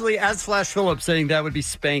Bean actually, as Flash Phillips, saying that would be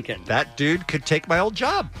spanking. That dude could take my old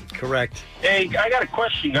job. Correct. Hey, I got a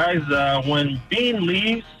question, guys. When Bean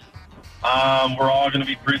leaves, we're all going to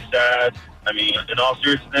be pretty sad. I mean, in all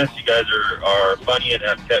seriousness, you guys are funny and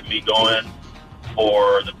have kept me going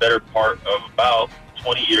for the better part of about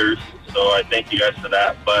 20 years. So I thank you guys for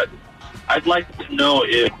that. But I'd like to know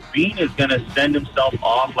if Bean is going to send himself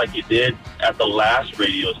off like he did at the last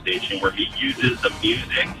radio station where he uses the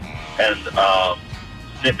music and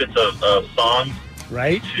snippets of songs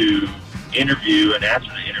to interview and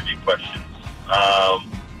answer the interview questions.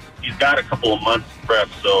 He's got a couple of months prep,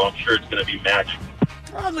 so I'm sure it's going to be magic.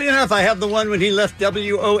 Oddly enough, I have the one when he left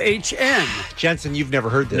WOHN. Jensen, you've never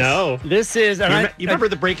heard this. No. This is... You remember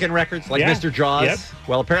the break-in records, like Yeah. Mr. Jaws? Yep.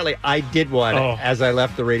 Well, apparently I did one as I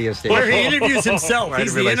left the radio station. Where he interviews himself. I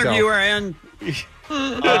He's the interview myself. interviewer and...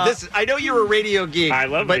 I know you're a radio geek. I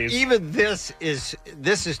love but these. even this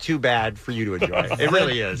is too bad for you to enjoy. It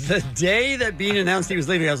really is. The day that Bean announced he was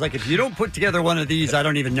leaving, I was like, if you don't put together one of these, I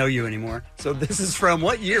don't even know you anymore. So this is from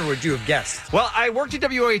what year would you have guessed? Well, I worked at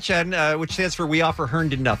WOHN, which stands for We Offer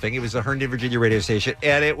Herndon Nothing. It was a Herndon, Virginia radio station.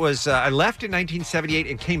 And it was, I left in 1978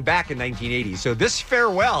 and came back in 1980. So this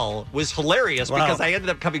farewell was hilarious because I ended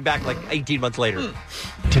up coming back like 18 months later.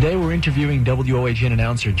 Today we're interviewing WOHN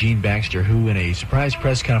announcer Gene Baxter, who in a surprise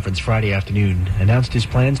press conference Friday afternoon announced his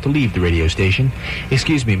plans to leave the radio station.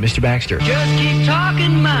 Excuse me, Mr. Baxter. Just keep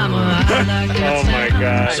talking, mama. Oh my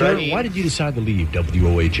God. Sir, why did you decide to leave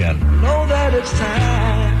WOHN? Know that it's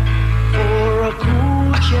time for a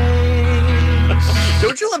cool change.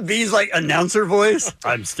 Don't you love Bean's like announcer voice?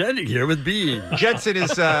 I'm standing here with Bean. Jensen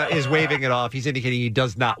is waving it off. He's indicating he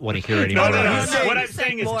does not want to hear anymore. No. What I'm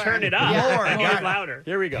saying is turn it up. More. Get louder.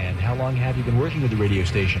 Here we go. And how long have you been working with the radio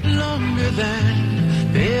station? Longer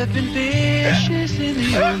than there have been fishes in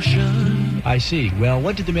the ocean. I see. Well,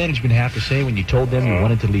 what did the management have to say when you told them you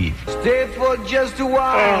wanted to leave? Stay for just a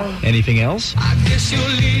while. Anything else? I guess your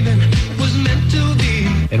leaving was meant to be.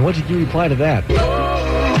 And what did you reply to that?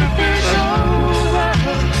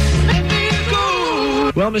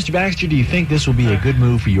 Well, Mr. Baxter, do you think this will be a good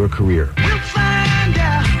move for your career?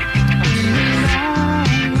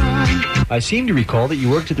 I seem to recall that you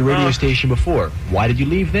worked at the radio station before. Why did you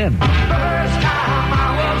leave then?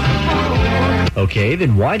 Okay,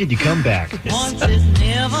 then why did you come back? Once is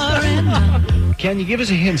never enough. Can you give us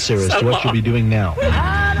a hint, sir, as to what you'll be doing now?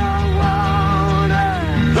 I don't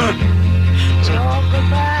wanna talk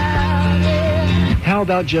about it. How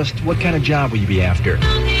about just what kind of job will you be after?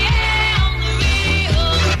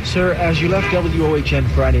 Sir, as you left WOHN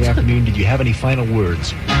Friday afternoon, did you have any final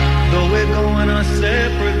words? Though we're going our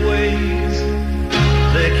separate ways,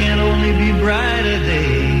 there can only be brighter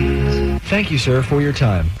days. Thank you, sir, for your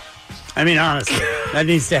time. I mean, honestly, that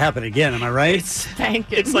needs to happen again. Am I right?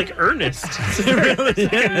 Thank you. It's like Ernest. It's like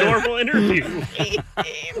a normal interview.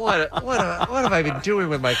 What have I been doing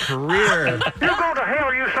with my career? You go to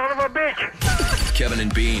hell, you son of a bitch. Kevin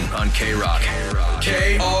and Bean on K-Rock.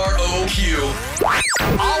 KROQ.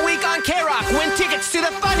 All week on K-Rock, win tickets to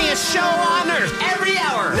the funniest show on earth every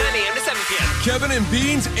hour, 9 a.m. to 7 p.m. Kevin and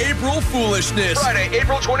Bean's April Foolishness. Friday,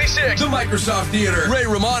 April 26th. The Microsoft Theater. Ray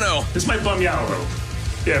Romano. This might bum you out a little.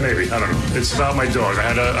 Yeah, maybe. I don't know. It's about my dog. I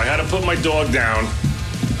had to put my dog down.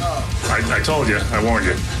 I told you. I warned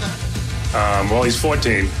you. Well, he's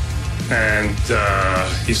 14, and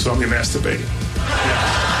he saw me masturbating.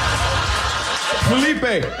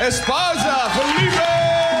 Felipe Esparza.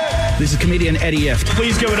 Felipe. This is comedian Eddie F.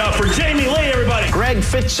 Please give it up for Jamie Lee, everybody. Greg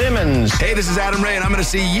Fitzsimmons. Hey, this is Adam Ray, and I'm going to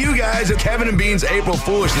see you guys at Kevin and Bean's April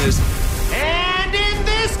Foolishness. And in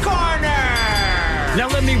this corner. Now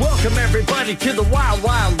let me welcome everybody to the Wild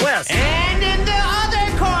Wild West. And in the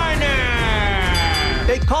other corner.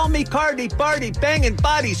 They call me Cardi, Barty, banging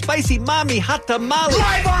body, spicy mommy, hot tamale.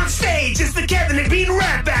 Live on stage is the Kevin and Bean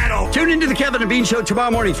rap battle. Tune into the Kevin and Bean Show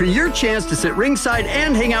tomorrow morning for your chance to sit ringside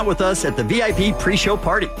and hang out with us at the VIP pre-show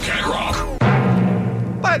party. K-Rock.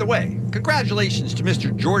 By the way, congratulations to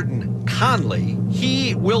Mr. Jordan Conley.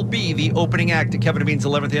 He will be the opening act at Kevin and Bean's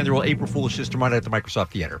 11th annual April Foolishness tomorrow night at the Microsoft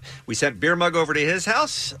Theater. We sent Beer Mug over to his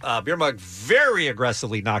house. Beer Mug very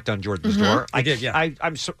aggressively knocked on Jordan's door. I did, yeah.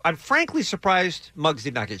 I'm frankly surprised Muggs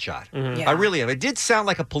did not get shot. Yeah. I really am. It did sound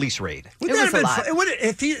like a police raid. Wouldn't that have been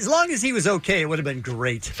fun? As long as he was okay, it would have been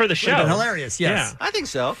great. For the show. Would have been hilarious, yes. Yeah. I think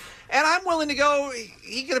so. And I'm willing to go,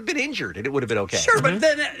 he could have been injured and it would have been okay. Sure, but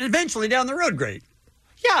then eventually down the road, great.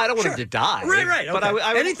 Yeah, I don't want him to die. Right. But Okay.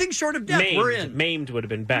 I anything short of death, we're in. Maimed would have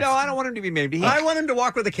been best. No, I don't want him to be maimed. I want him to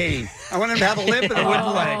walk with a cane. I want him to have a limp and a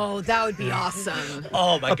wooden leg. Oh, that would be awesome.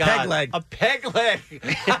 Oh, my God. Peg leg. A peg leg.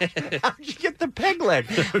 How'd you get the peg leg?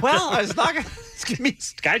 Well, I was knocking.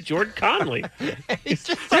 This guy, Jordan Conley. I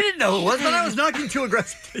didn't know who it was, but I was knocking too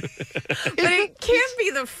aggressively. But it can't be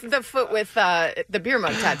the foot with the beer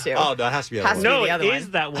mug tattoo. Oh, no, it has to be the other one. No, the other it is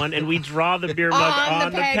that one, and we draw the beer mug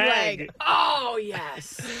on the peg. leg. Oh, yes.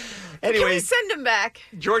 Anyway, Can we send him back?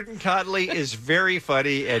 Jordan Conley is very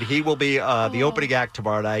funny, and he will be the opening act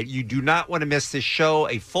tomorrow night. You do not want to miss this show.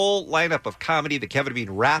 A full lineup of comedy, the Kevin and Bean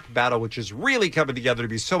rap battle, which is really coming together to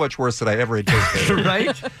be so much worse than I ever anticipated.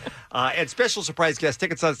 Right? And special surprise guest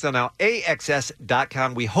tickets on sale now,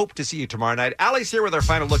 AXS.com. We hope to see you tomorrow night. Allie's here with our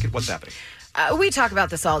final look at what's happening. We talk about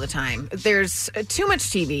this all the time. There's too much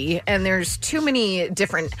TV, and there's too many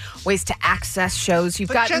different ways to access shows. You've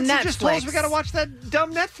got Jensen Netflix. just told us we got to watch that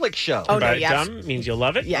dumb Netflix show. Oh, no, By yeah. dumb means you'll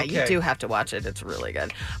love it? Yeah, you do have to watch it. It's really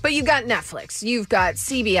good. But you've got Netflix. You've got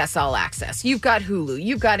CBS All Access. You've got Hulu.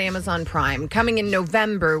 You've got Amazon Prime. Coming in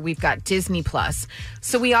November, we've got Disney Plus.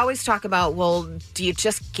 So we always talk about, well, do you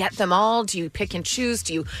just get them all? Do you pick and choose?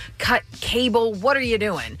 Do you cut cable? What are you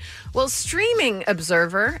doing? Well, Streaming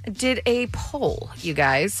Observer did a poll, you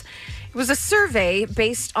guys. It was a survey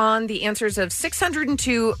based on the answers of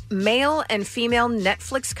 602 male and female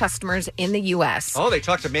Netflix customers in the U.S. Oh, they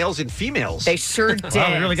talked to males and females. They sure did.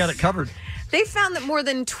 Wow, they really got it covered. They found that more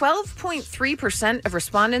than 12.3% of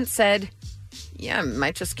respondents said, yeah,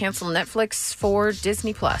 might just cancel Netflix for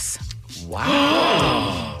Disney Plus.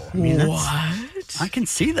 Wow. I mean, I can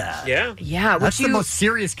see that. Yeah. Yeah. That's the most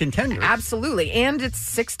serious contender. Absolutely. And it's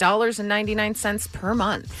 $6.99 per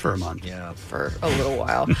month. For a month. Yeah. For a little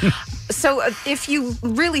while. So if you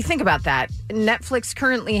really think about that, Netflix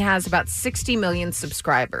currently has about 60 million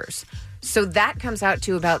subscribers. So that comes out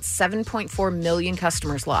to about 7.4 million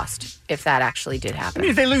customers lost, if that actually did happen. I mean,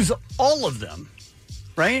 if they lose all of them,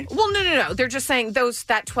 right? Well, no. They're just saying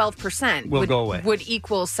that 12% Will go away. would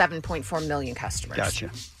equal 7.4 million customers.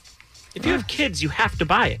 Gotcha. If you have kids, you have to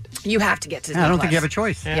buy it. You have to get Disney I don't Plus. think you have a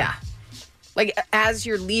choice. Yeah. Like, as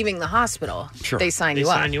you're leaving the hospital, Sure. they sign They you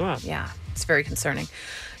up. sign you up. Yeah. It's very concerning.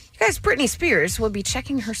 You Guys, Britney Spears will be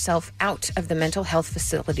checking herself out of the mental health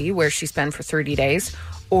facility where she's been for 30 days,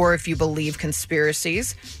 or if you believe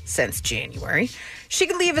conspiracies, since January. She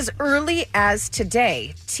could leave as early as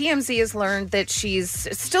today. TMZ has learned that she's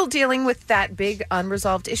still dealing with that big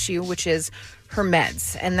unresolved issue, which is her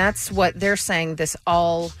meds. And that's what they're saying this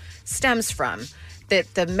all stems from.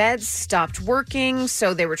 That the meds stopped working,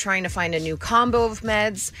 so they were trying to find a new combo of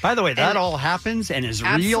meds. By the way, that all happens and is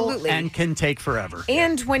real and can take forever.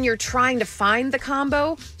 And when you're trying to find the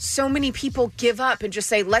combo, so many people give up and just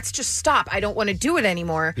say, let's just stop. I don't want to do it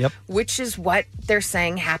anymore. Yep. Which is what they're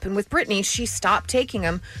saying happened with Britney. She stopped taking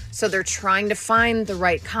them. So they're trying to find the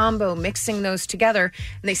right combo, mixing those together.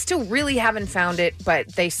 And they still really haven't found it, but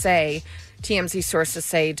they say... TMZ sources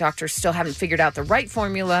say doctors still haven't figured out the right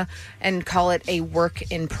formula and call it a work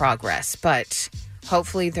in progress. But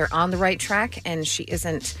hopefully they're on the right track and she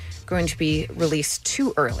isn't going to be released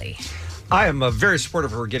too early. I am very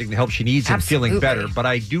supportive of her getting the help she needs and Absolutely. feeling better. But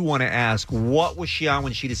I do want to ask, what was she on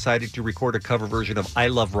when she decided to record a cover version of I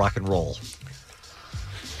Love Rock and Roll?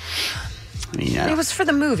 It was for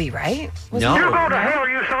the movie, right? No. You go to hell,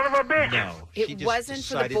 you son of a bitch! No. It wasn't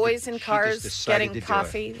for the boys in cars getting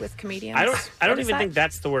coffee with comedians. I don't What is even that? think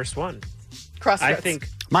that's the worst one. Crossroads. I think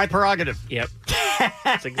My prerogative. Yep.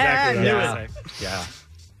 That's exactly what I Yeah. would say. Yeah.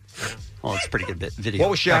 Oh, it's a pretty good video. What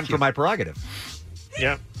was she on Thank for you. My Prerogative?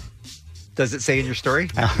 Yeah. Does it say in your story?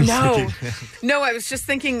 No. No, I was just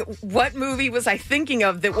thinking, what movie was I thinking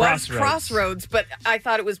of that was Crossroads? But I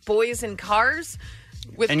thought it was Boys in Cars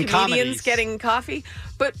with And comedians comedies. getting coffee.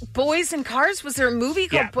 But Boys in Cars, was there a movie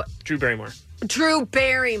called Drew Barrymore. Drew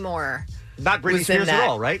Barrymore? Not Britney was in Spears at that.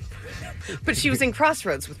 all, right? But she was in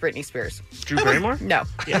Crossroads with Britney Spears. Drew Barrymore? No.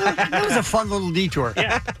 That was a fun little detour.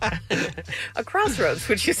 A crossroads,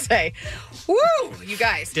 would you say? Woo, you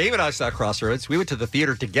guys. Dave and I saw Crossroads. We went to the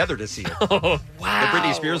theater together to see it. Wow. The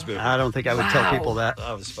Britney Spears movie. I don't think I would tell Wow. people that.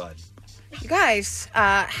 That was fun. You guys,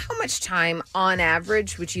 how much time on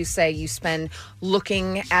average would you say you spend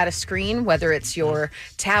looking at a screen, whether it's your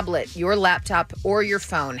tablet, your laptop, or your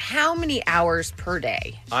phone? How many hours per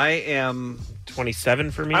day? I am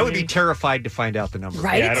 27 for me. I would be terrified to find out the number.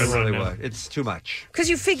 Right? Yeah, I don't I really know. would. It's too much. Because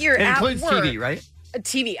you figure It at includes work, TV, right?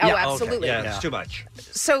 TV, oh, absolutely. Yeah, it's too much.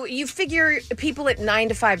 So you figure people at 9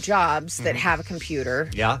 to 5 jobs that have a computer,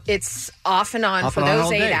 Yeah. it's off and on Off for and on those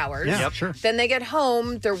all 8 day. hours. Yeah, Yep. sure. Then they get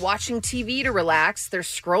home, they're watching TV to relax, they're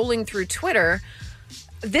scrolling through Twitter.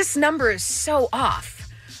 This number is so off.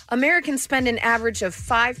 Americans spend an average of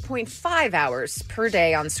 5.5 hours per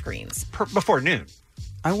day on screens. Before noon.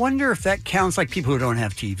 I wonder if that counts like people who don't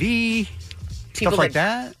have TV, People stuff like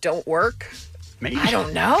that. Don't work. Maybe. I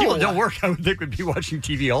don't know. People that don't work, I would think, would be watching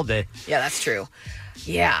TV all day. Yeah, that's true.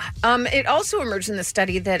 Yeah. It also emerged in the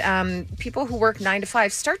study that people who work 9 to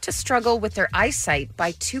 5 start to struggle with their eyesight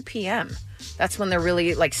by 2 p.m. That's when they're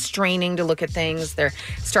really like straining to look at things. They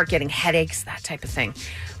start getting headaches, that type of thing.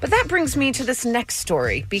 But that brings me to this next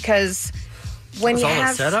story because when Was you all a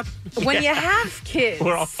have setup? when Yeah. you have kids,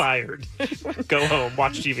 We're all fired. Go home,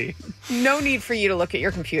 watch TV. no need for you to look at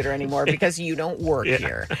your computer anymore because you don't work Yeah.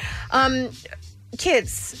 here.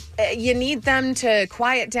 Kids, you need them to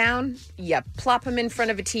quiet down. You plop them in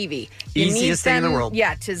front of a TV. You Easiest need thing in them, the world.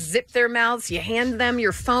 Yeah, to zip their mouths. You hand them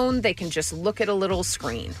your phone. They can just look at a little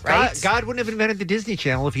screen, right? God wouldn't have invented the Disney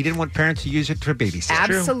Channel if he didn't want parents to use it for babysit.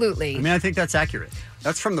 Absolutely. I mean, I think that's accurate.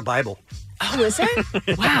 That's from the Bible. Oh, is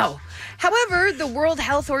it? Wow. However, the World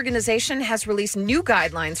Health Organization has released new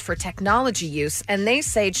guidelines for technology use, and they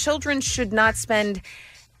say children should not spend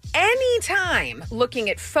any time looking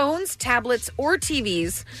at phones, tablets, or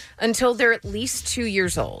TVs until they're at least 2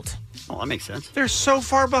 years old. Oh, that makes sense. They're so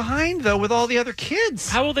far behind, though, with all the other kids.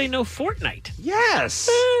 How will they know Fortnite? Yes.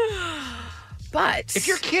 But if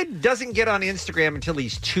your kid doesn't get on Instagram until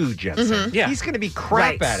he's 2, Jensen, Yeah. he's going to be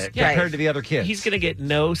crap Right. at it Yeah. compared to the other kids. He's going to get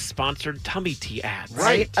no sponsored tummy tea ads.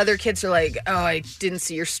 Right. Other kids are like, oh, I didn't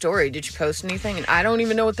see your story. Did you post anything? And I don't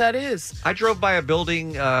even know what that is. I drove by a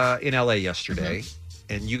building in L.A. yesterday,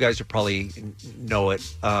 and you guys would probably know it.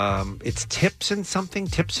 It's Tips and something,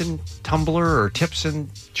 Tips and Tumblr or Tips and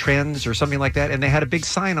Trends or something like that. And they had a big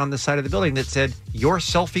sign on the side of the building that said, "Your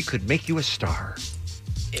selfie could make you a star."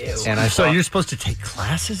 Ew. And I So thought, you're supposed to take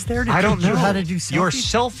classes there to I don't teach you know how to do selfies? Your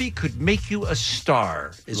selfie could make you a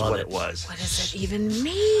star, is Love what it. it was. What does it even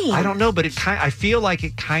mean? I don't know, but I feel like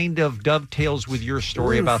it kind of dovetails with your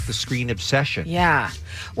story Oof. about the screen obsession. Yeah.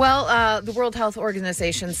 Well, the World Health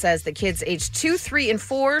Organization says that kids aged 2, 3, and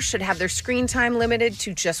 4 should have their screen time limited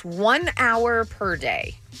to just 1 hour per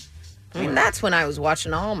day. I mean, that's when I was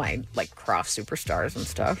watching all my, like, Croft Superstars and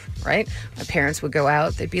stuff, right? My parents would go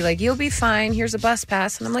out. They'd be like, you'll be fine. Here's a bus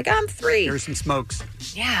pass. And I'm like, I'm 3. Here's some smokes.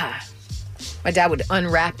 Yeah. My dad would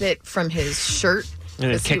unwrap it from his shirt.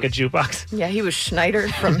 And then kick a jukebox. Yeah, he was Schneider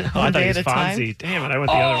from I One thought Day he at was a Time. Fonzie. Damn it, I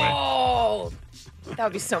went the other way. Oh, that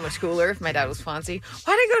would be so much cooler if my dad was Fonzie.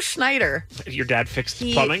 Why'd I go Schneider? Your dad fixed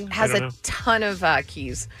He plumbing? has I don't know. ton of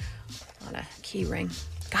keys on a key ring.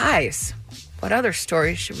 Guys, what other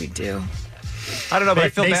stories should we do? I don't know, but I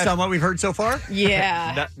feel based bad. on what we've heard so far.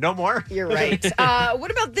 Yeah. No more? You're right. What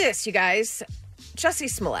about this, you guys? Jussie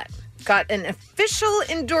Smollett got an official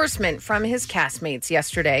endorsement from his castmates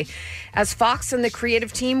yesterday as Fox and the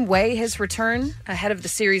creative team weigh his return ahead of the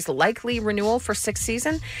series' likely renewal for 6th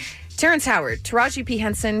season. Terrence Howard, Taraji P.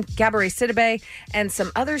 Henson, Gabourey Sidibe, and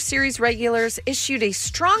some other series regulars issued a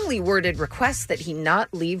strongly worded request that he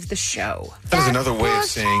not leave the show. That was another way of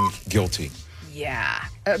saying guilty. Yeah.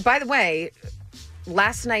 By the way,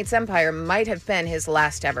 last night's Empire might have been his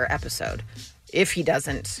last ever episode if he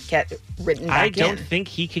doesn't get written back I don't in. think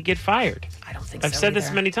he could get fired. I don't think I've so said this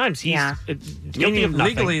either. many times. He's Yeah. guilty of nothing.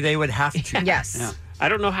 Legally, they would have to. Yes. Yeah. I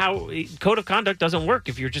don't know how code of conduct doesn't work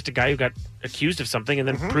if you're just a guy who got accused of something and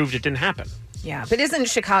then proved it didn't happen. Yeah, but isn't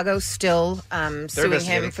Chicago still suing him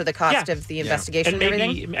investigating. for the cost Yeah. of the investigation and,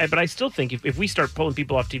 maybe, everything? but I still think if we start pulling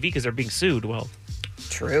people off TV because they're being sued, well,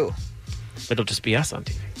 true. It'll just be us on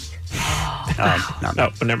TV. No,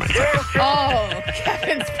 but never mind. Oh,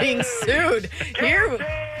 Kevin's being sued. Here.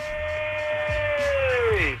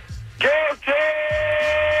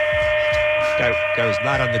 Guy was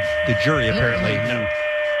not on the jury, apparently. No.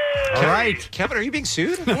 All right. Kevin, are you being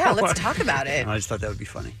sued? Yeah, let's talk about it. I just thought that would be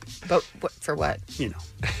funny. But for what? You know.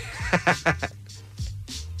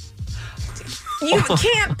 You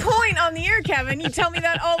can't point on the air, Kevin. You tell me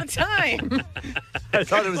that all the time. I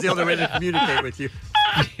thought it was the only way to communicate with you.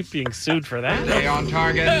 Being sued for that? Stay on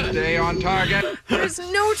target. Stay on target. There's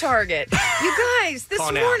no target. You guys, this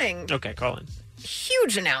Call now. morning, Okay, call in.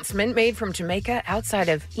 huge announcement made from Jamaica outside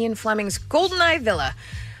of Ian Fleming's GoldenEye Villa,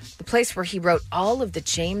 the place where he wrote all of the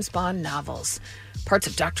James Bond novels. Parts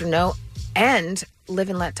of Dr. No and Live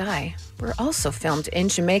and Let Die were also filmed in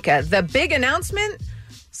Jamaica. The big announcement?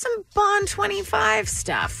 Some Bond 25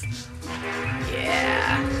 stuff.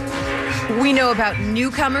 Yeah. We know about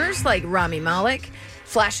newcomers like Rami Malek,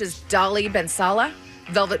 Flash's Dolly Bensala,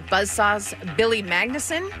 Velvet Buzzsaw's Billy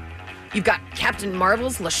Magnuson. You've got Captain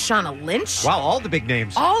Marvel's Lashana Lynch. Wow, all the big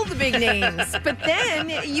names. All the big names. But then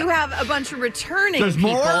you have a bunch of returning There's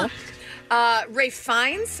people. more? Ray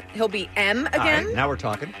Fiennes, he'll be M All again. right, now we're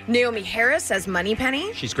talking. Naomi Harris as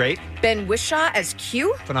Moneypenny. She's great. Ben Whishaw as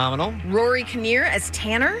Q. Phenomenal. Rory Kinnear as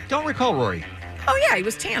Tanner. Don't recall Rory. Oh, yeah, he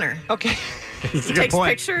was Tanner. Okay. He takes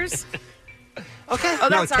pictures. Okay. Oh,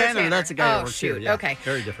 No, that's our Tanner, that's a guy that Oh, works shoot. here, yeah. Okay.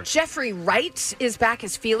 Very different. Jeffrey Wright is back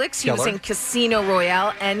as Felix. He was Killer. in Casino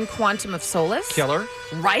Royale and Quantum of Solace. Killer.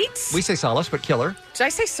 Right? We say Solace, but killer. Did I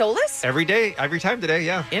say Solace? Every day, every time today,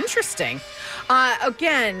 yeah. Interesting.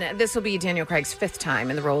 Again, this will be Daniel Craig's 5th time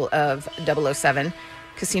in the role of 007,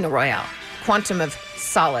 Casino Royale, Quantum of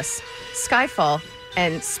Solace, Skyfall,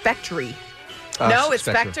 and Spectre. No, it's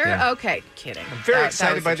Spectre? yeah. Okay, kidding. I'm very That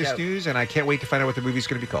excited was by a this joke. news, and I can't wait to find out what the movie's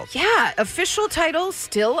going to be called. Yeah, official title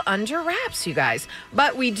still under wraps, you guys.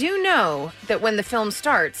 But we do know that when the film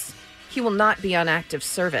starts, he will not be on active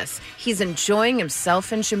service. He's enjoying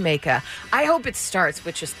himself in Jamaica. I hope it starts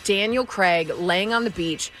with just Daniel Craig laying on the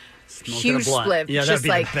beach, Smoking huge a blunt. spliff, Yeah, that'd just be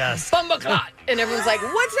the like best. bumbleclot. And everyone's like,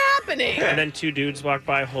 what's happening? And then 2 dudes walk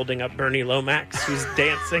by holding up Bernie Lomax, who's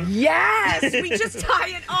dancing. Yes, we just tie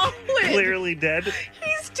it all in. Clearly dead.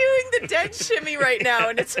 He's doing the dead shimmy right now,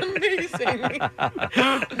 and it's amazing.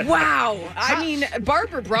 Wow. I mean,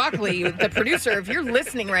 Barbara Broccoli, the producer, if you're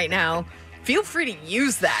listening right now, feel free to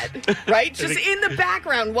use that, right? Just in the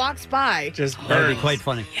background, walks by. Just That'd be quite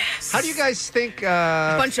funny. Yes. How do you guys think...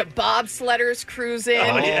 A bunch of bobsledders cruising.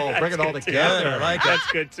 bring it all together. I like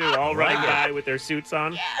That's good, too. All right by with their suits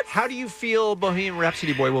on. How do you feel Bohemian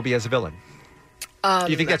Rhapsody Boy will be as a villain? Do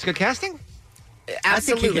you think that's good casting?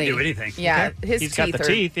 Absolutely. I think he can do anything. Yeah, Okay. his He's got teeth the are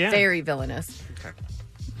teeth, yeah. very villainous. Okay.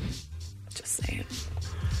 Just saying.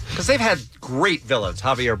 Because they've had great villains,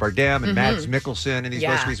 Javier Bardem and Mads Mikkelsen, and these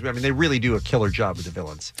Yeah. most recent. I mean, they really do a killer job with the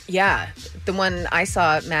villains. Yeah, the one I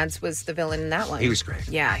saw, Mads was the villain in that one. He was great.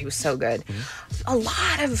 Yeah, he was so good. A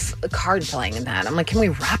lot of card playing in that. I'm like, can we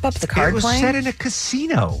wrap up the card it was playing? set in a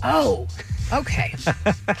casino. Oh, okay.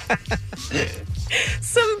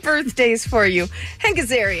 Some birthdays for you. Hank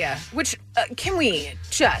Azaria, which, can we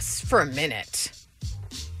just, for a minute,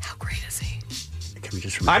 how great is he? Can we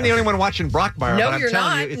just I'm the only one watching Brockmire, No, but I'm you're telling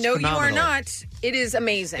not. you, it's No, phenomenal. you are not. It is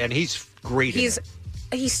amazing. And he's great. He's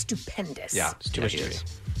He's stupendous. Yeah, it's too much TV.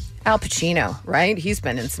 Al Pacino, right? He's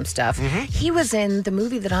been in some stuff. He was in the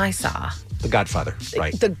movie that I saw. The Godfather,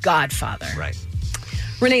 right. The Godfather. Right.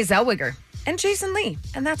 Renee Zellweger and Jason Lee.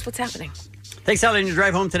 And that's what's happening. Thanks, Allie, on your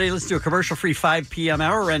drive home today. Let's do a commercial-free 5 p.m.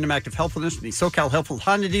 hour. Random act of helpfulness from the SoCal Helpful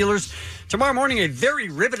Honda dealers. Tomorrow morning, a very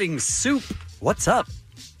riveting soup. What's up?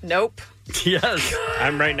 Nope. Yes.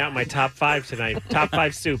 I'm writing out my top 5 tonight. Top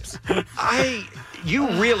 5 soups.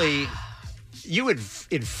 You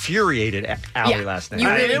infuriated Allie last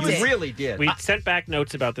night. You really did. We sent back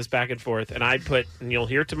notes about this back and forth, and I put, and you'll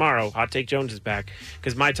hear tomorrow, Hot Take Jones is back,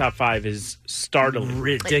 because my top 5 is startling.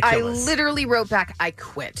 Ridiculous. I literally wrote back, I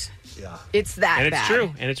quit. Yeah. It's that And it's bad.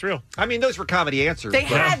 true, and it's real. I mean, those were comedy answers. They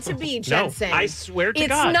had to be, Jensen. No, I swear to it's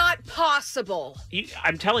God. It's not possible.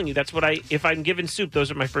 I'm telling you, that's what if I'm given soup, those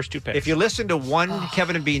are my first 2 picks. If you listen to one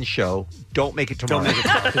Kevin and Bean show, don't make it tomorrow. Don't make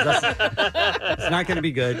it tomorrow. It's not going to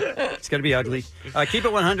be good. It's going to be ugly. Keep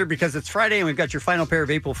it 100 because it's Friday and we've got your final pair of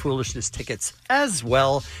April Foolishness tickets as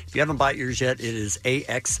well. If you haven't bought yours yet, it is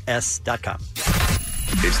AXS.com.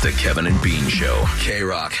 It's the Kevin and Bean Show.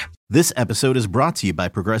 K-Rock. This episode is brought to you by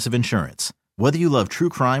Progressive Insurance. Whether you love true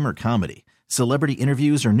crime or comedy, celebrity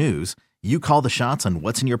interviews or news, you call the shots on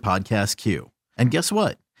what's in your podcast queue. And guess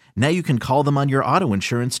what? Now you can call them on your auto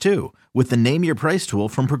insurance too with the Name Your Price tool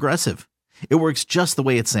from Progressive. It works just the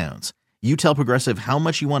way it sounds. You tell Progressive how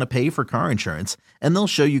much you want to pay for car insurance, and they'll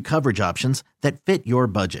show you coverage options that fit your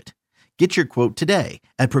budget. Get your quote today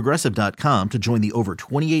at Progressive.com to join the over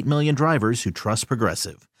 28 million drivers who trust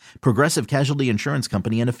Progressive. Progressive Casualty Insurance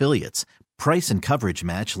Company and Affiliates. Price and coverage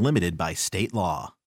match limited by state law.